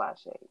for the fly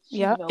shades. She's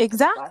Yep. known for the fly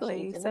Exactly.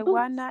 shades and the So boots.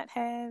 why not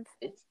have...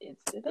 It's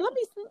Let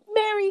me...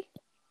 Mary,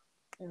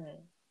 mm.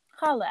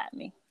 holla at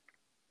me.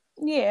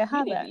 Yeah, You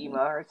holla need at to me.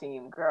 email her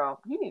team, girl.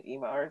 You need to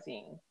email her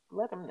team.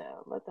 Let them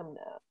know. Let them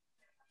know.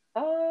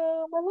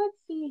 Well, let's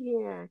see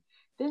here.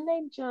 Then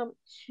they jumped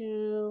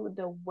to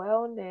the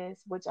wellness,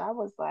 which I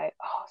was like,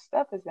 oh,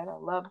 Steph is gonna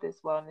love this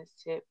wellness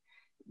tip.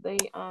 They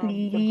the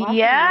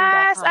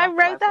Yes, blackandgreen.com I I feel wrote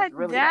like was that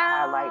really the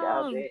highlight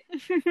of down.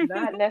 it.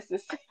 Not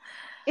necessarily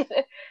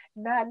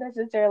not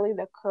necessarily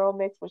the curl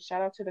mix, but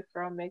shout out to the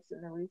curl mix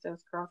and the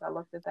Rizzo's curls. I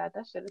looked at that.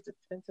 That shit is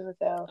expensive as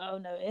hell Oh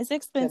no, it's to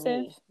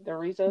expensive. me. The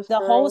Rizzo's The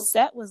whole curls.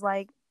 set was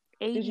like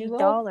Did you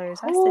 $80. look? I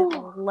said,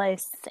 Oh,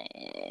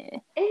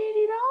 listen.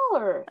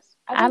 $80.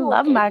 I I think it was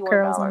love my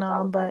curls and $81. I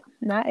all, was like,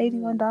 but not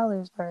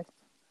 $81 worth.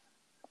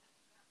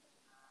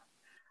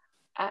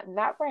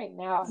 not right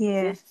now.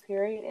 Yeah. This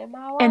period in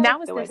my And life, that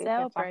was the the way they've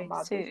sale been talking price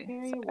about this too.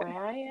 period So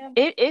where I am,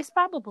 it's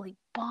probably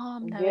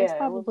bomb though. It's yeah, it was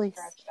probably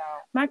stretched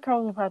out. my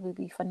curls will probably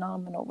be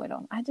phenomenal with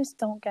them. I just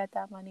don't got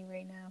that money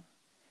right now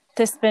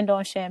to spend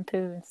on shampoo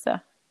and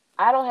stuff.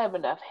 I don't have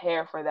enough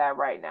hair for that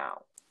right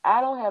now. I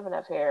don't have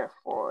enough hair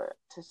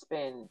to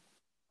spend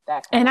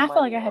that kind And of I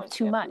feel like money I on have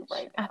too shampoo much.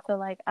 right I now. feel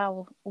like I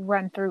will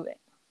run through it.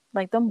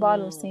 Like them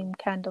bottles seem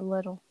kind of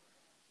little.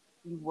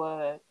 You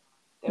would.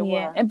 But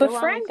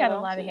Fran only 10 got a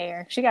lot of ounces.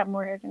 hair. She got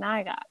more hair than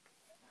I got.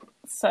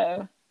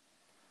 So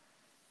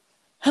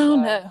I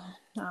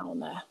don't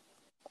know.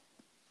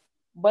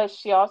 But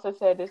she also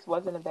said this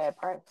wasn't a bad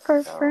price.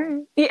 For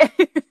Fran, yeah,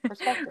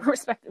 perspective.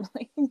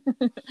 respectively.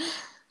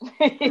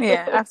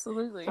 Yeah,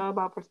 absolutely. It's all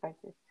about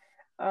perspective.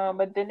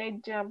 But then they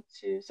jumped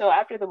to, so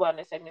after the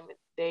wellness segment,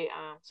 they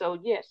so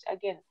yes,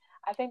 again,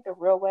 I think the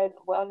real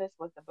wellness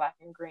was the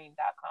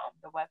blackandgreen.com,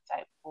 the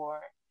website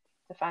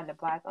to find the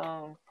black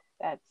owned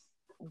that's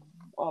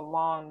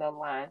along the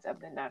lines of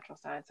the natural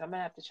science. So I'm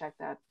gonna have to check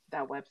that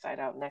website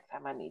out next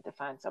time I need to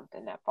find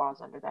something that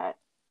falls under that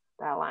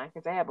line,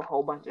 because they have a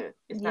whole bunch of,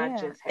 it's not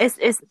just hair it's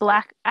stuff,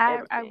 black.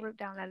 like I wrote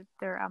down that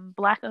they're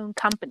black owned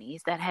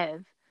companies that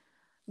have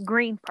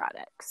green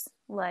products,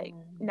 like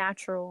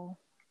natural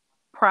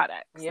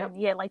products. Yep.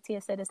 And yeah, like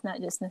Tia said, it's not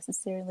just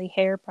necessarily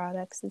hair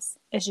products,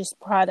 it's just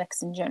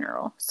products in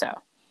general. So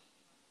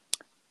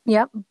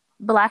yep,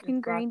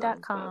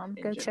 blackandgreen.com.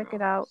 Go check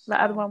it out. The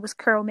other one was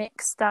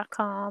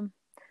curlmix.com.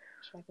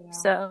 Check it out.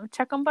 So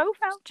check them both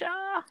out,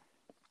 y'all.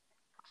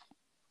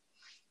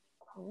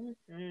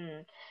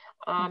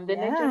 Then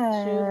they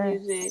jumped to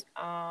music.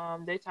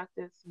 They talked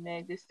to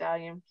Meg Thee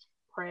Stallion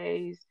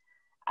praise.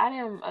 I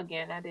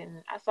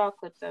saw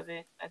clips of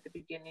it at the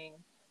beginning.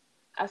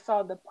 I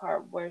saw the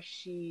part where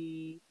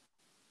she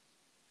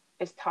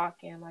is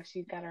talking, like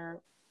she's got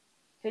her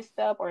fist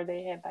up, or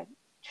they had like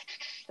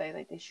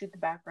they shoot the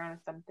background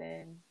or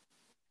something,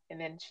 and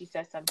then she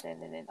says something,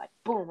 and then like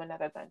boom,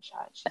 another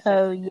gunshot. She says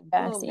Oh yeah, something,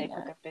 I boom, they seen put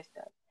that. their fist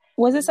up.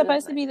 Was it It was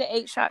supposed to nice. be the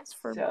 8 shots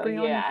for So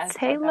Breonna yeah, I saw that.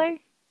 Taylor?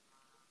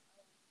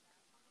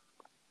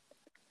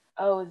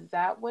 Oh, is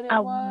that what it I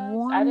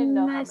was? I didn't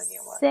know how wanna many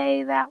it was.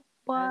 say that I didn't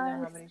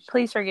know was. how many shots.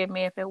 Please forgive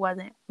me if it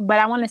wasn't, but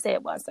I want to say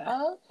it was that.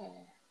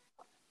 Okay.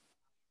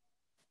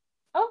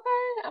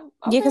 Okay.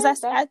 Yeah,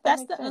 because That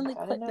that's makes the sense. only I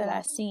didn't clip know that I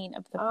that. seen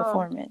of the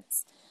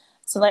performance.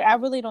 So like, I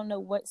really don't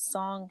know what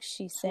song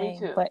she Me sang,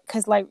 too. but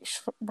because like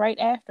right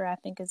after, I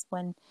think is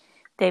when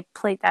they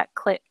played that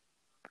clip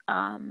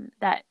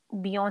that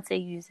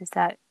Beyonce uses,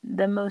 that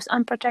the most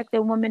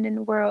unprotected woman in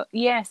the world.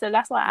 Yeah, so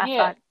that's why I Yeah.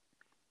 thought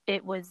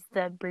it was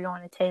the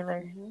Breonna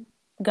Taylor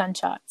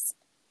gunshots.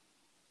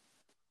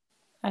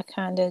 I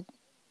kind of.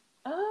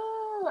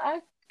 Oh,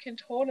 I can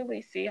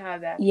totally see how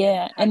that.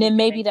 Yeah, how and you then can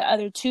maybe make the that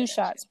other 2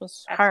 shots connection.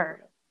 was her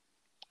Absolutely.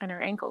 and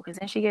her ankle, because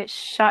then she gets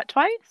shot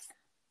twice.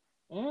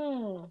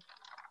 Mm.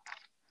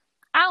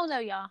 I don't know,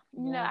 y'all.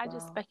 You know, Yeah, I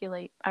just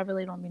speculate. I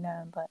really don't be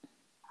knowing, but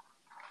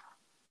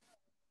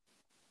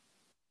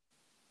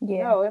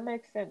yeah. No, it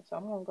makes sense. So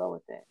I'm gonna go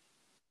with it.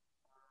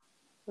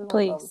 We're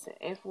gonna go Please with it.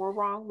 If we're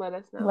wrong, let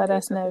us know. let Hit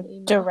us us up know an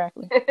email.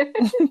 directly.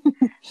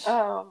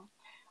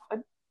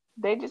 But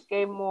they just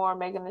gave more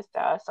Megan Thee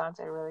Stallion. Asante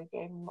really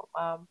gave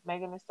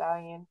Megan Thee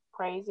Stallion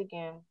praise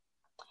again.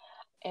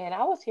 And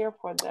I was here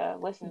for the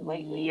listen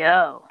lately.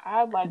 Yo,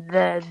 I like 2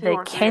 the or 3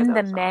 of Ken the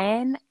those songs.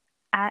 Man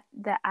at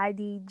the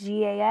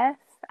IDGAF.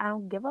 I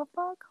don't give a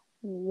fuck.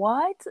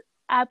 What?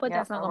 I put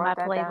that song on my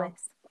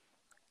playlist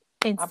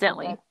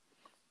instantly.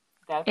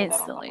 Gotta put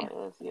that on my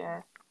playlist,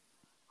 yeah.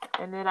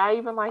 And then I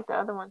even like the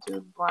other one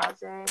too,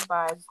 Blase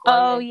by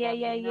Gloria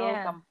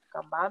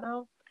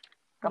Gambino.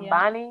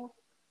 Gambani.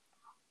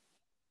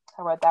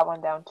 I wrote that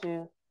one down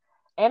too.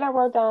 And I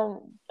wrote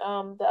down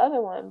the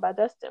other one by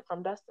Dustin,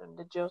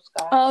 the Jill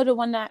Scott. Oh, the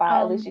one that by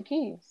Alicia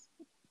Keys.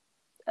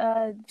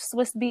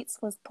 Swiss Beats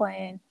was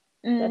playing.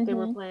 That they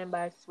were playing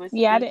by Swiss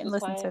Beats. Yeah, I didn't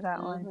listen playing. to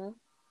that one.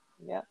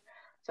 Yeah.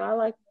 So I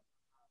like.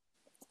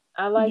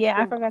 Yeah,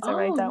 I forgot to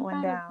write that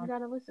one down. You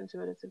gotta listen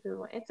to it. It's a good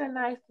one. It's a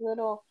nice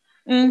little.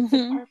 It's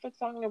a perfect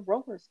song to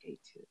roller skate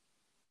to.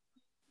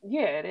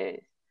 Yeah, it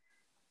is.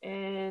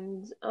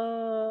 And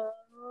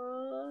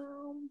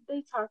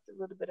they talked a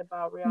little bit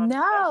about Rihanna's fashion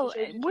show.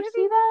 Did you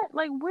see that?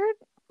 Like,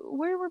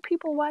 where were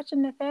people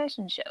watching the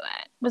fashion show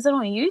at? Was it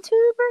on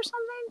YouTube or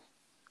something?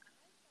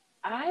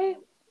 I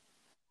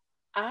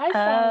saw it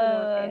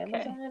on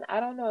Amazon. I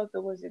don't know if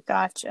it was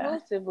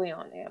exclusively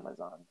on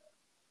Amazon,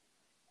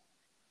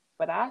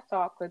 but I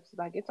saw clips,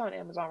 like it's on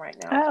Amazon right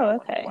now. Oh, so I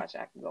okay. watch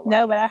it, I can go watch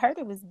no, but I heard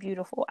it was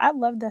beautiful. I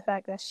love the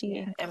fact that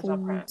she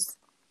includes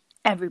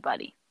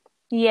everybody.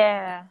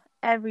 Yeah,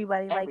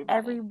 everybody. Like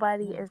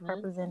everybody is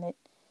represented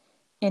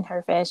in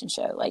her fashion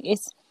show. Like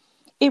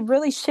it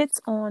really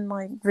shits on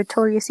like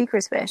Victoria's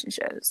Secret's fashion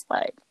shows,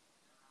 like,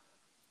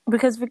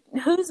 because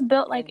who's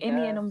built like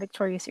any of them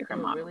Victoria's Secret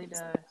models? It really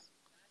does.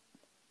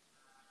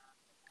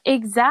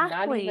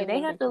 Exactly.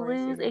 They have to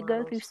lose and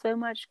go through so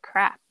much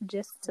crap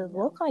just to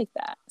look like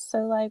that. So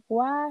like,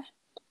 why?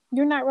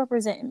 You're not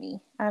representing me.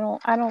 I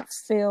don't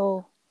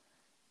feel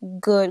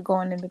good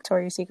going to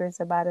Victoria's Secret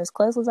to buy those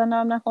clothes because I know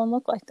I'm not going to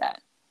look like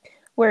that.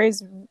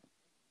 Whereas,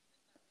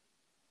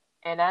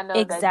 and I know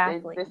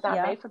that it's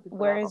not made for people.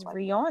 Whereas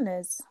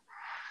Rihanna's,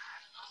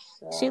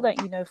 she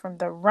let you know from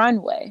the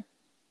runway.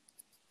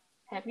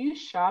 Have you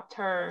shopped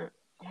her?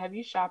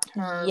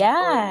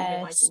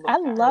 Yes, I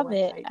love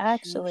it.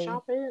 Actually,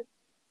 shop it?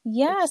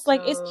 Yes, like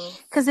it's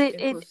because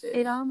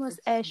it almost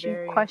asks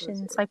you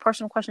questions, like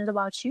personal questions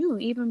about you,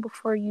 even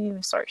before you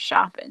even start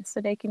shopping,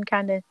 so they can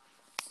kind of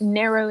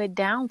narrow it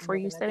down for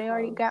you, so they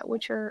already got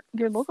what you're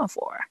looking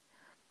for.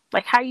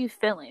 Like, how you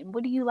feeling?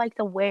 What do you like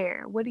to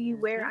wear? What do you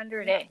wear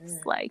under this?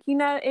 Like, you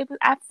know,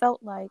 I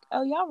felt like,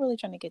 oh, y'all really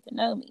trying to get to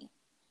know me.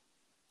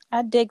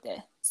 I dig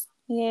this.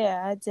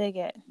 Yeah, I dig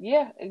it.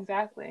 Yeah,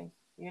 exactly.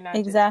 You're not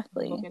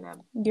exactly. Just looking at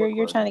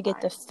you're trying to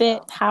get the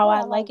fit, how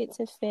I like it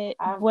to fit,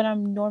 what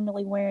I'm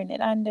normally wearing it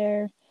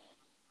under,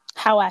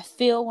 how I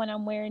feel when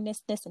I'm wearing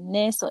this, and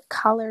this, what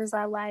colors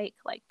I like.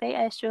 Like, they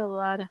ask you a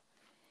lot of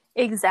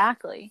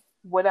exactly.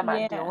 What am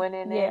I doing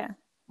in it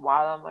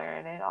while I'm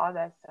wearing it? All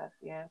that stuff.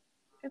 Yeah,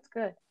 it's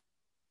good.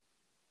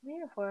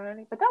 Beautiful,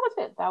 honey. But that was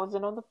it. That was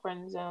it on the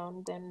friend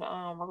zone. Then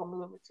we're gonna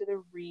move over to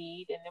the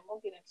read, and then we'll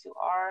get into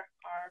our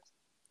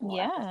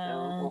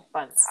episode,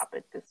 fun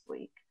topic this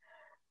week.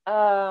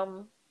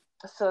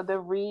 So the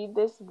read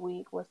this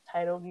week was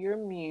titled "You're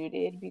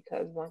Muted"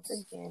 because once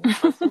again, the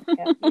person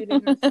kept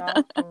muting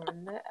herself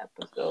on the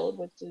episode,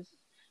 which is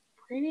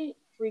pretty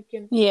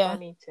freaking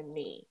funny to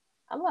me.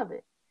 I love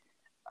it.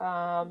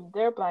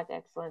 Their Black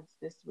Excellence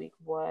this week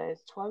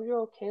was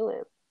 12-year-old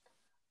Caleb,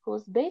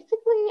 who's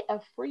basically a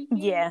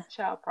freaking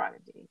child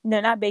prodigy.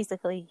 No, not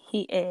basically.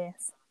 He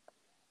is.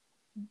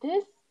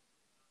 This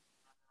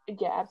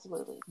Yeah,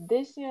 absolutely.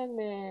 This young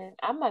man,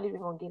 I'm not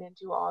even going to get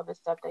into all the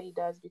stuff that he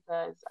does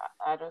because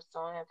I just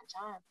don't have the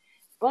time.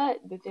 But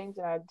the things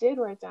that I did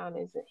write down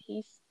is that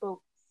he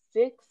spoke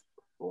 6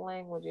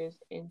 languages,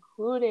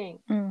 including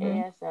Mm-hmm.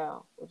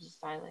 ASL, which is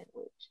sign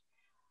language.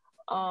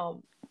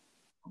 Um,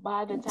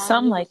 by the time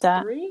Something he like was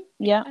that. 3,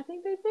 Yeah. I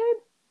think they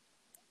said,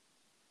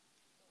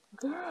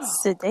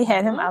 So girl, they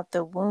had him what? out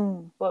the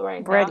womb, But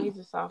right now ready. he's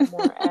a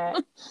sophomore at,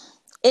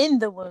 In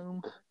the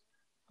womb.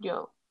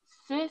 yo,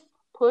 sis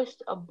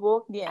pushed a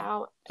book Yeah.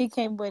 out He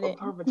came with of it.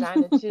 her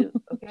vagina too,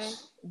 okay?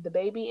 The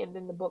baby and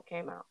then the book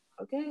came out,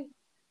 okay?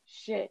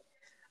 Shit.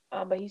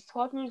 But he's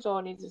 12 years old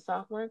and he's a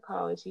sophomore in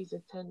college. He's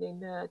attending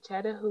the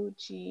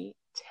Chattahoochee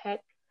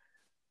Tech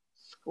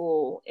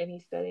School and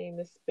he's studying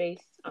the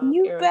space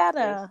You aerospace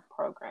better.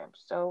 program.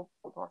 So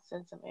we're gonna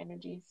send some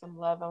energy, some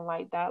love and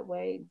light that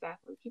way.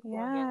 Exactly. Keep going,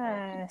 young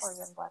man. Keep going,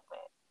 young Yes. black man.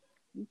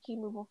 You keep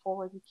moving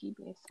forward. You keep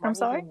being I'm smart. He's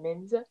sorry? in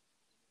Mensa.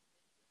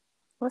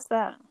 What's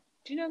that?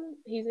 Do you know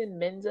he's in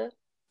Mensa?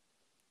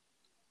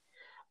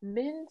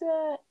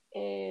 Mensa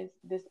is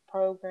this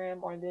program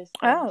or this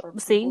thing Oh, for people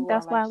see, who are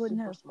that's why like I wouldn't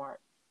super know. smart.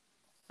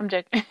 I'm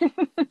joking.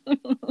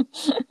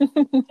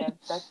 And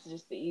that's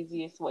just the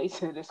easiest way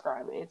to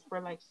describe it. It's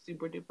for like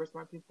super duper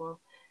smart people.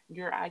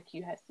 Your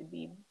IQ has to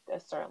be a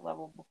certain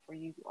level before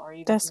you are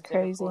even That's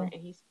considered for crazy. it.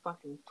 And he's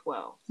fucking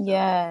 12. So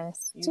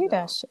Yes. you Do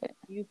that go. shit.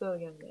 You go,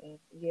 young man.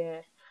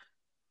 Yeah.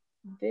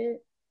 Then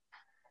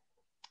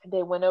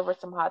they went over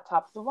some hot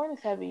topics. The one as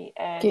heavy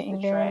as the Getting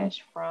groomed.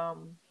 trash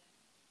from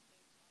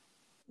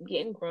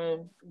getting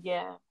groomed.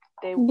 Yeah.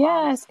 They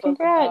Yes. spoke about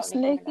Congrats,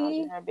 Nicki Minaj and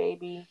Nikki. her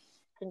baby.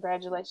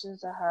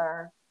 Congratulations to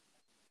her.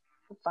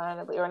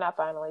 Finally, or not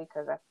finally,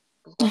 because I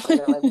was gonna say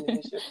that like we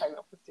knew she was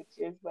pregnant for 6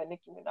 years, but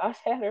Nicki Minaj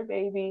had her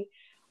baby.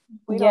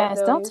 We don't Yes.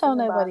 know Don't tell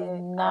anything about nobody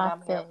it, and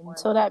I'm here nothing for it.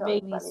 until Don't that tell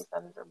anybody. baby's It's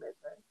none of their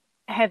business.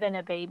 having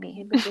a baby.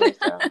 Keep it to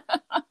yourself.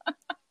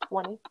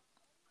 20.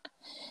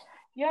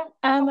 Yeah,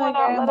 I'm come a on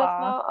out. Let us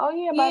grandma. know. Oh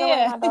yeah, by the way,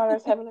 Yeah. my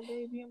daughter's having a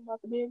baby. I'm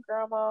about to be a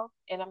grandma,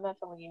 and I'm not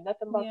telling you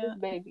nothing about this Yeah.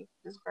 baby,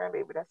 this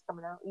grandbaby that's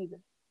coming out either.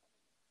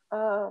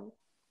 Um,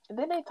 and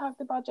then they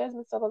talked about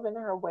Jasmine Sullivan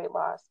and her weight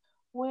loss,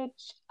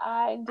 which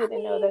I I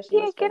didn't know mean, that she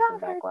yeah, was get facing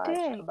on her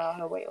backlash dick. about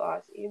her weight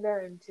loss either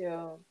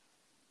until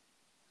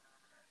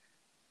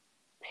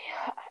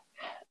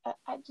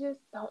I just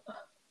don't.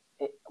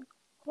 It,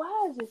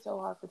 why is it so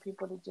hard for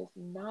people to just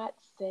not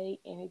say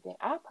anything?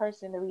 I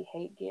personally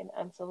hate getting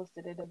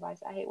unsolicited advice.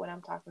 I hate when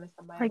I'm talking to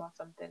somebody Like, about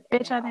something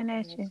and bitch, they're I didn't offering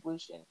ask me a you.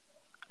 solution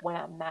when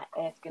I'm not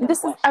asking a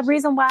This is a question.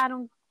 reason why I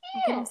don't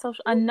get on Yeah, social.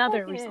 just Another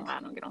fucking reason why answer I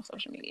don't me. get on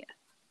social media.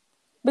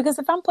 Because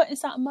if I'm putting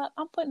something up,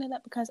 I'm putting it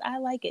up because I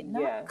like it,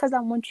 not Yes, because I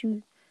want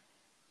you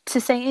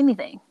to say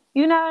anything.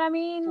 You know what I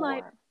mean?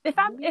 Like, for if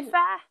me,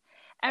 I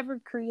ever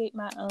create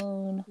my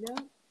own no,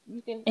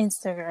 you can.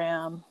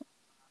 Instagram,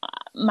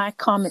 my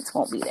comments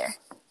won't be there.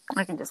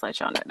 I can just let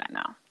y'all know that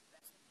now.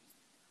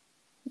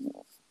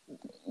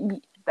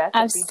 That's a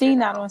I've feature seen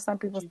that on now some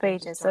that people's you can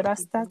just pages, so turn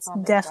that's people's that's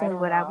comments right definitely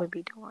on what I off. would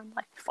be doing.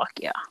 Like, fuck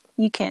yeah,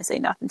 you can't say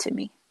nothing to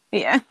me.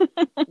 Yeah,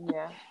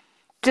 Yeah,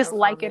 just no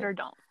like it comment. or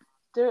don't.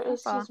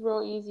 It's That's all. just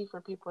real easy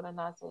for people to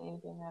not say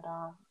anything at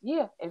all.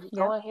 Yeah, if you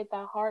go Yep. and hit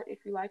that heart,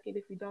 if you like it,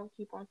 if you don't,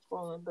 keep on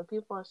scrolling. But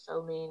people are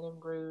so mean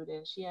and rude,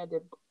 and she had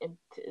to, and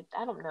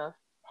I don't know if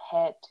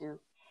had to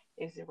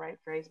is the right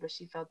phrase, but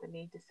she felt the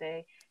need to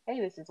say, hey,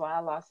 this is why I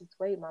lost this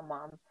weight. My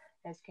mom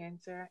has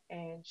cancer,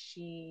 and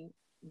she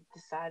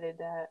decided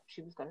that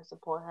she was going to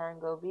support her and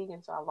go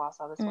vegan, so I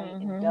lost all this weight.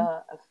 And Mm-hmm.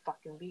 duh, a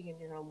fucking vegan,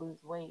 you're going to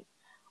lose weight.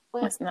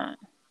 But It's not.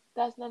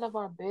 that's none of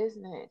our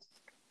business.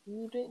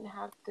 You didn't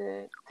have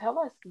to tell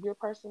us your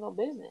personal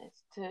business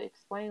to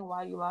explain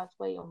why you lost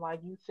weight and why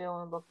you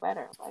feel and look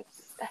better. Like,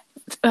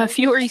 take the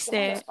Fury fuck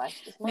out of said it. Like,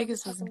 it's none of your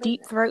niggas was fucking deep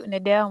business. throating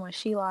Adele when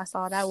she lost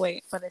all that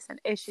weight, but it's an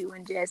issue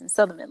when Jasmine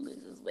Sullivan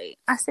loses weight.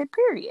 I said,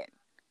 period.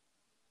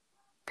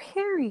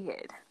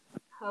 Period.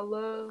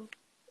 Hello,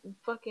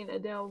 fucking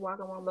Adele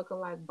walking around looking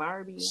like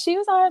Barbie. She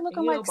was already And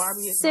looking you know like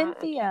Barbie is not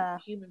a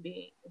Cynthia, human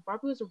being. If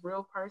Barbie was a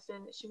real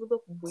person, she would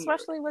look weird.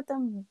 especially with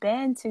them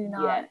Bantu Yes.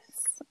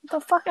 knots. The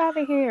fuck out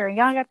of here.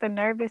 Y'all got the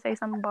nerve to say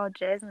something about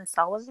Jasmine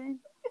Sullivan?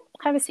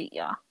 Have a seat,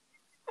 y'all.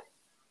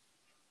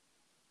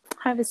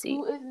 Have a seat.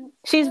 Who isn't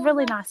She's still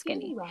really not not skinny,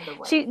 skinny. by the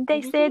way.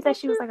 They Did you see the said that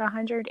she was picture? like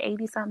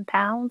 180 something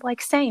pounds.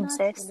 Like, same, Not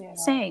sis. skinny at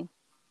all. Same.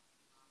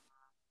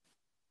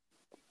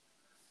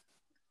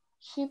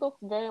 She looks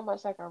very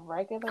much like a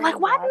regular Like,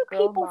 why do black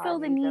girl people feel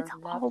the Barbie. need There's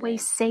to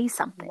always nothing, say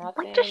something?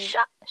 Like, just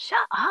nothing. shut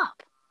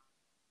up.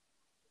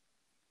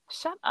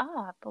 Shut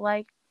up.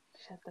 Like,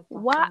 Shut the fuck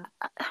why?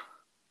 up.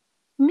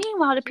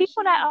 Meanwhile, the Just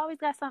people shut that up. always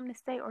got something to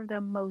say are the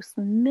most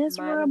Mind a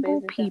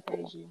miserable business that pays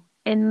people you.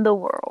 in the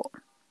world.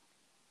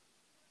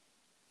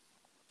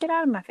 Get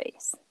out of my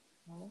face.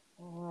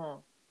 Mm-hmm.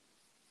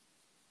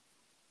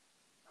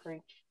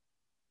 Preach.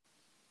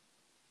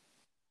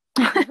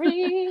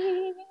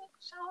 Preach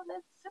on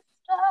it,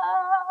 sister.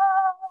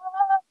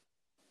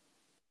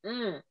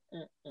 Mm.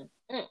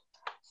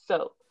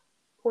 So,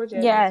 poor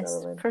Jasmine Yes,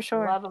 Sullivan. for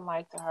sure. Love and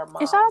light to her mom.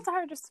 And shout out to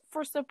her just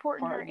for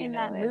supporting For, her you in know,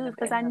 that move,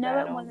 because in I her know it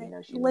battle, wasn't. you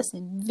know, she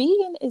Listen,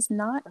 vegan is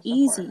not for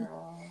supporting easy. her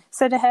mom.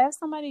 So to have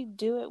somebody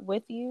do it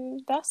with you,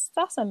 that's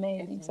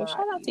amazing. It's So not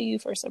shout out to easy. you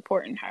for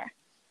supporting her.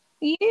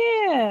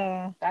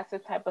 Yeah. That's the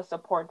type of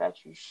support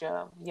that you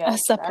show. Us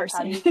Yes, a that's how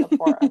person. you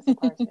support us a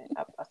person.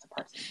 Us a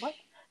person. What?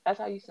 That's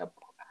how you support.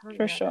 I don't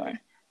For even know what that sure. is.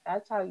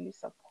 That's how you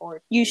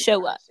support You a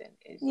show up. person.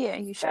 Is Yeah,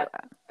 you show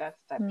up. That's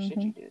the type of shit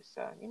you do.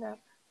 So, you know,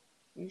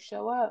 you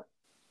show up.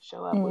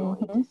 Show up. We're going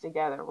to eat Mm-hmm. this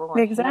together. We're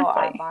going to heal our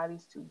Exactly.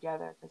 bodies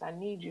together because I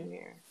need you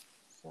here.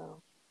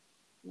 So,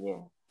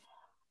 yeah.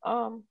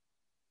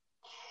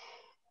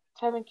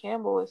 Tevin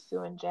Campbell is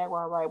suing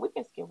Jaguar Wright. We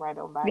can skip right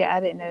on by Yeah,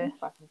 this I because didn't know. who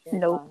fucking cares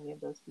Nope. about any of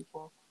those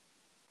people?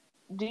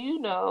 Do you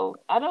know?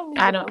 I don't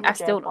I even know don't. who I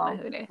still don't know Jaguar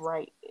who it is.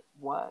 Wright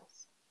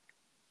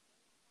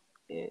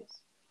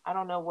is. I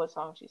don't know what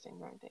song she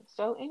sings or anything.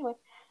 So anyway,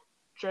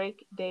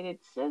 Drake dated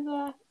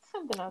SZA.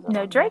 Something else I No,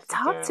 don't Drake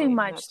talked too necessarily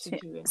much. not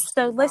too interested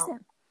So about. listen,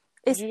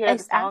 Did you hear the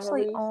it's song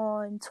actually at least?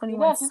 on He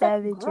 21 does. He's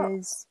like,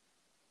 girl.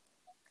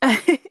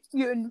 Savage's.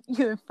 you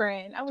and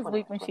friend. I was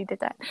weak when she did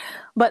that,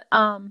 21. but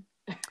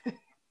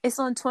it's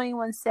on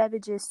 21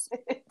 Savage's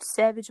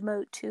Savage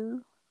Mode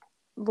 2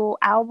 little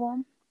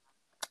album.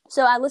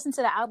 So I listened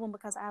to the album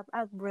because I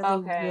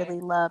really really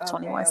love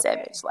 21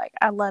 Savage. Like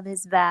I love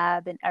his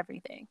vibe and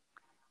everything.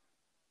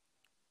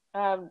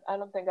 I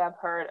don't think I've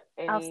heard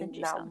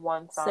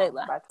one song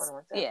by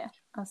 21 Savage. Yeah,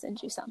 I'll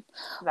send you some.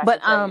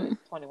 But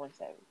 21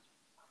 Savage.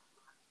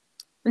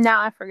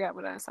 Now I forgot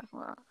what I was talking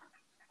about.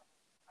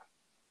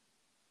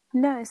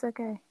 No, it's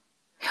okay.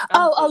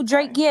 Oh,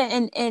 Drake, yeah,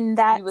 and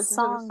that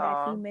song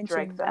that he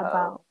mentioned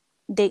about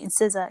dating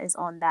SZA is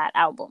on that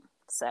album.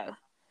 So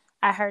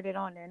I heard it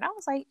on there, and I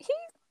was like,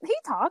 he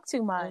talked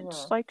too much.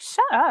 Mm-hmm. Like,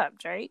 shut up,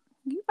 Drake.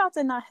 You about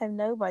to not have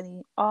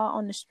nobody all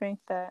on the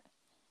strength that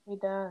he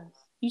does.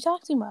 You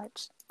talk too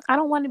much. I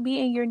don't want to be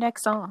in your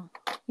next song.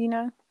 You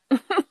know,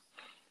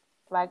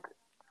 like.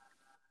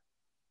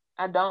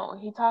 I don't.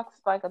 He talks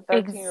like a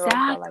 13-year-old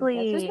girl. Like,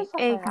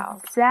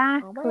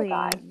 exactly. Oh my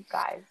God, you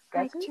guys.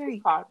 Guess who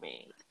just called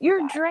me?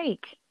 You're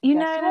Drake. You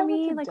know what I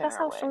mean? Like, that's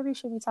how Shorty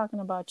should be talking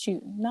about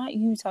you, not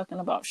you talking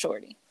about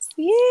Shorty.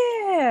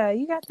 Yeah,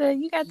 you got the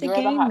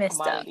game messed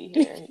up.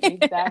 Here.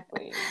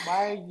 Exactly.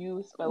 Why are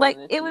you spelling like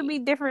the it tea? would be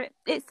different?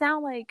 It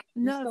sounds like,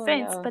 no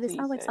offense, but it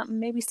sounds like something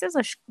maybe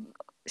SZA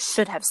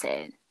should have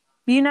said.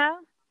 You know?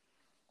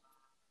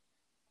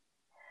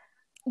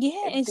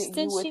 Yeah, and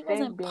since she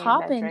wasn't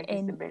popping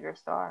in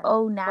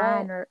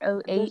 09 or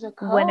 08,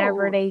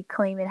 whenever they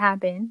claim it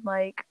happened,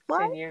 like what?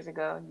 10 years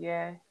ago,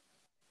 yeah.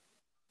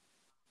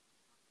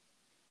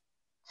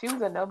 She was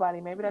a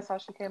nobody. Maybe that's how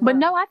she came But up.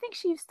 No, I think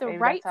she used to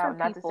write for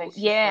people.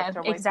 Yeah,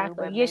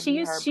 exactly. Yeah, she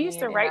used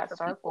to write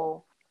for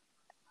people.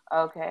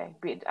 Okay,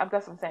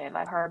 that's what I'm saying.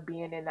 Like her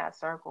being in that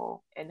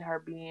circle and her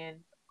being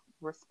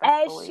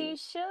respectfully as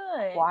she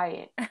should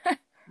quiet.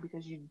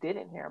 Because you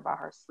didn't hear about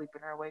her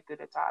sleeping her way through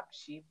the top.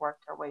 She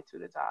worked her way to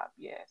the top.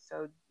 Yeah.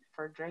 So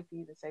for Drake to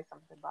even say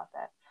something about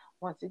that,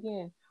 once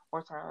again,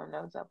 we're turning our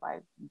nose up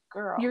like,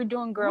 girl. You're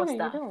doing girl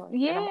stuff.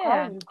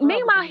 Yeah.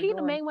 Meanwhile, he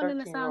the main one in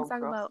the song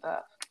talking about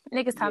stuff.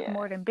 Niggas talk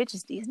more than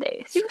bitches these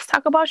days. You just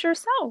talk about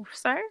yourself,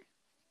 sir.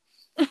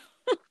 Do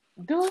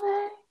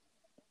they?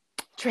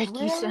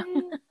 Drakeisha.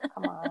 Really?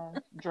 Come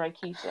on.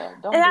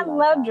 Drakeisha. Don't and I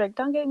love that. Drake.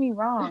 Don't get me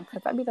wrong.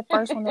 Because I'd be the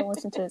first one to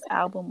listen to his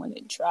album when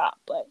it dropped.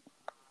 But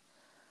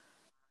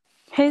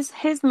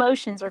his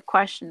motions are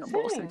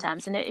questionable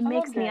sometimes, and it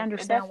makes me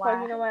understand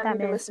why that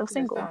man is so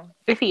single,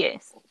 if he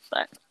is.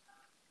 But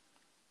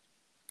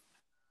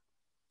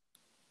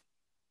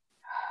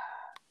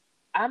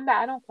I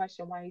don't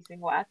question why he's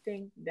single. I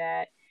think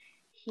that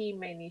he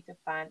may need to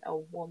find a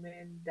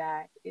woman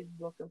that is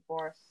looking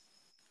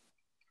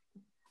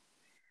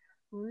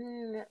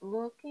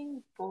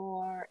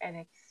for an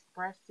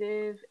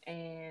expressive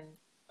and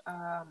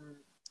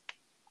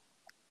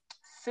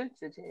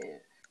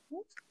sensitive.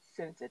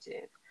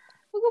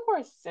 Looking for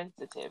a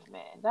sensitive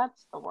man.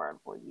 That's the word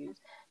we'll use.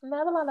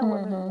 Not a lot of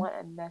women want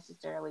a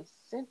necessarily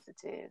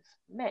sensitive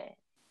man.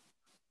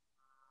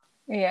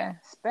 Yeah.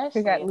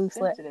 Especially a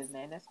sensitive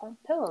man that's on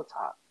pillow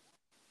talk.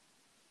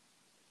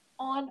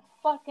 On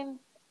fucking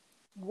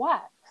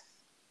wax.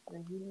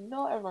 You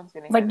know everyone's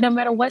gonna like no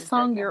matter what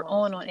song you're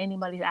on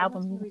anybody's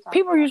album,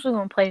 people are usually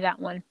gonna play that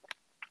one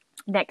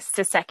next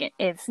to second,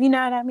 if you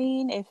know what I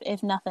mean,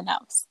 if nothing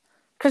else,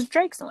 because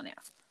Drake's on it.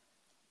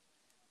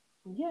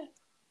 Yeah.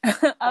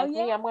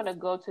 Me, I'm gonna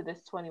go to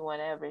this 21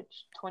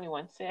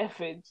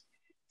 Savage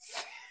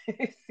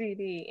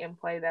CD and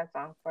play that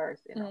song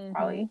first, and I'll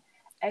probably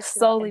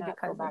solely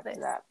because go back of to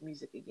that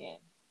music again.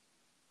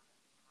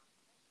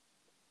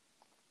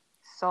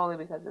 Solely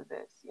because of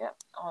this, yep.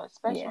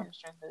 Especially on the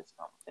strength of this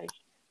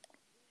conversation.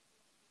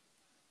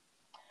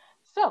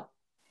 So,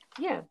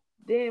 yeah.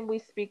 Then we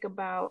speak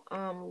about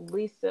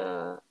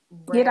Lisa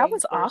Ray. Yeah, that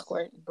was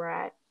awkward.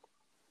 Brad.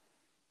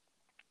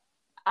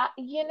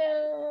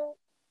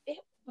 It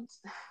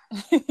was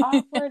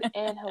awkward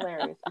and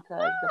hilarious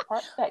because the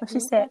part that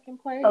Kim fucking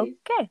plays.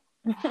 Okay.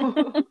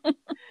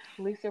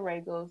 Lisa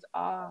LisaRaye goes,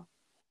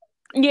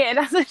 Yeah,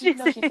 that's what she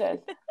no, said. she says,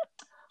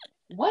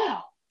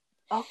 well,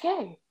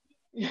 okay.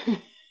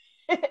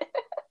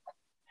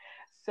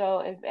 So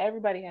if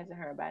everybody hasn't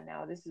heard by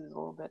now, this is a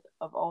little bit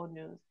of old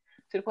news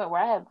to the point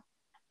where I have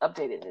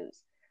updated news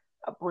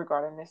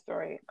regarding this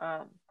story.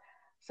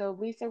 So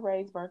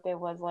LisaRaye's birthday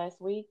was last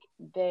week.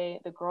 The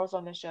girls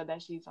on the show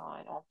that she's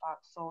on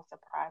Fox Soul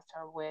surprised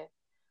her with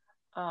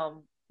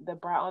the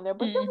brat on there.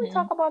 But didn't we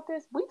talk about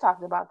this? We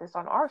talked about this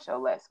on our show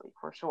last week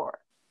for sure.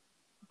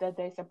 That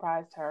they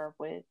surprised her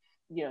with,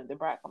 the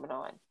brat coming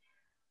on.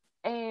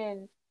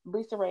 And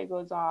LisaRaye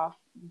goes off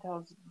and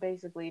tells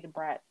basically the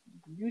brat,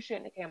 you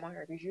shouldn't have came on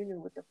here because you knew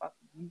what the fuck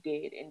you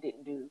did and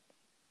didn't do.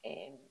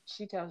 And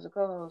she tells the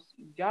co-host,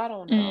 y'all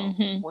don't know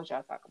what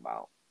y'all talk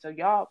about. So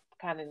y'all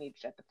kind of need to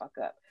shut the fuck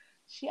up.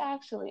 She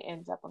actually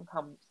ends up and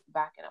comes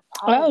back and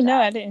apologizes. Oh, no,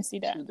 I didn't see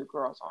that. To the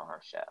girls on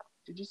her show.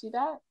 Did you see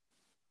that?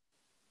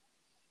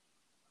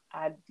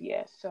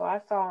 Yes. So I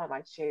saw on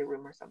my shade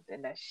room or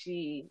something that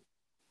she,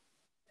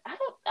 I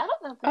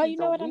don't know if this is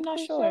a weekly I'm not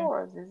sure. show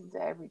or if this is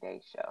an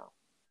everyday show.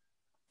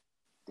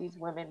 These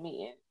women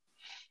meeting.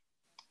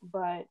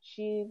 But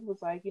she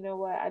was like, you know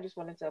what? I just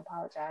wanted to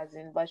apologize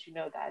and let you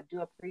know that I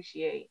do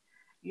appreciate,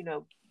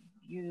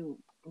 you,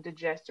 the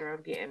gesture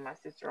of getting my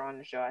sister on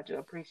the show. I do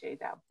appreciate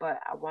that. But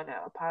I want to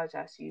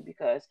apologize to you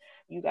because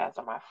you guys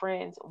are my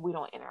friends. We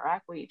don't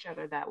interact with each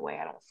other that way.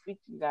 I don't speak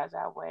to you guys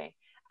that way.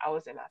 I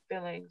was in my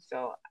feelings,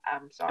 so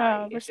I'm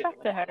sorry.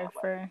 Respect to her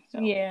for,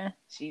 yeah.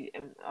 She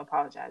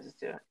apologizes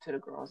to the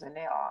girls, and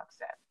they all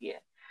accept. Yeah.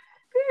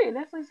 Period.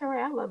 That's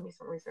LisaRaye. I love me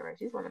some LisaRaye.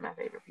 She's one of my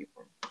favorite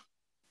people.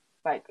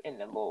 Like in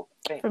the little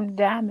thing. From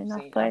Diamond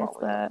Athletic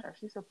Club.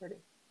 She's so pretty.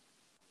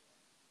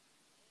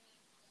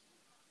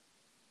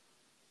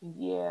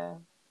 Yeah.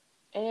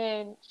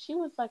 And she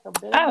was like a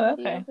bit of a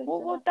video. Okay.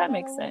 Well, that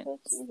makes sense.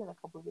 She was in a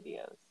couple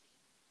videos.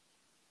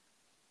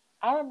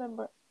 I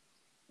remember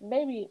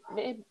maybe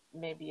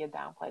a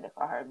downplay to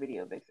call her a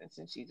video vixen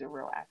since she's a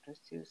real actress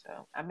too.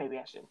 So maybe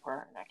I shouldn't put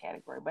her in that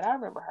category. But I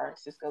remember her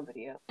Cisco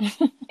video,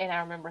 and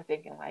I remember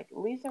thinking like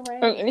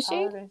LisaRaye is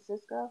taller than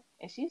Cisco,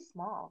 and she's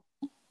small.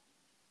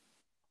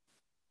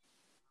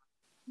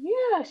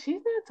 Yeah,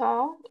 she's not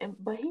tall,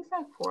 but he's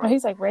like four.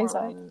 He's like Ray's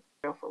height.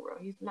 For real,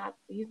 he's not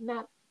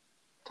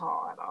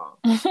tall at all.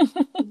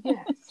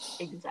 Yes,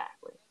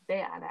 exactly.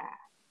 They are that.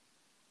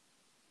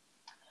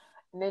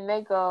 And then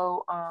they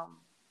go.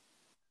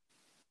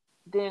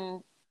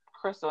 Then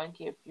Crystal and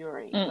Kid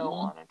Fury go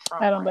on a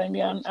Trump. I don't blame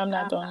you. I'm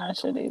not doing that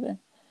shit either.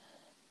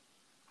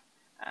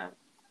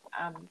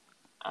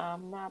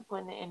 I'm not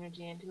putting the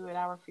energy into it.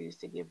 I refuse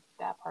to give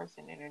that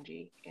person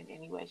energy in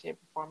any way, shape,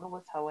 or form. It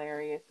was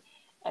hilarious.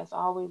 As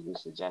always, we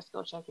suggest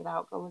go check it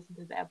out. Go listen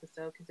to the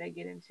episode because they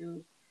get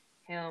into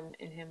him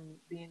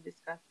being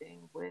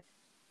disgusting with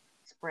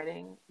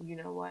spreading, you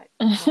know what?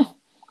 Well,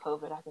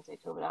 COVID. I can say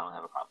COVID. I don't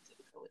have a problem saying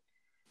COVID.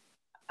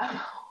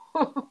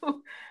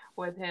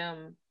 With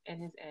him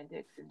and his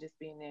antics and just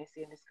being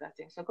nasty and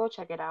disgusting. So go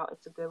check it out.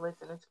 It's a good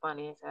listen. It's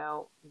funny as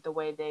hell. The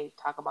way they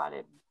talk about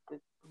it,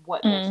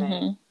 what they're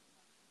saying.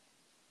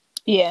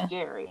 Yeah.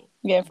 Scary.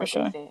 Yeah, for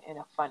sure. They say it in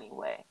a funny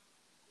way.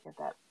 If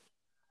that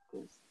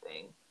is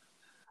thing.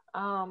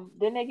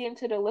 Then they get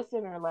into the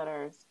listener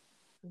letters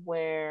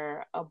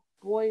where a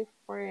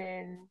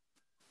boyfriend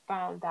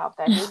found out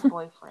that his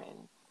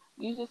boyfriend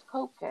uses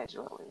coke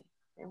casually.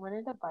 They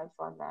wanted advice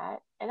on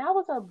that. And I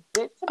was a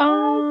bit surprised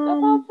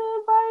about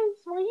the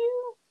advice. Were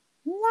you?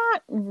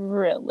 Not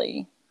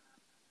really.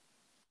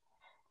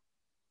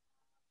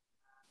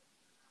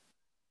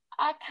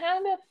 I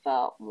kind of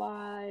felt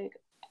like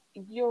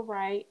you're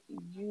right.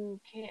 You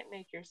can't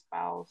make your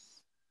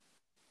spouse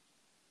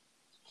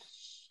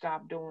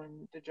stop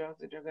doing the drugs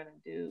that they're going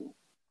to do.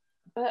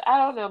 But I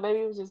don't know. Maybe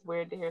it was just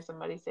weird to hear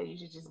somebody say you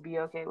should just be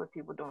okay with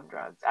people doing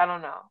drugs. I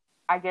don't know.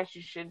 I guess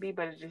you should be,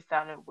 but it just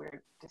sounded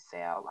weird to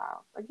say out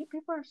loud. Like, if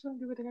people are just going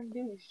to do what they're going to do,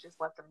 you should just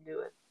let them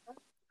do it.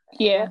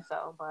 Yeah. I guess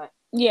so, but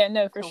yeah,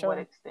 no, for sure. To what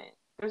extent?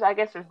 I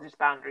guess there's just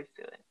boundaries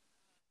to it.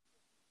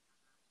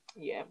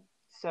 Yeah.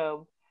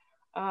 So,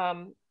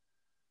 then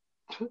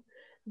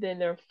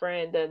the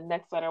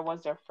next letter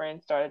was their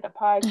friend started a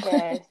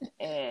podcast,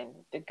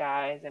 and the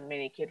guys and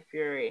Mini Kid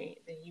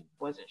Fury, and he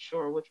wasn't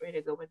sure which way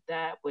to go with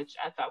that, which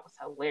I thought was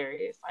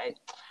hilarious. Like,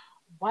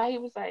 why he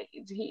was like,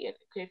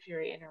 Kid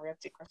Fury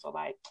interrupted Crystal,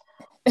 like,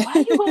 why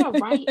are you gonna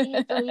write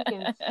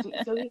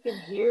it so he can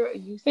hear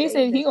you say? He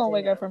said he gonna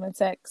wake up from a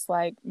text,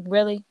 like,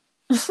 really?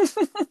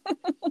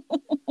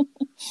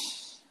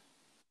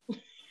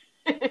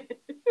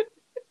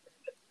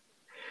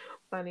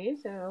 Funny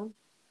as hell.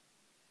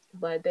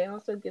 But they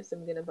also give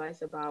some good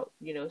advice about,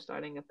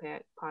 starting a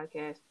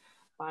podcast.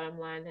 Bottom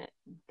line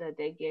that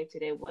they gave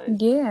today was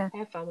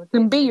have fun with it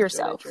and be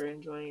yourself. That you're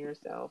enjoying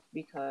yourself,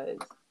 because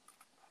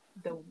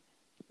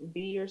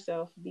be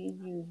yourself, be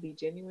you, be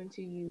genuine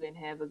to you, and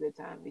have a good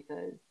time,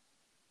 because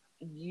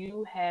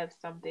you have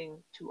something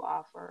to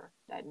offer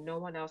that no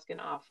one else can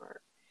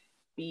offer,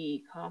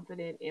 be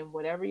confident in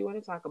whatever you want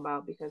to talk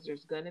about, because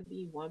there's going to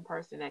be one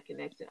person that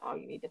connects, and all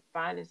you need to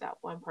find is that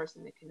one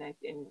person to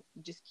connect, and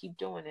just keep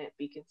doing it.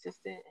 Be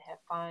consistent, have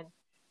fun,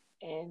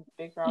 and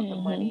figure out the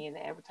Mm-hmm. money and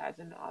the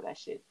advertising and all that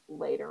shit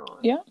later on,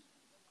 Yeah.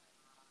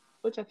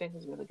 which I think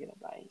is really good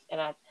advice.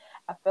 And I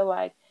feel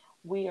like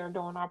we are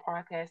doing our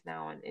podcast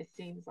now, and it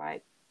seems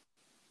like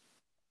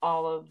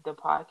all of the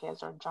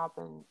podcasts are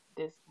dropping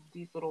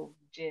these little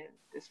gems,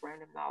 this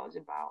random knowledge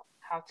about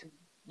how to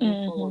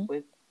move forward Mm-hmm.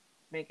 with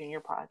making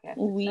your podcast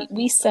We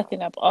successful. So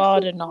sucking up it's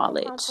all the just more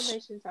knowledge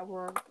confirmations that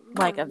we're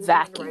like a moving in the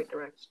vacuum. right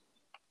direction.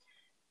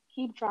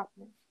 Keep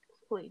dropping it,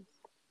 please.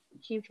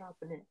 Keep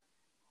dropping it.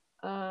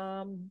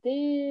 Then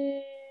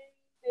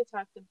they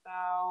talked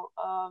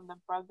about the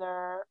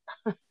brother.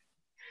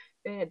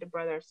 They had the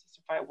brother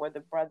sister fight where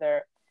the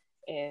brother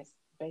is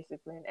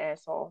basically an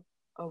asshole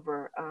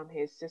over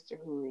his sister,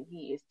 who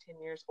he is 10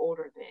 years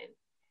older than.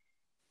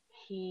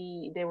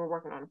 They were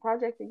working on a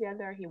project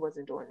together. He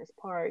wasn't doing his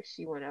part.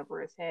 She went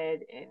over his head,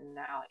 and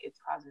now it's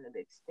causing a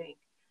big stink.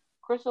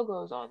 Crystal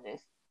goes on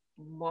this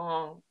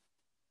long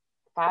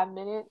 5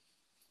 minute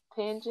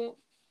tangent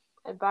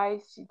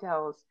advice.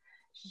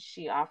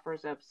 She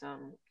offers up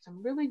some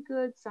really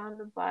good sound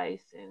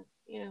advice, and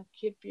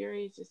Kid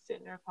Fury is just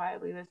sitting there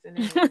quietly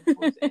listening, and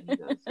towards the end he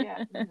goes,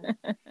 "Yeah,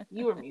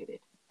 you were muted."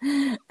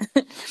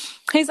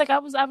 He's like, I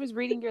was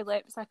reading your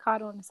lips. I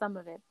caught on to some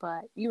of it,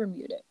 but you were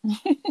muted.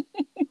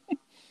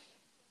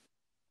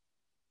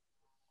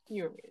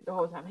 You were muted the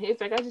whole time.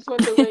 He's like, "I just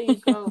want to let you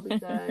go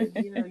because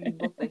you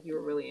looked like you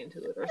were really into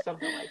it," or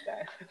something like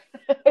that.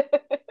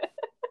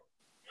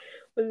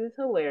 But it's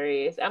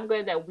hilarious. I'm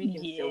glad that we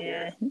can still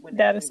hear it when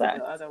that it's muted,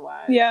 aside. though.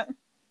 Otherwise, Yeah.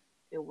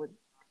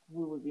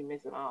 we would be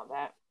missing all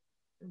that.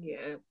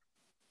 Yeah.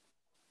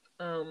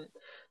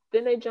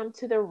 Then they jump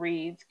to the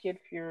Reeds. Kid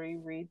Fury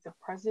reads the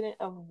president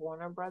of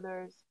Warner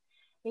Brothers.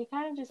 He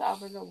kind of just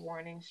offers a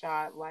warning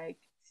shot, like,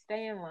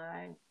 stay in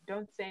line.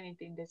 Don't say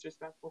anything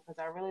disrespectful because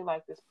I really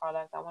like this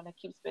product. I want to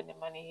keep spending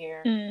money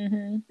here.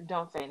 Mm-hmm.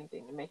 Don't say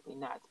anything to make me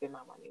not spend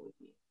my money with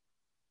you,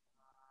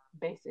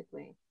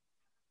 basically.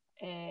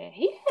 And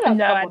he had a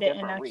couple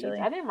different reads.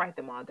 I didn't write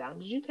them all down.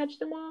 Did you catch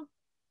them all?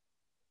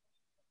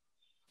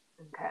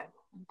 Okay.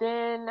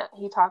 Then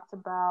he talks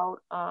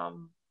about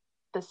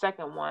the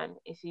second one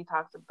is he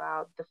talks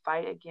about the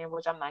fight again,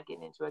 which I'm not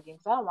getting into again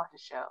because I don't watch the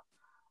show,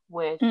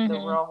 with the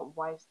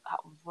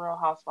Real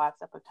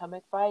Housewives of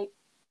Potomac fight,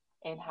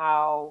 and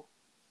how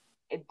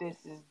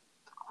this is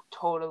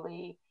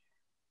totally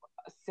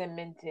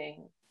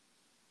cementing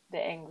the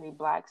angry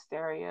black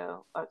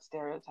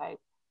stereotype.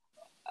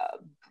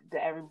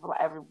 Every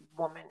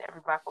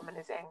black woman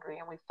is angry,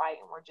 and we fight,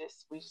 and we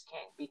just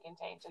can't be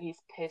contained. So he's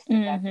pissed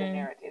that that's the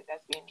narrative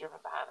that's being driven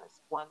behind this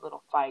one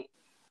little fight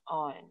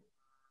on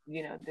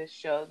this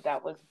show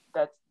that's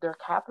they're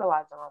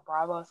capitalizing on.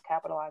 Bravo's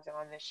capitalizing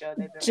on this show.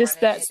 They've been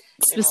just running that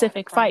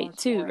specific fight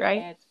too,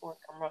 right? Ads for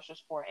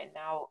commercials for it, and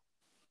now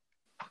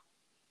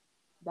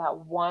that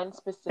one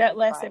specific that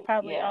lasted fight,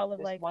 probably all of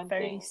like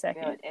 30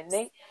 seconds, and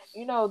they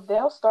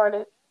they'll start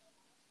it,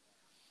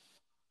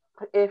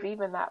 if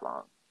even that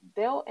long.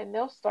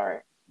 They'll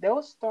start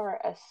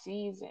a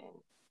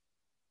season.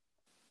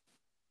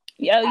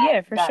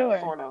 Yeah, for that sure.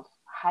 Sort of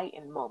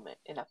heightened moment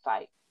in a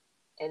fight,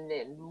 and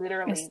then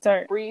literally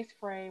freeze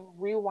frame,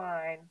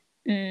 rewind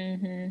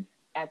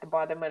at the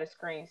bottom of the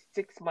screen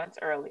 6 months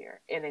earlier,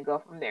 and then go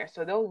from there.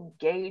 So they'll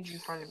gauge you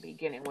from the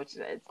beginning, which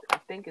I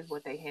think is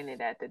what they hinted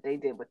at that they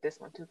did with this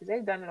one too, because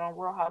they've done it on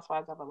Real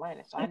Housewives of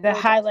Atlanta. So I know the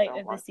highlight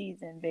of the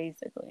season,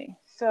 basically.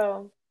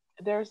 So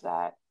there's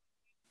that.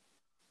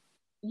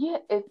 Yeah,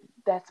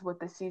 that's what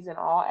the season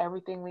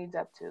everything leads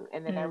up to,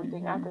 and then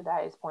everything after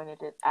that is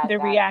pointed at the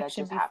that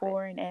reaction that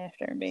before and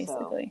after,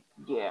 basically.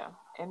 So, yeah,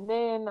 and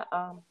then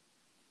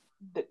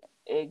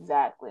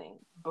exactly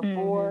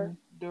before,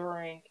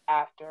 during,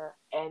 after,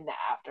 and the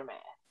aftermath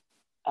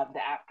of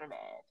the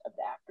aftermath of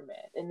the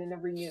aftermath, and then the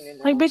reunion.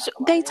 Like, bitch,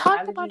 they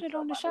talked about it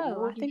on the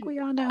show. I think we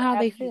all know how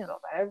they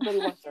feel. Everybody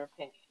wants their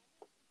opinion.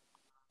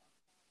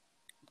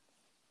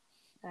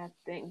 I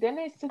think then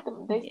they sat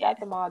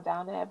them all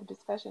down to have a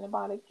discussion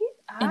about it. Get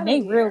out and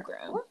they real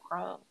grown. We're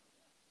grown.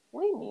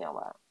 Leave me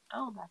alone. I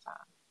don't got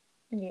time.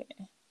 Yeah,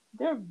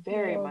 they're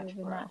very much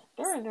grown.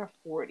 They're in their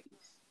 40s.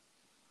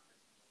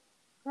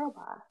 Girl,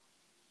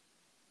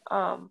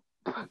 bye.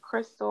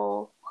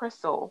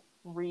 Crystal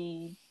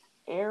reads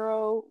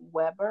Arrow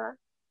Weber.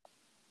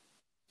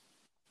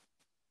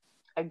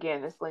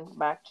 Again, this links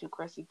back to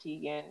Chrissy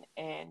Teigen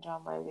and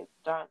John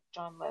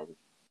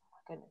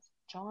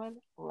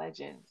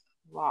Legend's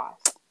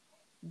loss.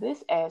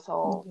 This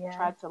asshole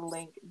tried to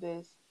link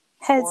this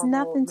has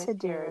nothing to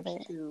do with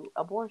it to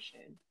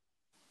abortion,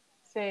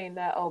 saying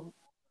that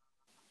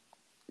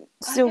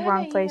still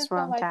wrong place,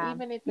 wrong time.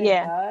 Even if it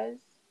does,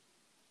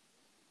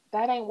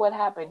 that ain't what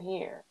happened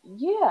here.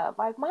 Yeah,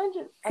 like mind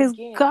you, because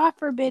God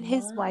forbid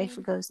his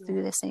wife goes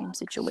through the same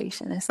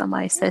situation and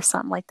somebody says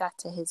something like that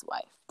to his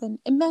wife. Then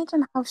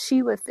imagine how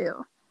she would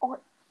feel.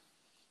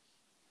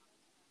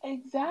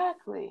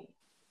 Exactly.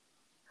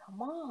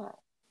 Come on.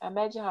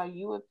 Imagine how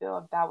you would feel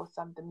if that was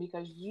something,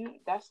 because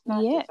that's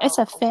not Yeah, just it's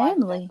a a wife that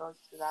family. goes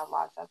through that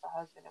loss, that's a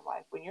husband and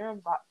wife. When you're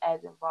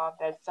as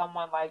involved as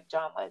someone like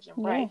John Legend,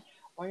 Yeah. right?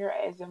 When you're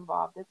as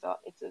involved, it's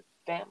a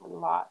family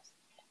loss.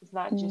 It's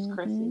not just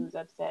Chrissy Mm-hmm. who's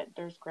upset.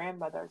 There's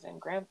grandmothers and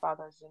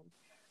grandfathers and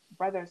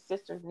brothers,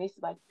 sisters,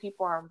 nieces. Like,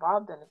 people are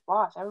involved in this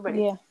loss.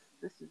 Everybody's Yeah,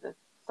 this is a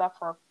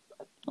suffer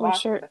a for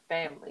loss for sure. the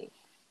family.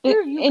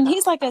 Here you And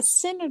he's come. like a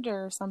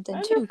senator or something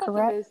Mind your too, fucking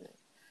correct? business.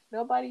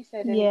 Nobody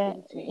said Yeah,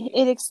 anything to you.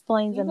 it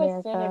explains He's a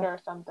America senator or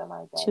something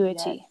like that. to a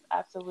Yes, T.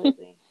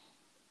 absolutely.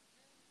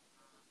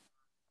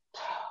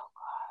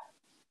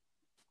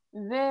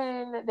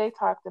 Then they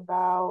talked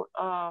about,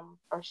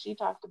 or she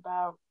talked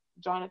about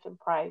Jonathan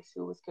Price,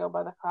 who was killed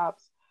by the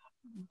cops.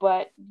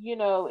 But, he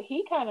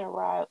kind of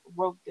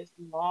wrote this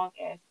long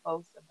ass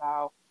post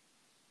about,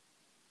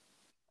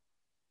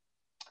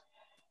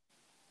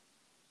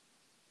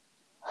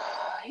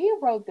 he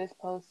wrote this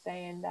post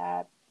saying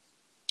that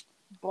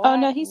Oh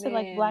no, black he said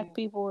like black men,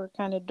 people were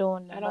kind of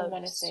doing the I don't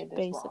want to say most,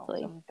 this wrong,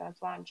 basically. so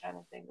that's why I'm trying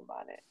to think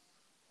about it.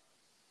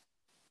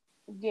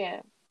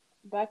 Yeah,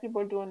 black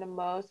people are doing the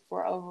most.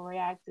 We're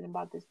overreacting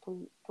about this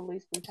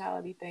police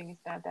brutality thing.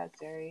 It's not that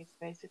serious,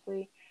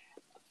 basically.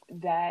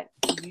 That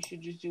you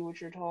should just do what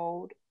you're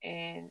told.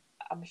 And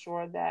I'm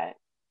sure that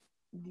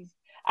these,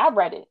 I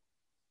read it.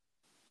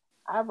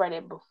 I read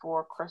it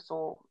before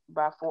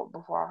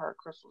I heard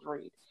Crystal's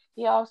read.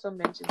 He also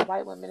mentions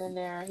white women in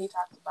there. He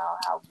talks about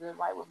how good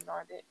white women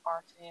are to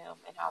him,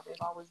 and how they've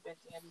always been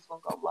to him. He's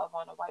gonna go love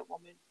on a white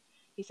woman.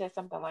 He said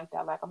something like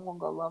that, like, I'm gonna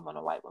go love on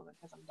a white woman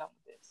because I'm done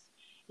with this.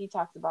 He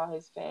talks about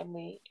his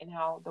family and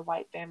how the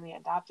white family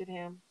adopted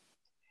him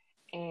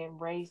and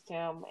raised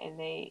him, and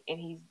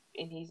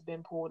he's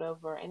been pulled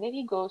over. And then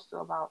he goes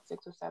through about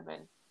 6 or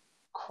 7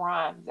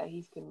 crimes that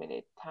he's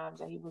committed, times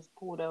that he was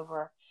pulled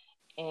over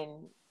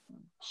and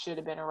should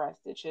have been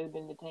arrested, should have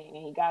been detained,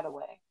 and he got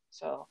away.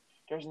 So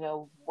there's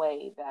no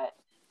way that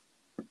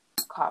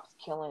cops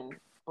killing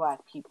black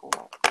people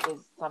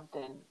is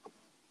something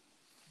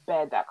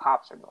bad that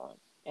cops are doing,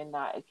 and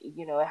not,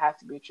 it has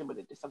to be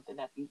attributed to something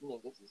that these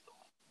niggas is doing.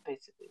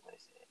 Basically, what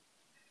it said.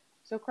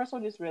 So Crystal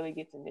just really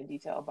gets into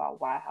detail about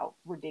how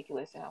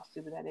ridiculous and how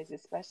stupid that is,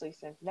 especially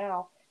since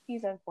now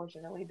he's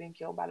unfortunately been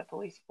killed by the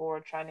police for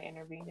trying to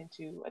intervene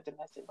into a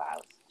domestic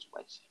violence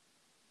situation.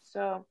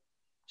 So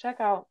check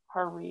out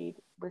her read,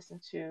 listen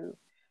to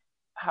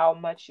how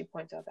much she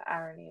points out the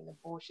irony and the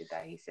bullshit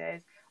that he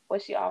says.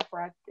 What she offer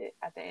at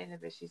the end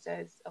of it, she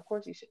says, of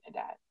course he shouldn't have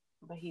died,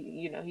 but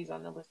he's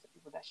on the list of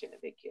people that shouldn't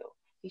have been killed.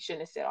 He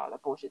shouldn't have said all the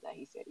bullshit that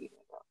he said either,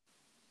 though.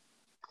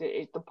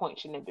 The point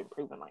shouldn't have been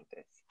proven like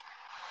this.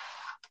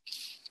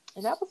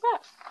 And that was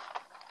that.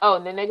 Oh,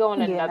 and then they go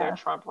on another Yeah.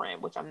 Trump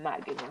rant, which I'm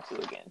not getting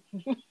into again.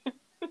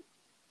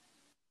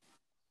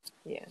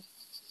 Yeah.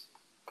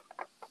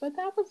 But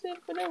that was it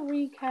for the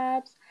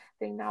recaps. I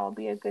think now will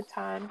be a good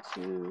time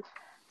to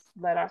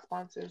let our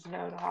sponsors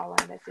know to holler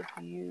at us if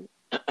you.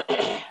 I'm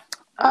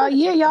gonna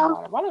Yeah, take some y'all.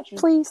 water. Why don't you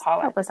Please holler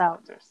at help the us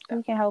out. sponsors?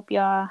 We can help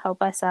y'all,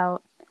 help us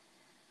out.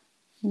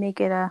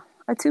 Make it a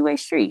two-way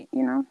street,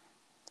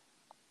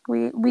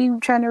 We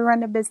trying to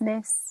run a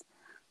business.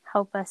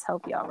 Help us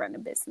help y'all run a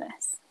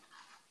business.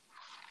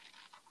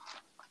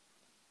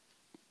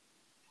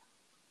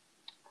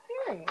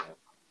 Period.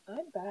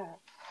 I'm back.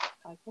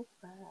 Like, what's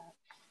that?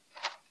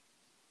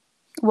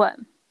 What?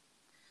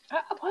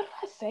 Why do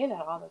I say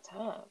that all the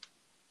time?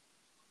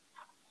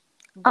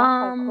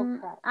 Back like cook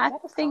crack. Is I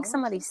that a think song or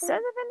somebody something?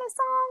 said it in a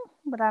song,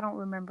 but I don't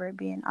remember it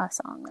being a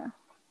song though.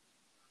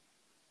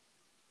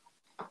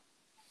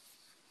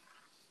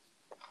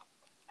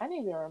 I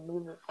need to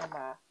remove it from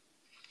my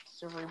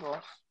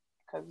cerebral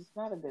because it's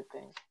not a good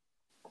thing.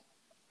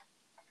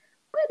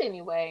 But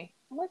anyway,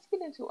 let's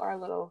get into our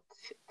little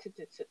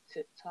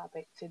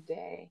topic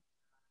today.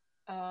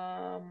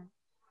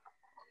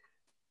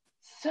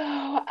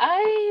 So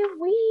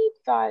we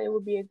thought it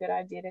would be a good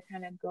idea to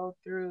kind of go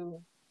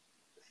through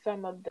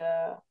some of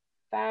the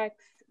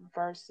facts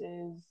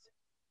versus,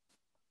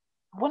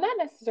 well, not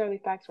necessarily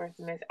facts versus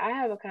myths. I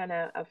have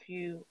a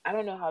few. I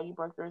don't know how you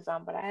broke yours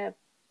down, but I have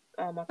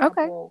a Okay,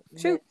 couple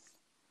shoot. myths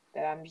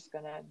that I'm just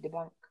gonna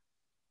debunk.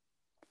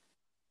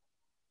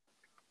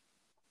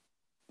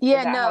 Is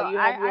Yeah, that how no, you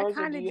have I yours,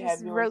 or kind do of you have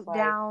just yours wrote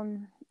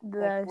down like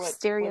the what was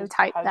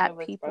stereotype how's your that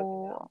list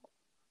broken down? people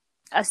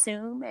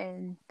assume,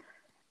 and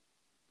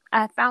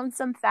I found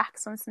some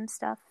facts on some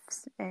stuff,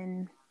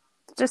 and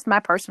just my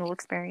personal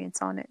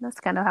experience on it. That's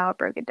kind of how I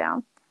broke it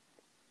down.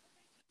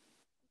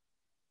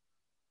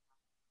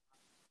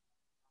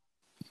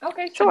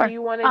 Okay, so do Sure.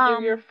 you want to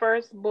do your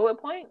first bullet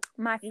point?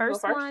 My You can go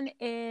first first. one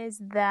is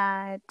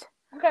that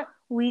Okay.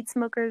 weed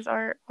smokers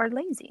are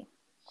lazy.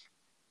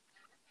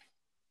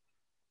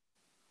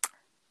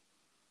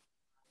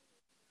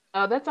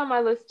 Oh, that's on my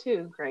list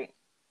too. Great.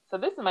 So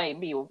this might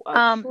be a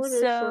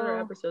shorter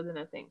episode than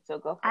I think. So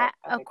go for it.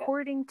 Okay,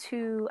 according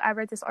to, I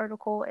read this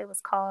article. It was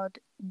called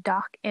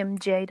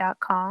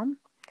docmj.com.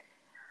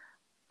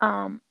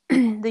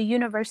 The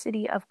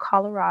University of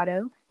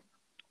Colorado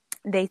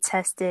they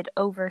tested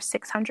over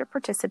 600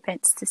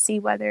 participants to see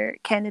whether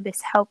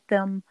cannabis helped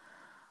them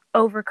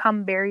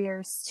overcome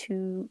barriers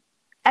to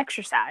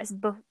exercise,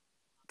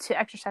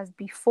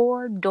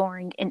 before,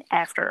 during, and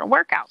after a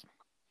workout.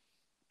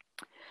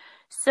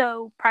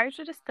 So prior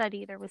to the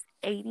study, there was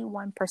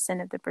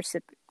 81% of the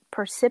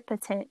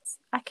precipitants.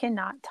 I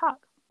cannot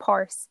talk.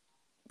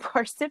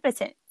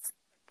 Precipitants.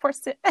 Why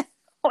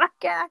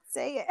can't I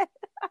say it?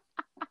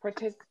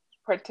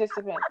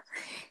 Participants.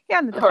 Yeah,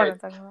 I know the fuck I'm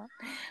talking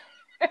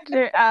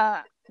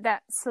about.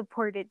 That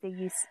supported the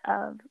use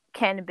of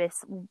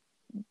cannabis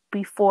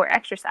before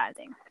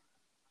exercising.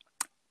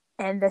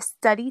 And the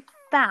study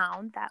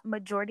found that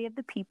majority of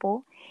the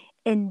people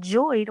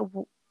enjoyed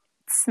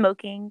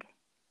smoking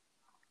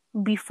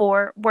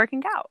before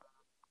working out,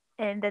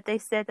 and that they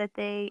said that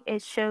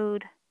it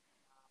showed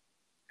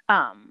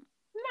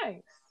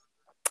nice.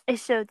 It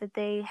showed that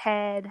they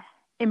had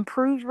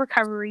improved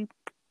recovery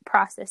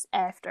process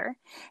after,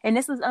 and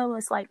this was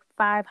almost like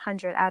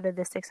 500 out of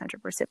the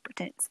 600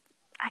 participants.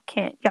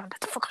 Y'all,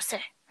 what the fuck I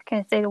say? I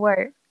can't say the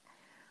word.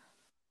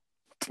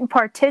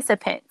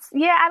 Participants.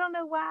 Yeah, I don't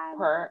know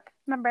why.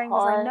 My brain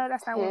was like, no,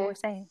 that's not what we're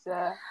saying.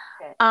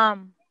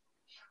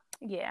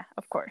 Yeah,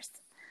 of course.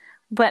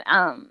 But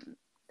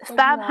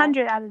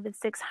 500 out of the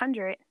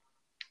 600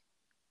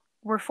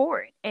 were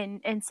for it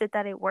and said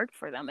that it worked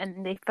for them,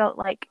 and they felt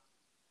like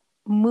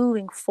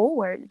moving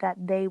forward that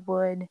they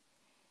would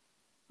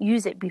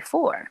use it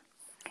before.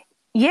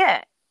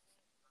 Yeah.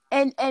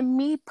 And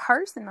me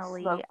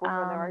personally,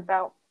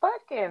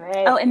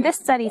 and this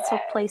study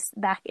took place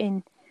back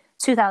in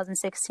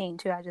 2016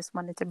 too. I just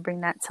wanted to bring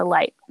that to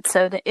light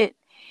so that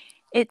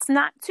it's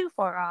not too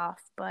far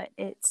off, but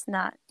it's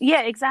not.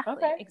 Yeah, exactly,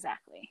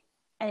 exactly.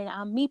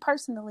 And me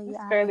personally, it's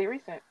fairly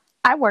recent.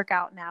 I work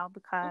out now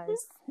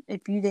because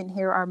if you didn't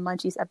hear our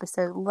Munchies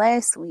episode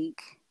last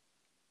week,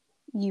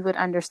 you would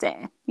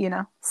understand,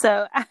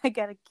 So I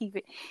gotta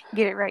get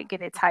it right,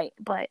 get it tight.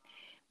 But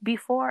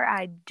before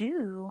I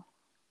do,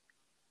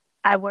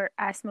 I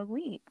smoke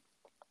weed,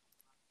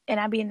 and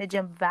I be in the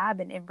gym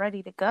vibing and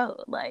ready to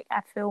go. Like I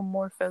feel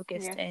more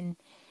focused and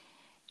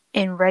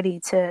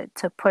ready to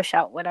push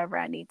out whatever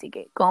I need to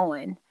get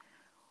going,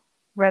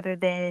 rather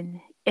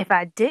than if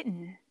I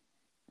didn't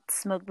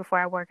smoke before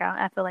I work out,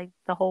 I feel like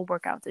the whole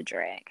workout's a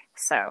drag.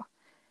 So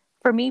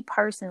for me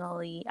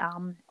personally,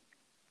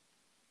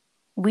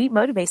 weed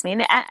motivates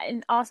me,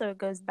 and also it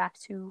goes back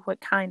to what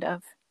kind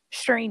of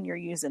strain you're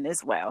using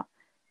as well.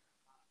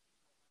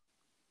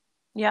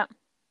 Yep.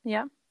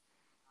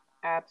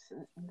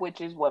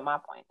 Which is what my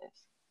point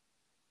is.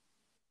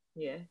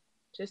 Yeah,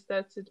 just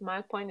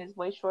my point is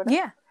way shorter.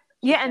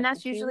 Yeah, and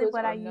that's usually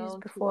what I use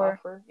before.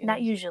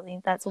 Not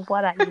usually, that's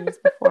what I use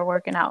before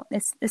working out.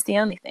 It's the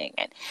only thing,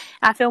 and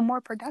I feel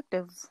more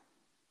productive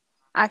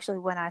actually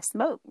when I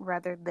smoke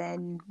rather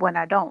than when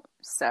I don't.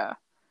 So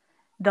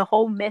the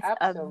whole myth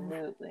of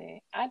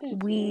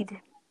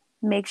weed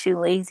makes you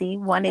lazy.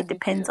 One, it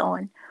depends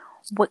on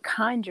what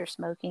kind you're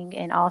smoking,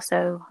 and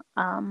also,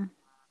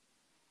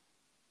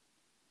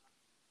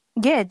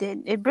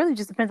 it really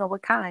just depends on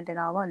what kind, in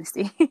all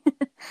honesty.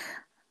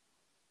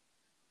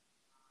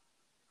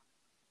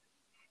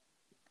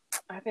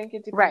 I think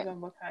it depends on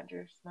what kind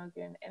you're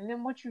smoking, and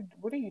then what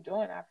are you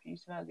doing after you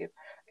smoke?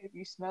 If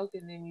you smoke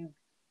and then you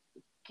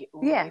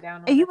lay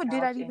down on and you the would couch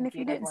do that even if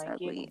you didn't smoke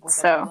weed.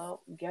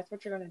 So guess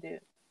what you're gonna do?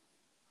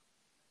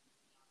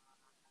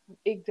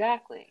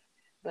 Exactly.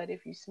 But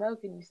if you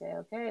smoke and you say,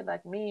 okay,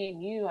 like me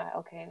and you, I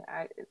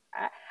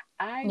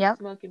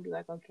smoke and be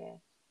like, okay,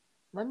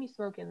 let me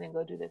smoke and then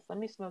go do this. Let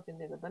me smoke and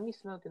then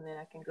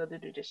I can go do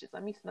the dishes.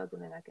 Let me smoke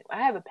and then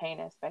I have a pain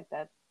aspect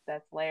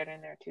that's layered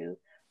in there too.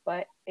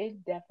 But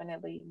it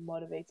definitely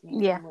motivates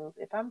me to move.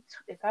 If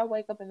I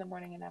wake up in the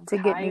morning and I'm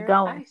tired, get me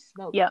going. I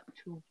smoke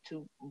to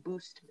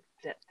boost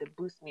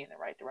me in the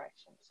right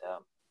direction.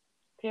 So,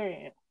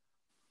 period.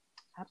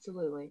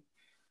 Absolutely.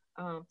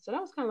 So that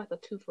was kind of like a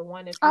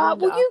 2-for-1. If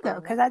you go,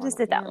 because I just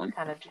did that one.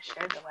 Kind of just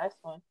shared the last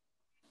one.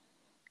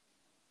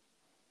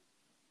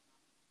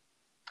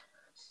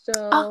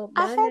 So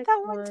my next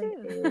one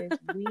too. Is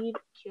weed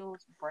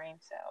kills brain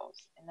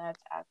cells, and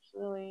that's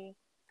actually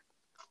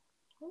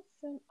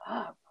listen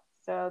up.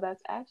 So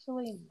that's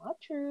actually not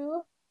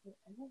true.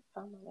 I don't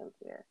find my notes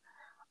here.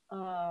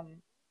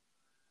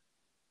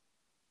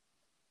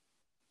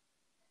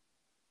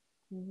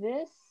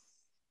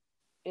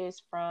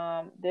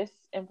 This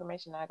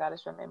information I got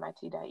is from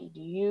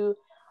MIT.edu.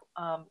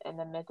 And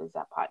the myth is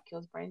that pot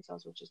kills brain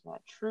cells, which is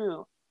not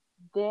true.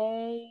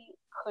 They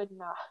could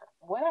not.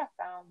 What I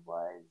found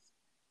was.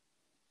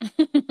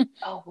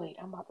 Oh wait,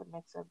 I'm about to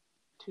mix up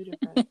two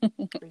different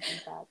freaking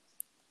facts.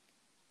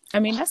 I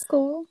mean, that's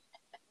cool.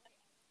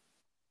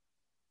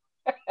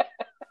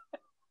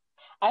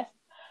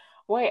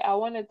 I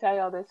want to tell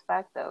y'all this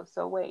fact though.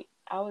 So wait,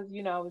 I was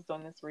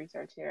doing this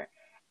research here,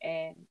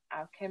 and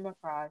I came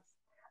across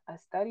a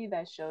study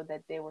that showed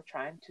that they were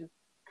trying to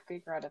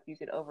figure out if you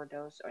could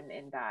overdose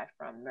and die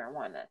from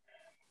marijuana,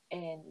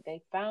 and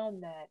they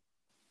found that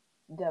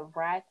the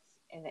rats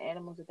and the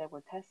animals that they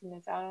were testing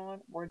this out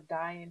on were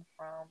dying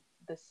from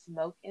the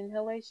smoke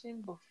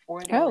inhalation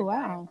before they Oh, were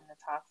dying wow. from the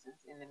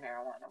toxins in the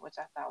marijuana, which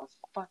I thought was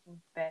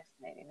fucking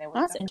fascinating. They were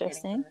That's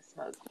suffocating from interesting. the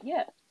smoke.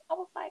 Yeah, I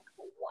was like,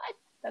 what?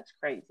 That's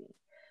crazy.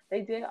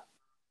 They did,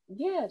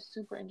 yeah,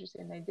 super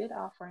interesting. They did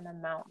offer an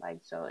amount, like,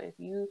 so if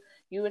you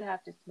would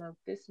have to smoke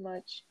this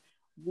much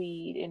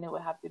weed, and it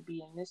would have to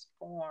be in this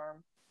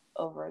form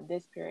over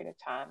this period of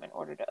time in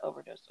order to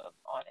overdose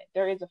on it.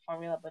 There is a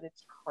formula, but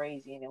it's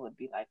crazy, and it would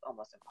be like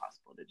almost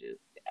impossible to do.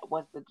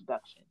 Was the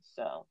deduction.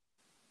 So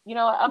you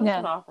know what? I'm just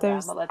Yeah, gonna offer that. I'm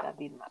there's gonna let that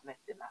be my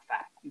method, my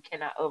fact. You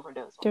cannot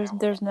overdose on there's marijuana.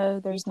 there's no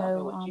You there's tell me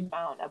no what you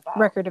found about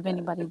record of the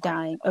anybody brain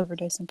dying cells.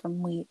 overdosing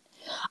from weed.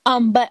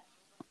 But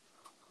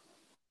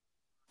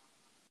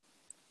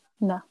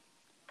no.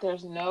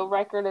 There's no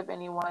record of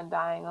anyone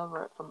dying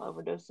from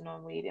overdosing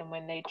on weed. And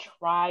when they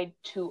tried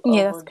to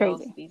Yeah, that's overdose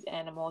crazy. these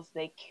animals,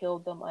 they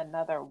killed them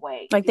another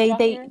way. Like Did they y'all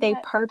they hear they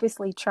that?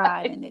 purposely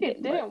tried and it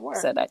It didn't work. didn't work.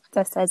 So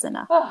that says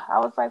enough. I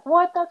was like,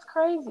 what? That's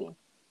crazy.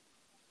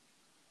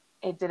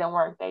 It didn't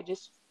work. They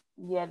just,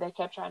 yeah, they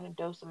kept trying to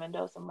dose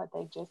them, but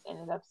they just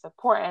ended up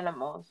poor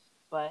animals.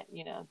 But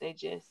they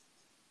just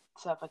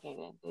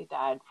suffocated. They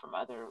died from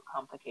other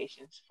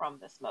complications from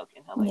the smoke Yeah,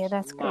 inhalation,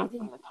 that's not crazy.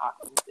 from the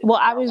toxins in the Well,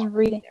 I was marijuana that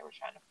reading they were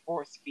trying to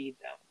force feed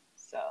them.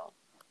 So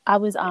I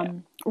was yeah,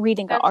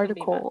 reading an that's gonna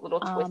be my article little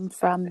twist about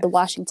from the that.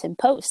 Washington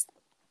Post,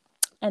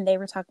 and they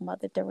were talking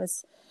about that there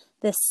was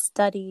this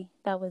study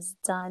that was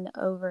done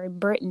over in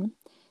Britain,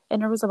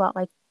 and there was about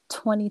like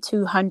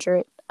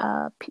 2,200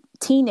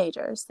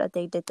 teenagers that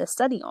they did the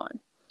study on.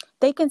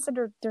 They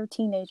considered their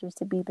teenagers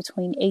to be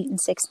between 8 and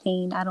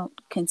 16. I don't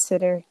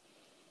consider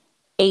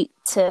 8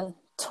 to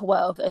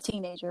 12 a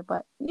teenager,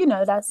 but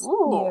that's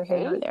Ooh, neither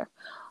here nor 8? there.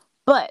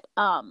 But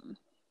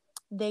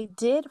they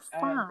did I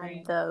find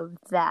agree. though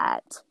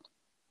that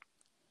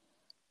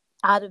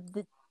out of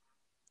the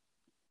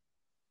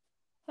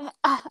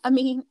I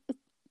mean,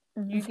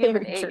 You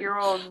giving very true.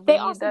 8-year-olds They weed?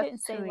 also That's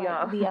didn't say too like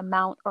young. the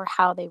amount or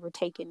how they were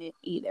taking it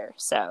either.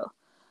 So,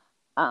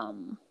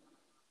 um,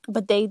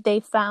 but they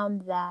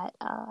found that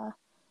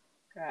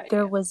God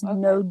there damn. was Okay.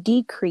 no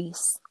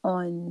decrease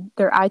on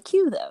their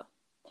IQ though.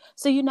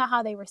 So you know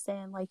how they were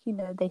saying like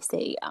they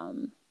say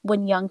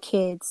when young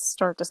kids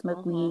start to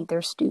smoke Mhm. weed,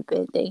 they're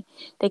stupid. They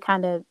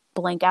kind of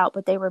blank out,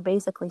 but they were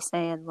basically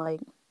saying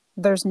like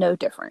there's no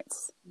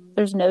difference.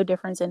 There's no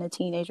difference in a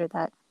teenager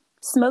that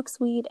smokes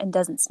weed and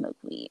doesn't smoke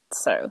weed.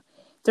 So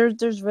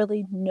there's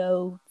really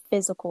no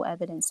physical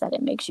evidence that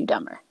it makes you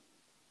dumber.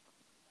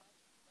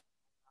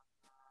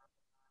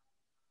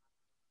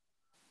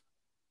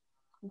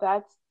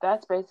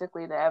 That's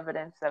basically the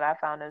evidence that I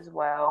found as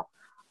well,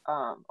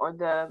 or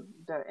the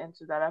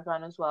answer that I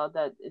found as well.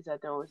 That is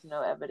that there was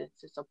no evidence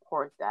to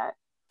support that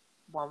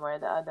one way or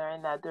the other,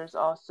 and that there's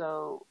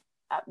also,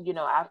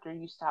 after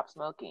you stop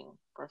smoking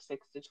for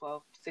 6 to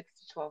 12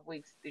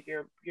 weeks,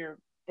 your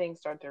things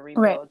start to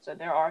Right. rebuild. So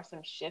there are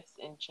some shifts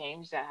and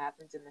change that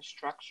happens in the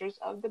structures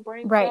of the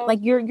brain Right. cells, Like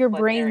your but there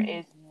brain,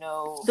 is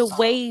no the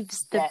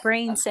waves, the death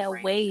brain of the cell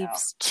brain cell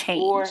waves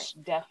or change,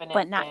 definite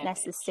but not damage.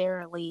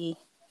 necessarily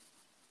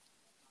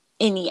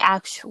any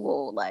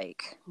actual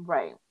like.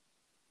 Right.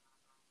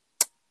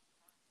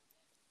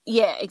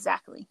 Yeah,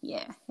 exactly.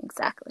 Yeah,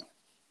 exactly.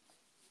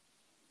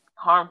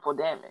 Harmful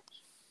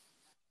damage.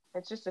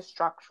 It's just a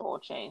structural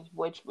change,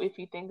 which, if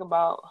you think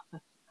about,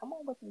 come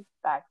on with these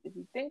facts. If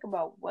you think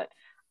about what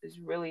is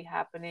really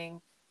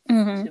happening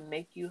Mm-hmm. to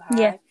make you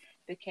Yeah. high,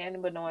 the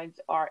cannabinoids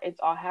it's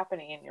all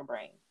happening in your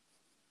brain.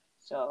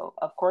 So,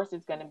 of course,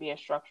 it's going to be a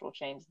structural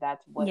change.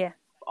 That's what Yeah.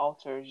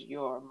 alters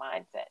your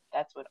mindset.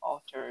 That's the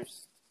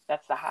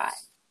high.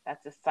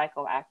 That's the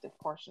psychoactive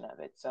portion of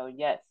it. So,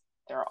 yes,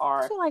 there I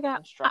are feel like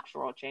some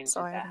structural changes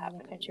sorry, I that didn't mean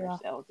to happen in cut you your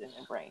off. cells in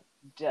the brain.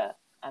 Duh,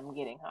 I'm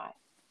getting high.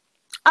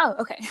 Oh,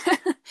 okay.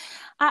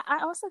 I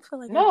also feel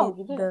like I No, get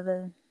you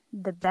didn't.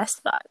 the best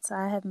thoughts.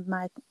 I have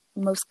my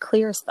most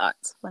clearest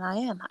thoughts when I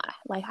am high.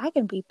 Like I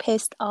can be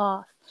pissed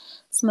off,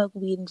 smoke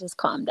weed, and just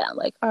calm down.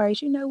 Like, all right,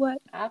 you know what?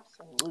 Chill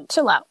Absolutely.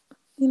 out.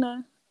 You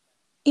know?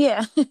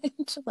 Yeah,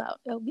 chill out.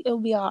 It'll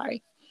be all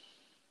right.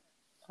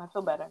 I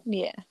feel better.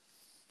 Yeah.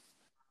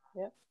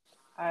 Yep.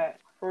 All right,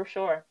 for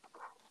sure.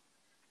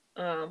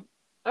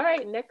 All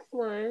right, next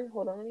one.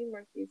 Hold on, let me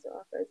mark these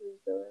off as we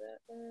go that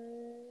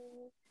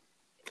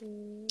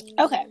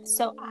Okay,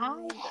 so I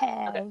one. Okay,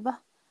 have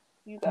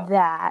you go.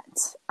 that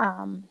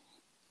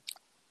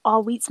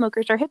all weed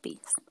smokers are hippies.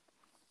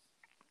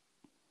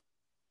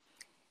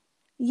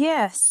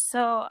 Yes,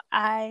 so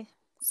I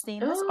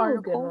seen this Oh, good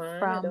article one. I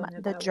from don't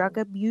have the that one.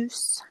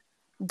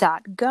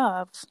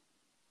 drugabuse.gov.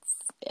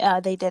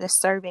 They did a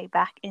survey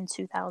back in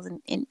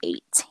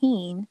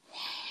 2018,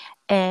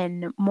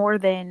 and more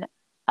than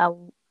a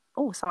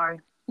oh sorry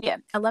yeah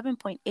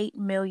 11.8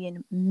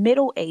 million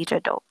middle-aged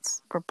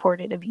adults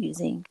reported of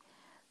using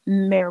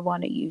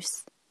marijuana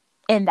use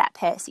in that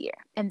past year,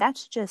 and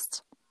that's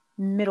just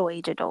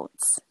middle-aged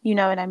adults. You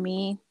know what I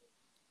mean?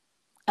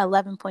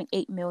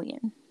 11.8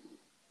 million.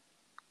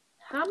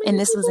 How And many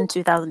this was in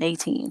people?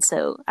 2018,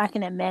 so I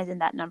can imagine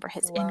that number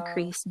has Wow.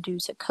 increased due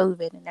to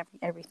COVID and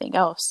everything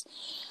else.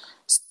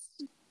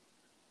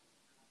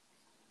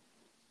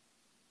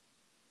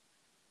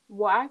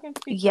 Well, I can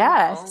speak from my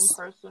Yes. own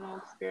personal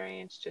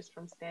experience just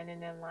from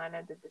standing in line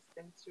at the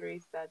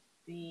dispensaries that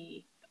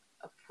the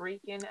a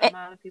freaking A-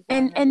 amount of people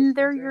in And the and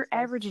they're your dispensaries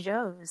has average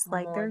Joes.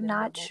 Like more they're than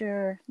not doubled.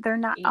 sure. They're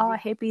not all Easy.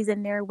 hippies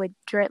in there with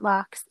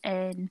dreadlocks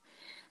and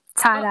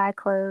tie Uh, dye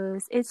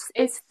clothes. It's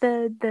it's,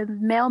 the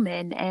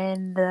mailmen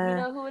and you the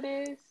know who it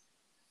is?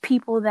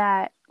 people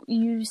that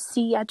you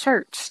see at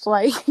church.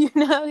 Like,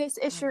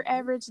 it's your Mm-hmm.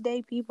 average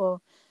day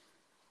people.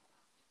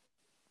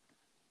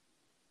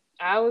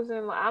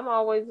 I'm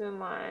always in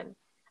line.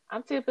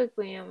 I'm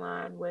typically in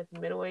line with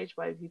middle-aged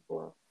white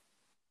people.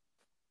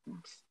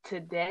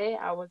 Today,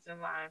 I was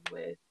in line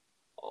with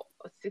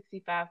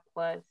 65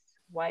 plus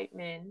white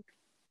men.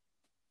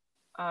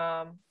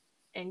 Um,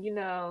 and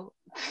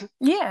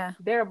Yeah.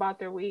 they're about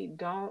their weed.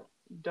 Don't,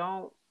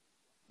 don't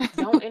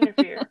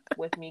interfere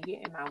with me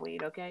getting my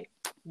weed, okay?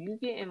 You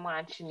get in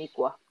line,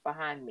 Shaniqua,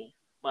 behind me.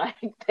 Like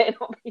they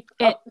don't be,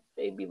 And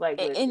they be like,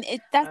 and listen,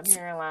 it I'm that's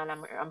here in line.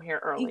 I'm here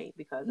early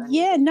because I need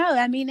yeah, it. no,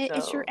 I mean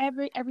it's your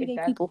So everyday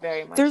that's people.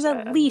 very much There's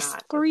at least not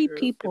a three true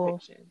people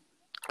depiction.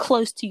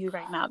 close to you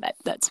right now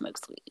that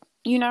smokes weed.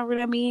 You know what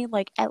I mean?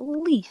 Like at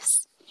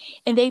least.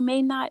 And they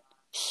may not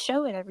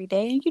show it every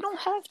day, and you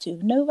don't have to.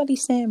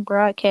 Nobody's saying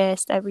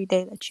broadcast every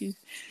day that you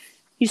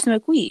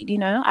smoke weed.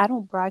 I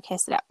don't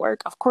broadcast it at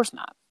work, of course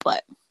not.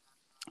 But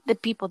the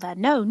people that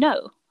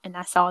know, and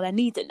that's all I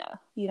need to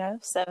know.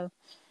 So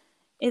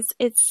it's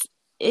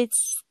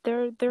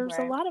there's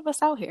a Right, lot of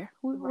us out here.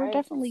 We're right.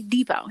 definitely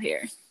deep out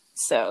here.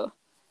 So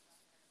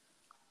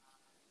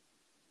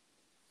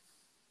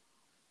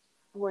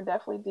We're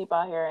definitely deep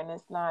out here, and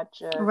it's not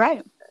just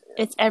right,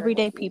 it's the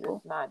everyday hippies. people.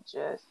 It's not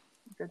just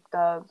the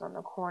thugs on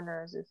the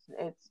corners.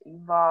 It's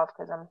evolved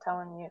because I'm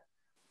telling you,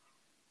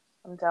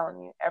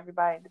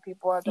 everybody, the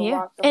people at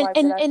Yeah, the and wife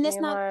that and I and see it's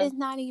in not line, it's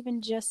not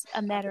even just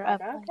a I'd be matter like,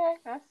 of like okay,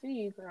 I see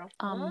you, girl.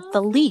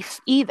 the Okay. leaf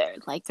either.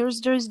 Like there's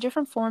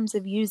different forms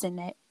of using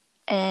it,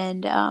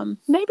 and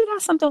maybe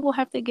that's something we'll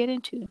have to get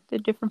into, the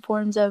different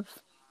forms of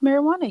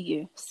marijuana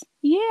use.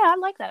 Yeah, I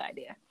like that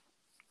idea.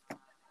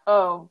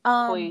 Oh,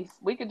 Um, please,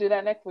 we could do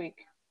that next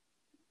week.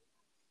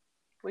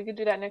 We could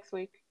do that next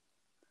week.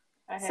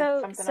 I had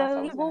so something else I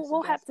so was gonna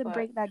we'll have suggest, to but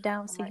break that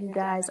down I so might you get to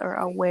that guys are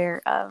next week.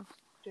 aware of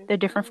Just the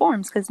different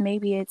forms, because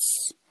maybe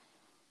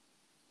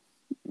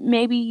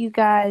you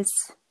guys,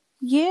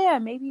 yeah,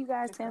 maybe you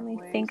guys can different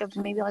only ways think of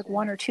to maybe use like it.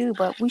 one or two,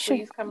 but we should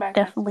Please come back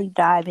next definitely week.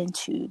 dive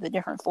into the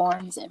different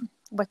forms and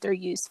what they're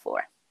used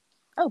for.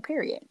 Oh,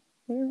 period.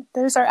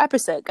 There's our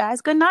episode,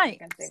 guys. Good I night.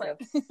 can It's think like, of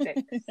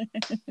six.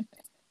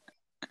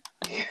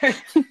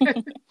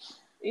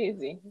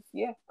 Easy.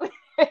 Yeah.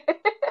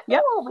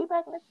 yep, We'll be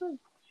back next week.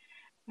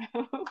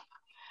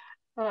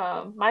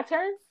 My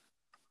turn.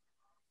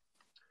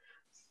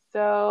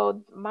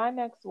 So my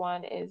next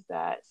one is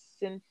that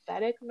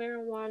synthetic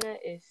marijuana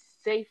is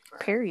safer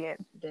period.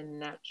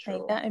 than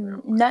Ain't natural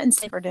marijuana. nothing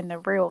safer than the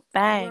real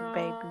thing,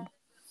 baby.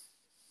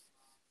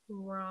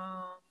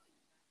 Wrong,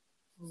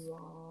 wrong,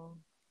 wrong.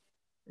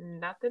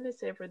 Nothing is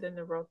safer than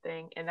the real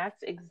thing, and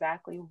that's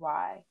exactly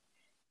why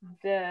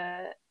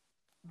the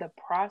the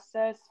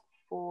process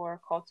for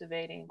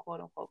cultivating,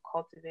 quote unquote,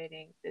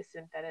 cultivating the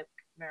synthetic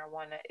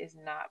marijuana is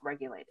not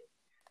regulated.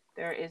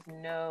 There is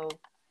no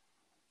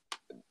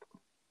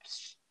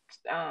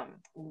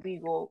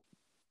legal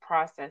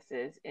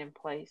processes in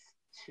place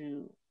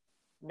to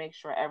make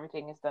sure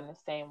everything is done the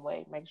same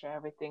way, make sure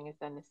everything is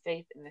done the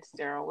safe and the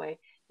sterile way.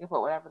 You can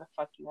put whatever the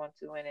fuck you want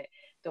to in it.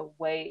 The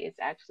way it's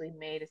actually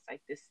made, it's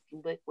like this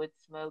liquid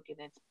smoke and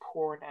it's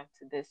poured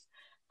onto this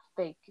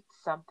fake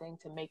something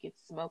to make it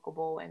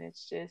smokable, and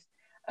it's just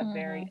a Mm-hmm.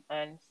 very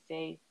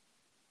unsafe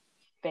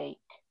fake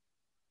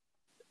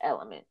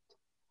element.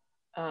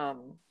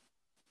 Um,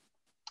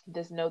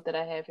 this note that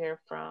I have here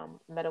from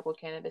Medical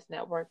Cannabis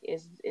Network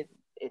it's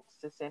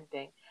the same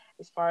thing.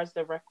 As far as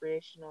the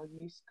recreational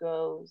use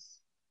goes,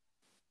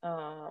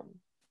 um,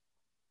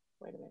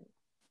 wait a minute.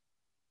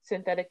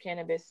 Synthetic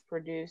cannabis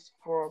produced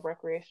for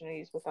recreational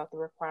use without the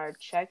required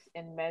checks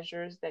and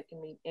measures that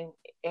can be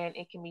and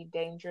it can be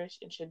dangerous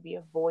and should be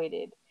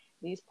avoided.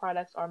 These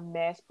products are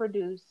mass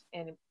produced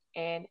and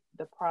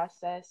the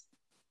process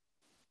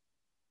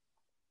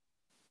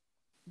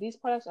These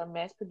products are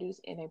mass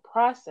produced in a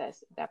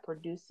process that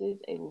produces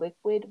a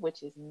liquid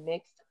which is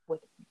mixed with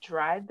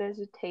dried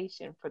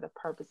vegetation for the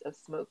purpose of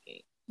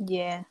smoking.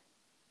 Yeah,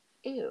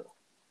 Ew.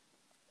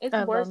 It's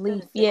of a worse than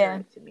leaf. a Yeah,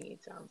 cigarette to me,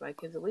 it sounds like,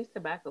 because at least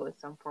tobacco is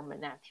some form of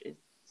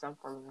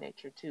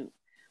nature too,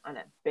 on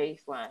a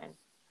baseline.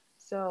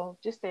 So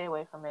just stay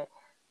away from it.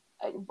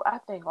 I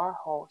think our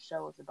whole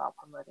show is about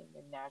promoting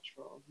the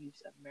natural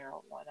use of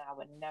marijuana. I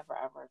would never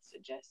ever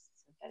suggest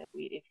synthetic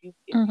weed. If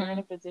you're in mm-hmm.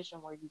 a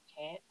position where you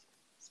can't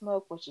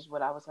smoke, which is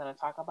what I was going to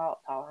talk about,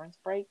 tolerance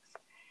breaks.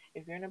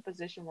 If you're in a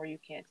position where you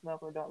can't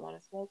smoke or don't want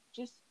to smoke,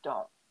 just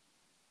don't.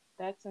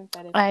 That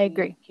synthetic I weed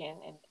agree. can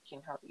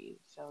hurt you.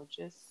 So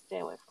just stay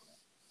away from it.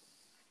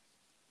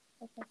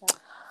 That's my fact.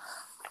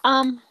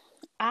 Um,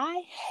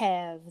 I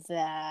have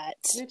that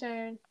Your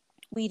turn.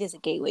 weed is a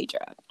gateway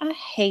drug. I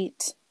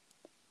hate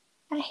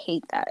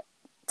that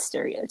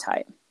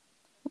stereotype.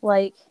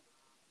 Like,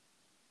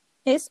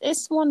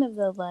 It's one of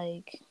the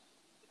like.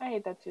 I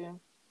hate that too.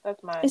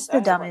 That's mine. It's the I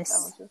hate that one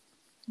too.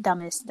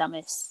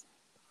 dumbest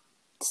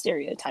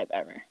stereotype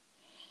ever.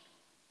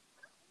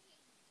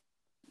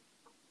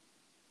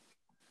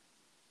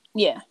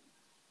 Yeah,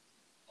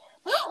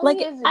 Not like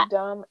only is it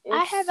dumb,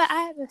 I it's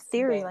have a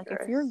theory. Like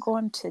if you're dangerous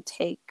going to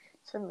take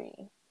to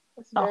me.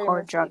 It's a very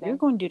hard drug, you're misleading.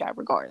 going to do that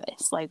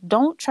regardless. Like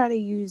don't try to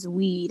use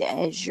weed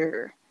as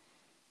your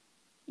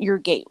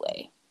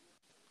gateway.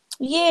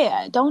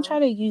 Yeah, don't Mm-hmm. try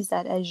to use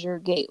that as your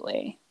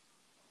gateway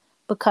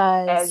As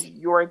because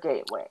your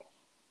gateway.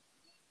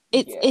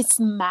 Yeah. it's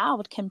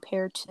mild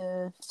compared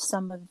to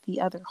some of the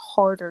other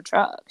harder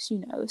drugs,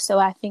 you know. So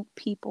I think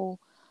people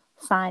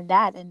find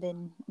that and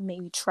then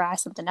maybe try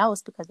something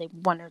else because they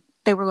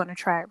were going to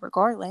try it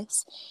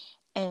regardless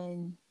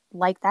and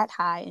like that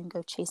high and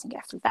go chasing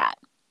after that,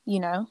 you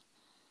know.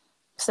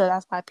 So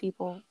that's why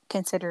people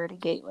consider it a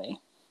gateway.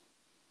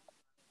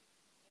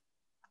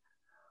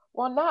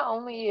 Well, not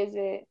only is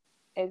it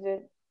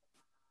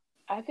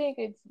I think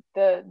it's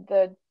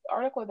the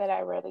article that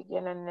I read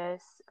again in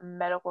this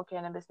Medical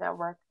Cannabis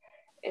Network.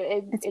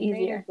 It's It made a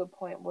easier. good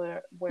point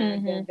where the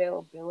Mhm.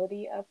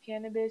 availability of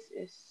cannabis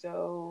is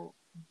so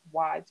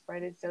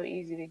widespread. It's so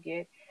easy to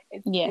get.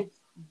 It's Yeah. it's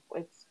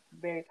it's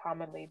very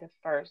commonly the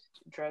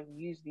first drug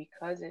used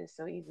because it is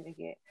so easy to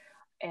get.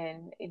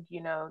 And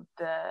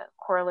the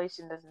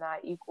correlation does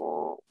not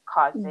equal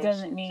Doesn't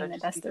causation. So mean that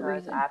just that's the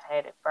because reason. I've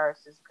had it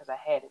first is because I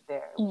had it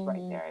there. It was right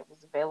Mhm. there. It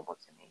was available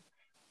to me.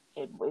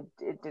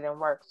 It didn't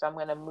work. So I'm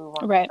going to move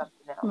on to Right.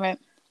 something else. Right.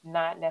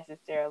 Not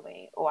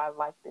necessarily, oh, I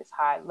like this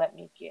high. Let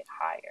me get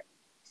higher.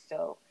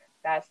 So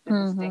that's the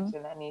Mhm.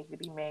 distinction that needs to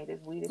be made.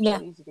 Is weed is so Yeah.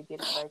 easy to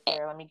get. It's right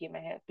there. Let me get my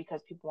hands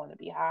because people want to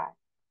be high.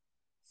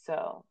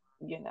 So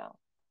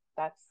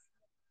that's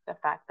the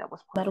fact that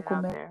was pointed Medical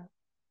out marijuana. there.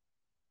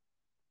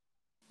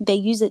 They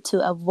use it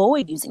to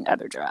avoid using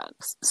other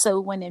drugs.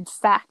 So when in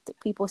fact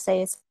people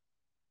say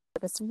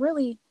it's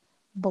really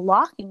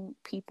blocking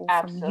people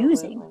from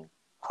using Absolutely.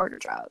 harder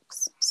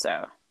drugs.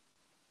 So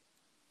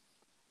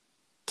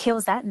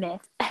kills that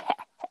myth.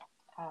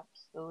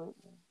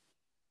 Absolutely.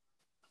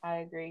 I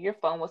agree. Your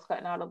phone was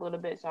cutting out a little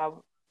bit,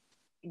 so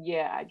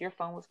yeah, your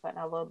phone was cutting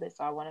out a little bit,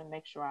 so I want to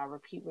make sure I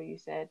repeat what you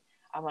said.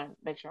 I want to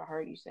make sure I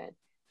heard you said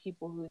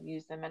people who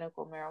use the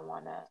medical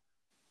marijuana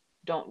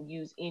don't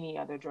use any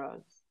other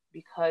drugs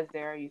because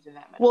they're using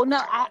that Well, medical no,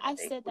 marijuana. I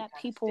They said would that kind of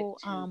stick people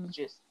to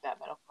just that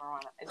medical marijuana.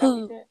 Is that what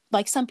you who said?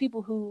 like some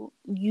people who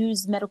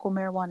use medical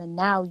marijuana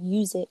now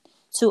use it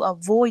to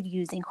avoid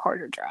using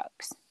harder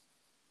drugs.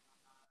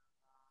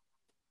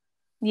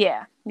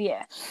 Yeah,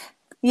 yeah.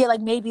 Yeah,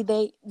 like maybe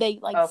they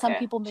like some Okay,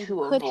 people maybe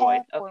to could avoid.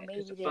 have or Okay,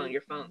 because maybe they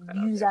your phone cut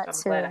out use there,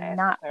 so that I'm glad I to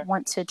asked that not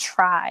want to clarification.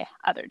 try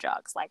other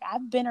drugs. Like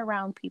I've been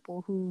around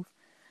people who've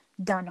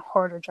done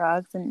harder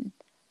drugs and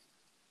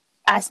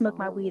I smoke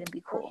my weed Absolutely, and be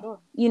for cool. sure.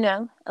 You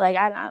know? Like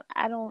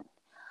I don't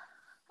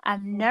I've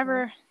Mhm.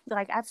 never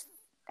like I've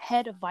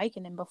had a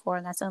Vicodin before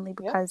and that's only Yep.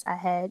 because I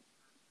had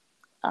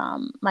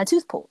my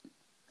tooth pulled.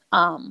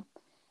 Um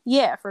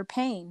yeah, for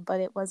pain, but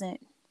it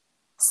wasn't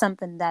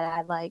something that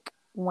I like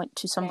went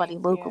to somebody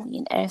Pain. Yeah. locally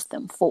and asked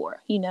them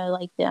for. You know,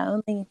 like the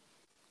only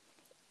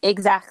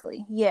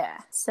exactly. Yeah.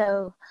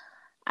 So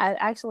I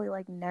actually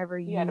like never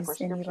You had a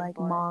used any prescription like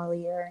for it.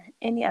 Molly or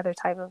any other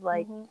type of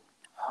like Mhm.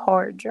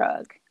 hard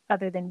drug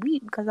other than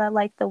weed because I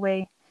like the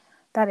way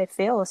that it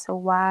feels. So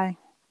why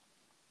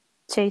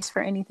chase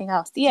for anything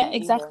else? Yeah, Me either.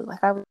 exactly.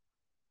 Like I was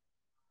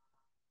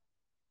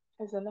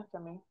It's enough for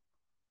me.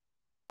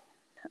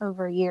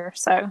 over a year.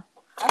 So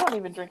I don't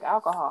even drink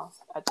alcohol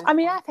at this I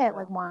mean point, I've had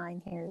like so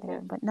wine here or it there,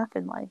 is. but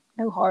nothing like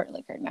no hard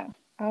liquor, no.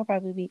 I'll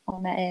probably be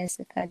on my ass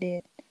if I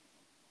did.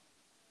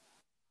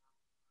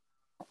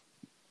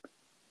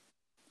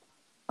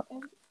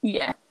 And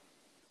Yeah.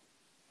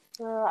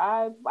 girl,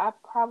 I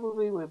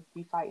probably would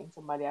be fighting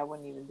somebody. I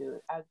wouldn't even do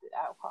it.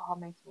 Alcohol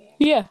makes me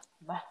angry. Yeah.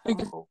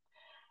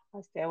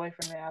 I stay away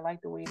from it. I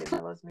like the weed. It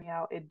mellows me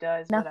out. It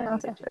does what Nothing I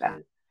else need it to after that.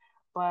 do.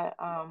 But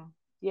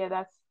yeah,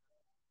 that's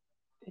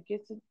it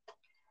gets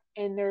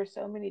and there's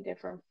so many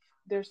different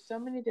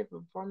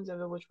forms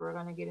of it, which we're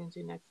gonna get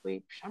into next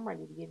week. I'm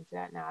ready to get into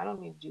that now. I don't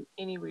need to do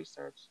any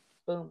research.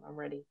 Boom, I'm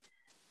ready.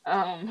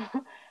 Um,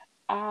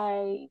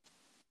 I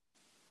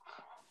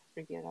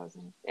forget I was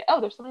in.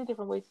 Oh, there's so many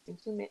different ways to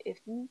consume it. If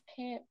you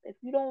can't, if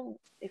you don't,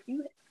 if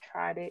you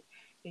tried it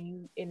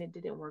and it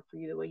didn't work for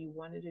you the way you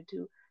wanted it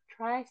to,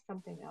 try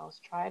something else.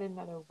 Try it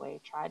another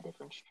way. Try a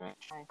different strength.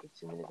 Try and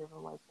consume it a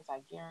different way because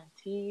I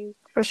guarantee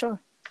For sure.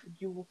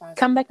 you will find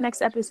Come something back that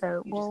next works for you.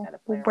 episode. You just got to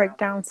We'll play break around with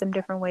down it some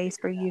different and ways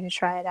figure for it you out. to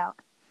try it out.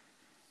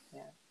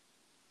 Yeah.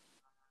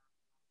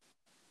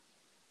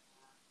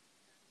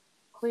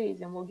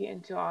 Please, and we'll get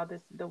into all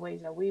this, the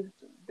ways that we've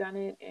done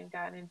it and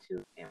gotten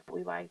into and what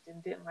we liked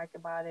and didn't like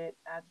about it.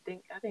 I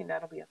think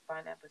that'll be a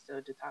fun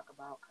episode to talk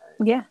about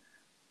because Yeah.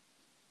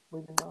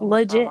 we've been doing this for a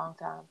Legit. long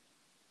time.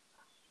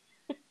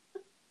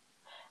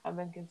 I've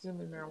been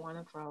consuming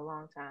marijuana for a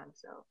long time,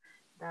 so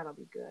that'll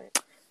be good.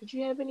 Did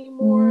you have any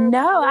more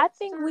No, I myths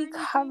think or we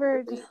anything?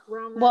 Could could. we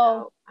round that Well,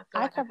 out? I feel I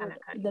like I kind covered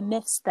of cut the you off.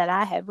 myths that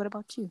I had. What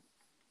about you?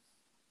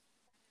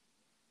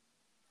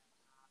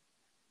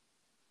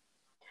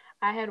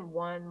 I had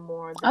one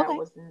more that Okay.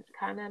 was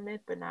kind of a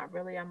myth, but not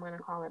really. I'm gonna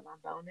call it my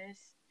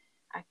bonus.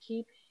 I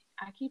keep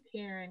I keep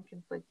hearing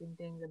conflicting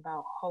things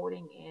about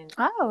holding in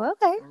Oh,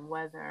 hips okay. and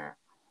whether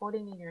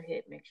holding in your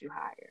hip makes you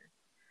higher.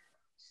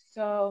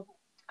 So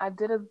I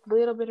did a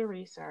little bit of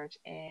research,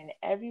 and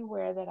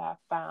everywhere that I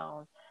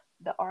found,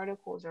 the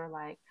articles are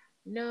like,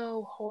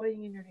 no,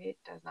 holding in your hip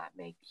does not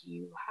make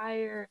you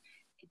higher.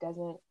 It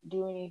doesn't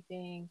do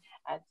anything.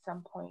 At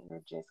some point,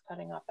 you're just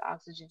cutting off the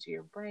oxygen to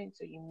your brain.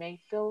 So you may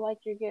feel like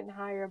you're getting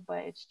higher,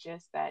 but it's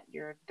just that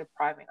you're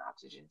depriving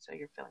oxygen. So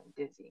you're feeling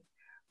dizzy.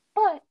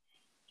 But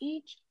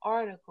each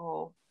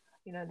article,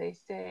 they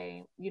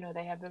say,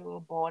 they have their little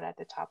board at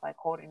the top, like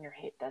holding your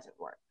hip doesn't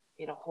work.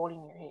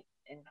 Holding your hip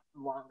and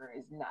longer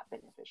is not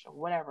beneficial,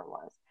 whatever it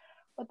was.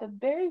 But the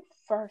very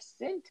first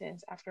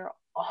sentence after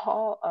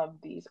all of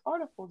these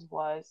articles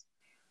was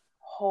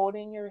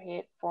holding your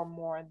hip for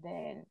more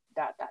than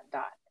dot dot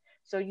dot.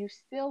 So you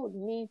still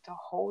need to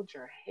hold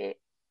your hip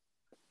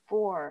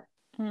for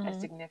a Mm-hmm.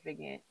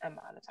 significant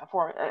amount of time,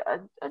 for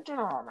a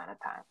general amount of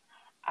time.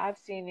 I've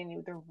seen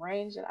the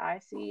range that I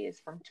see is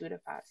from 2 to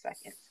 5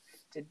 seconds.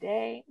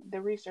 Today,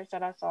 the research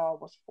that I saw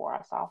was four.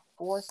 I saw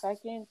 4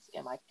 seconds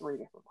in like three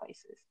different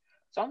places.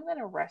 So I'm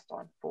gonna rest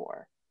on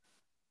four.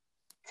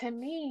 To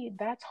me,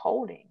 that's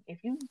holding.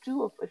 If you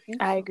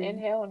I agree.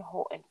 inhale and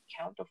hold and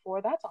count to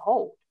four, that's a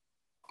hold.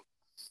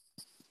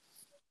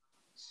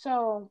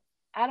 So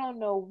I don't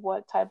know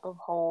what type of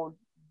hold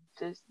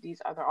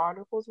these other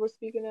articles were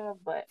speaking of,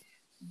 but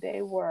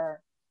they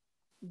were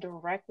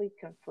directly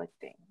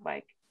conflicting.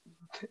 Like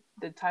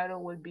the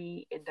title would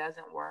be "It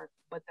doesn't work,"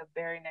 but the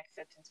very next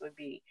sentence would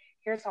be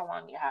 "Here's how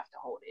long you have to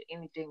hold it.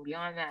 Anything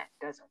beyond that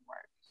doesn't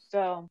work."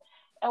 So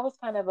that was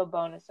kind of a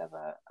bonus of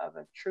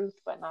a truth,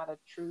 but not a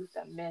truth,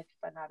 a myth,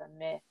 but not a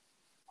myth.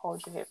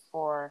 Hold your hip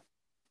for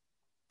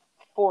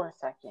 4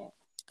 seconds,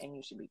 and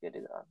you should be good to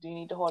go. Do you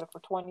need to hold it for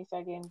 20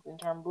 seconds and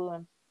turn blue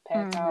and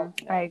pass Mm-hmm.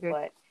 out? I No, agree.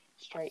 but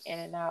straight in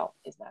and out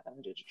is not going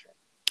to do the trick.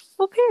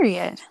 Well,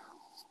 period.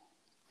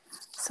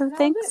 So And that was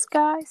thanks, it.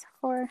 guys,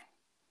 for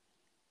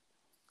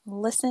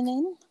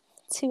listening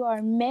to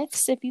our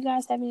myths. If you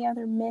guys have any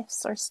other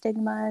myths or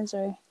stigmas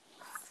or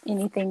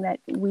anything that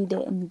we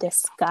didn't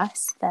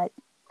discuss that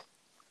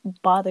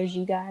bothers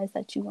you guys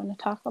that you want to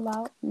talk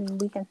about,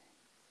 and we can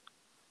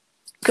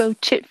go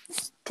tit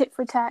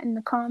for tat in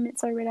the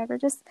comments or whatever.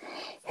 Just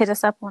hit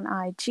us up on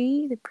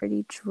IG, the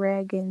Pretty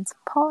Dragons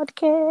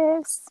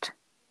Podcast.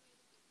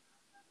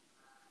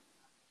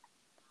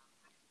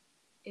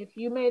 If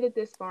you made it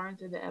this far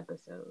into the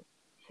episode,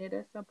 hit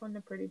us up on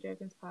the Pretty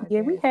Dragons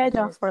Yeah, we podcast had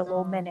y'all with for a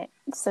little some minute,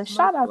 so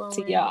shout smoke out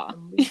to blowing, with y'all.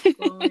 some leaves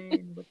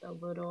blowing, with a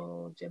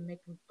little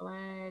Jamaican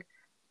flag.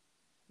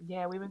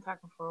 Yeah, we've been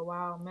talking for a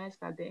while.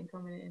 Mascot didn't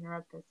come in and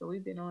interrupt us, so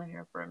we've been on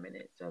here for a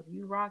minute. So if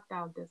you rocked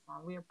out this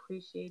long, we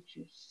appreciate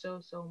you so,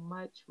 so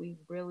much. We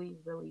really,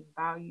 really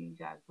value you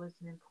guys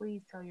listening.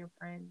 Please tell your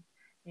friends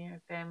and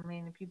your family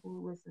and the people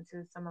who listen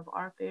to some of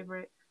our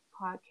favorite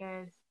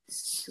podcasts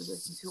to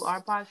listen to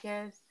our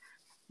podcast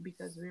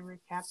because we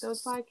recap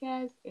those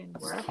podcasts and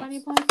we're a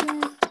funny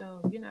podcast.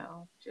 So,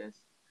 just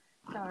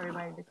tell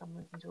everybody to come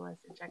listen to us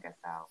and check us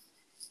out.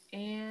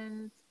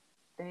 And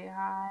stay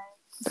high.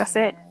 That's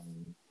it.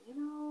 And,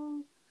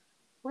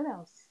 what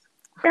else?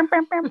 Bam,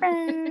 bam, bam, That's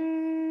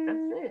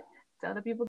bam. it. Tell the people